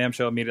Wrestling Mayhem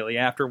Show immediately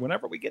after,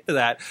 whenever we get to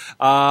that.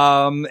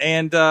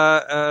 And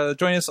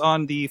join us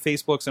on the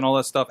Facebooks and all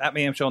that stuff, at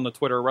Mayhem Show on the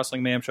Twitter,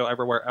 Wrestling Mayhem Show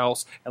everywhere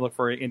else, and look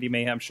for Indie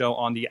Mayhem Show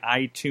on the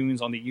iTunes,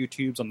 on the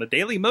YouTubes, on the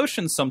Daily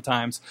Motion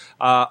sometimes,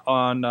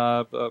 on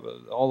all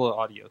the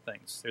audio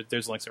things.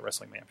 There's links at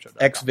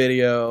WrestlingMayhemShow.com.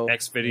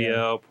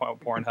 Xvideo,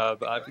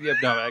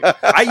 Pornhub.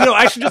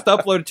 I should just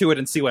upload it to it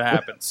and see what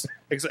happens.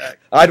 Exactly.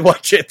 I'd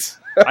watch it.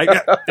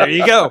 There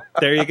you go.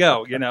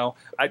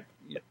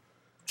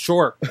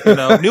 Sure.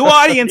 New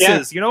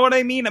audiences. You know what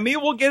I mean?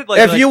 We'll get it.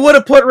 If you would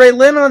have put Ray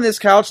Lynn on this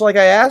couch like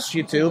I asked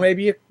you to,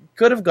 maybe you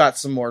could have got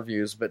some more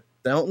views. But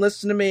don't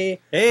listen to me.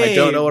 Hey, I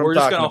don't know what I'm talking about. We're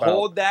just going to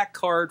hold that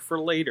card for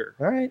later.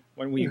 All right.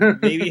 When we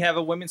maybe have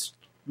a women's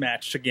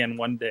match again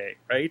one day,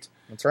 right?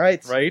 That's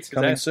right. Right?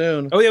 Coming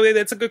soon. Oh yeah,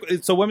 that's a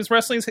good. So women's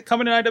wrestling is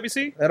coming to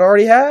IWC. That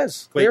already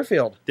has.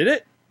 Clearfield. Did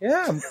it?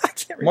 Yeah,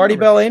 Marty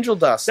Bell Angel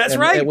Dust. That's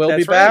right. It will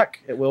be back.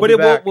 It will be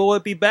back. Will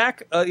it be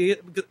back?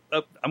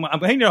 I'm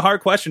hitting a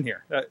hard question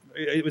here.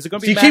 Is it going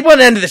to be? You keep on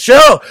the end of the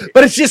show,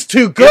 but it's just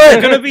too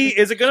good.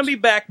 Is it going to be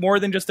back more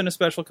than just in a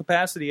special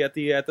capacity at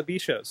the B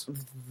shows?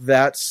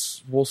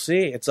 We'll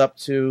see. It's up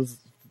to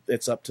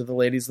the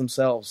ladies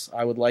themselves.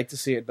 I would like to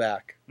see it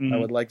back. I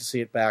would like to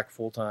see it back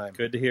full time.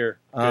 Good to hear.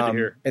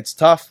 It's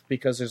tough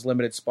because there's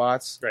limited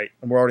spots, right?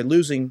 And we're already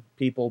losing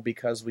people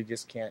because we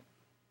just can't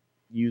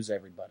use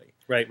everybody.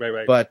 Right.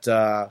 But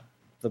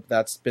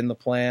that's been the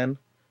plan,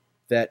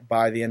 that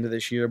by the end of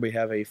this year we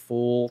have a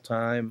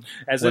full-time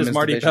as is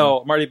Marty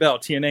Bell,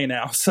 TNA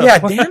now. So. Yeah,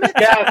 damn it.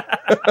 Yeah.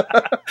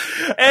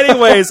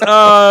 Anyways,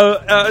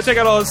 check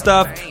out all this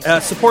stuff.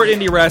 Support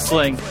indie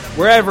wrestling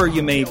wherever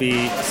you may be.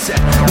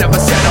 Never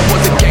said I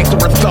was a gangster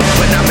or thug,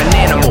 but I'm an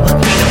animal.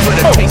 Beating for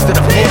the taste of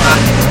the floor.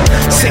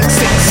 Sick.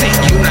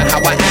 You know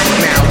how I act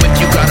now.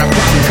 If you got a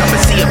problem, come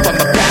and see if I'm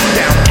a back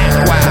down.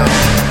 Act wild.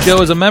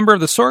 Joe is a member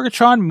of the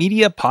Sorgatron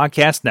Media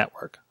Podcast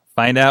Network.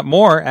 Find out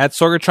more at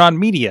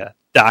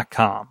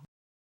sorgatronmedia.com.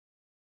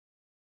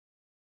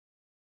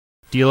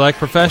 Do you like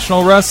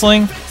professional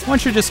wrestling?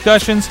 Want your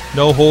discussions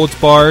no holds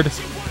barred?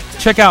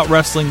 Check out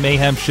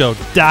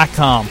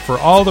WrestlingMayhemShow.com for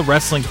all the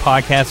wrestling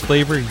podcast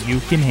flavor you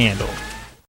can handle.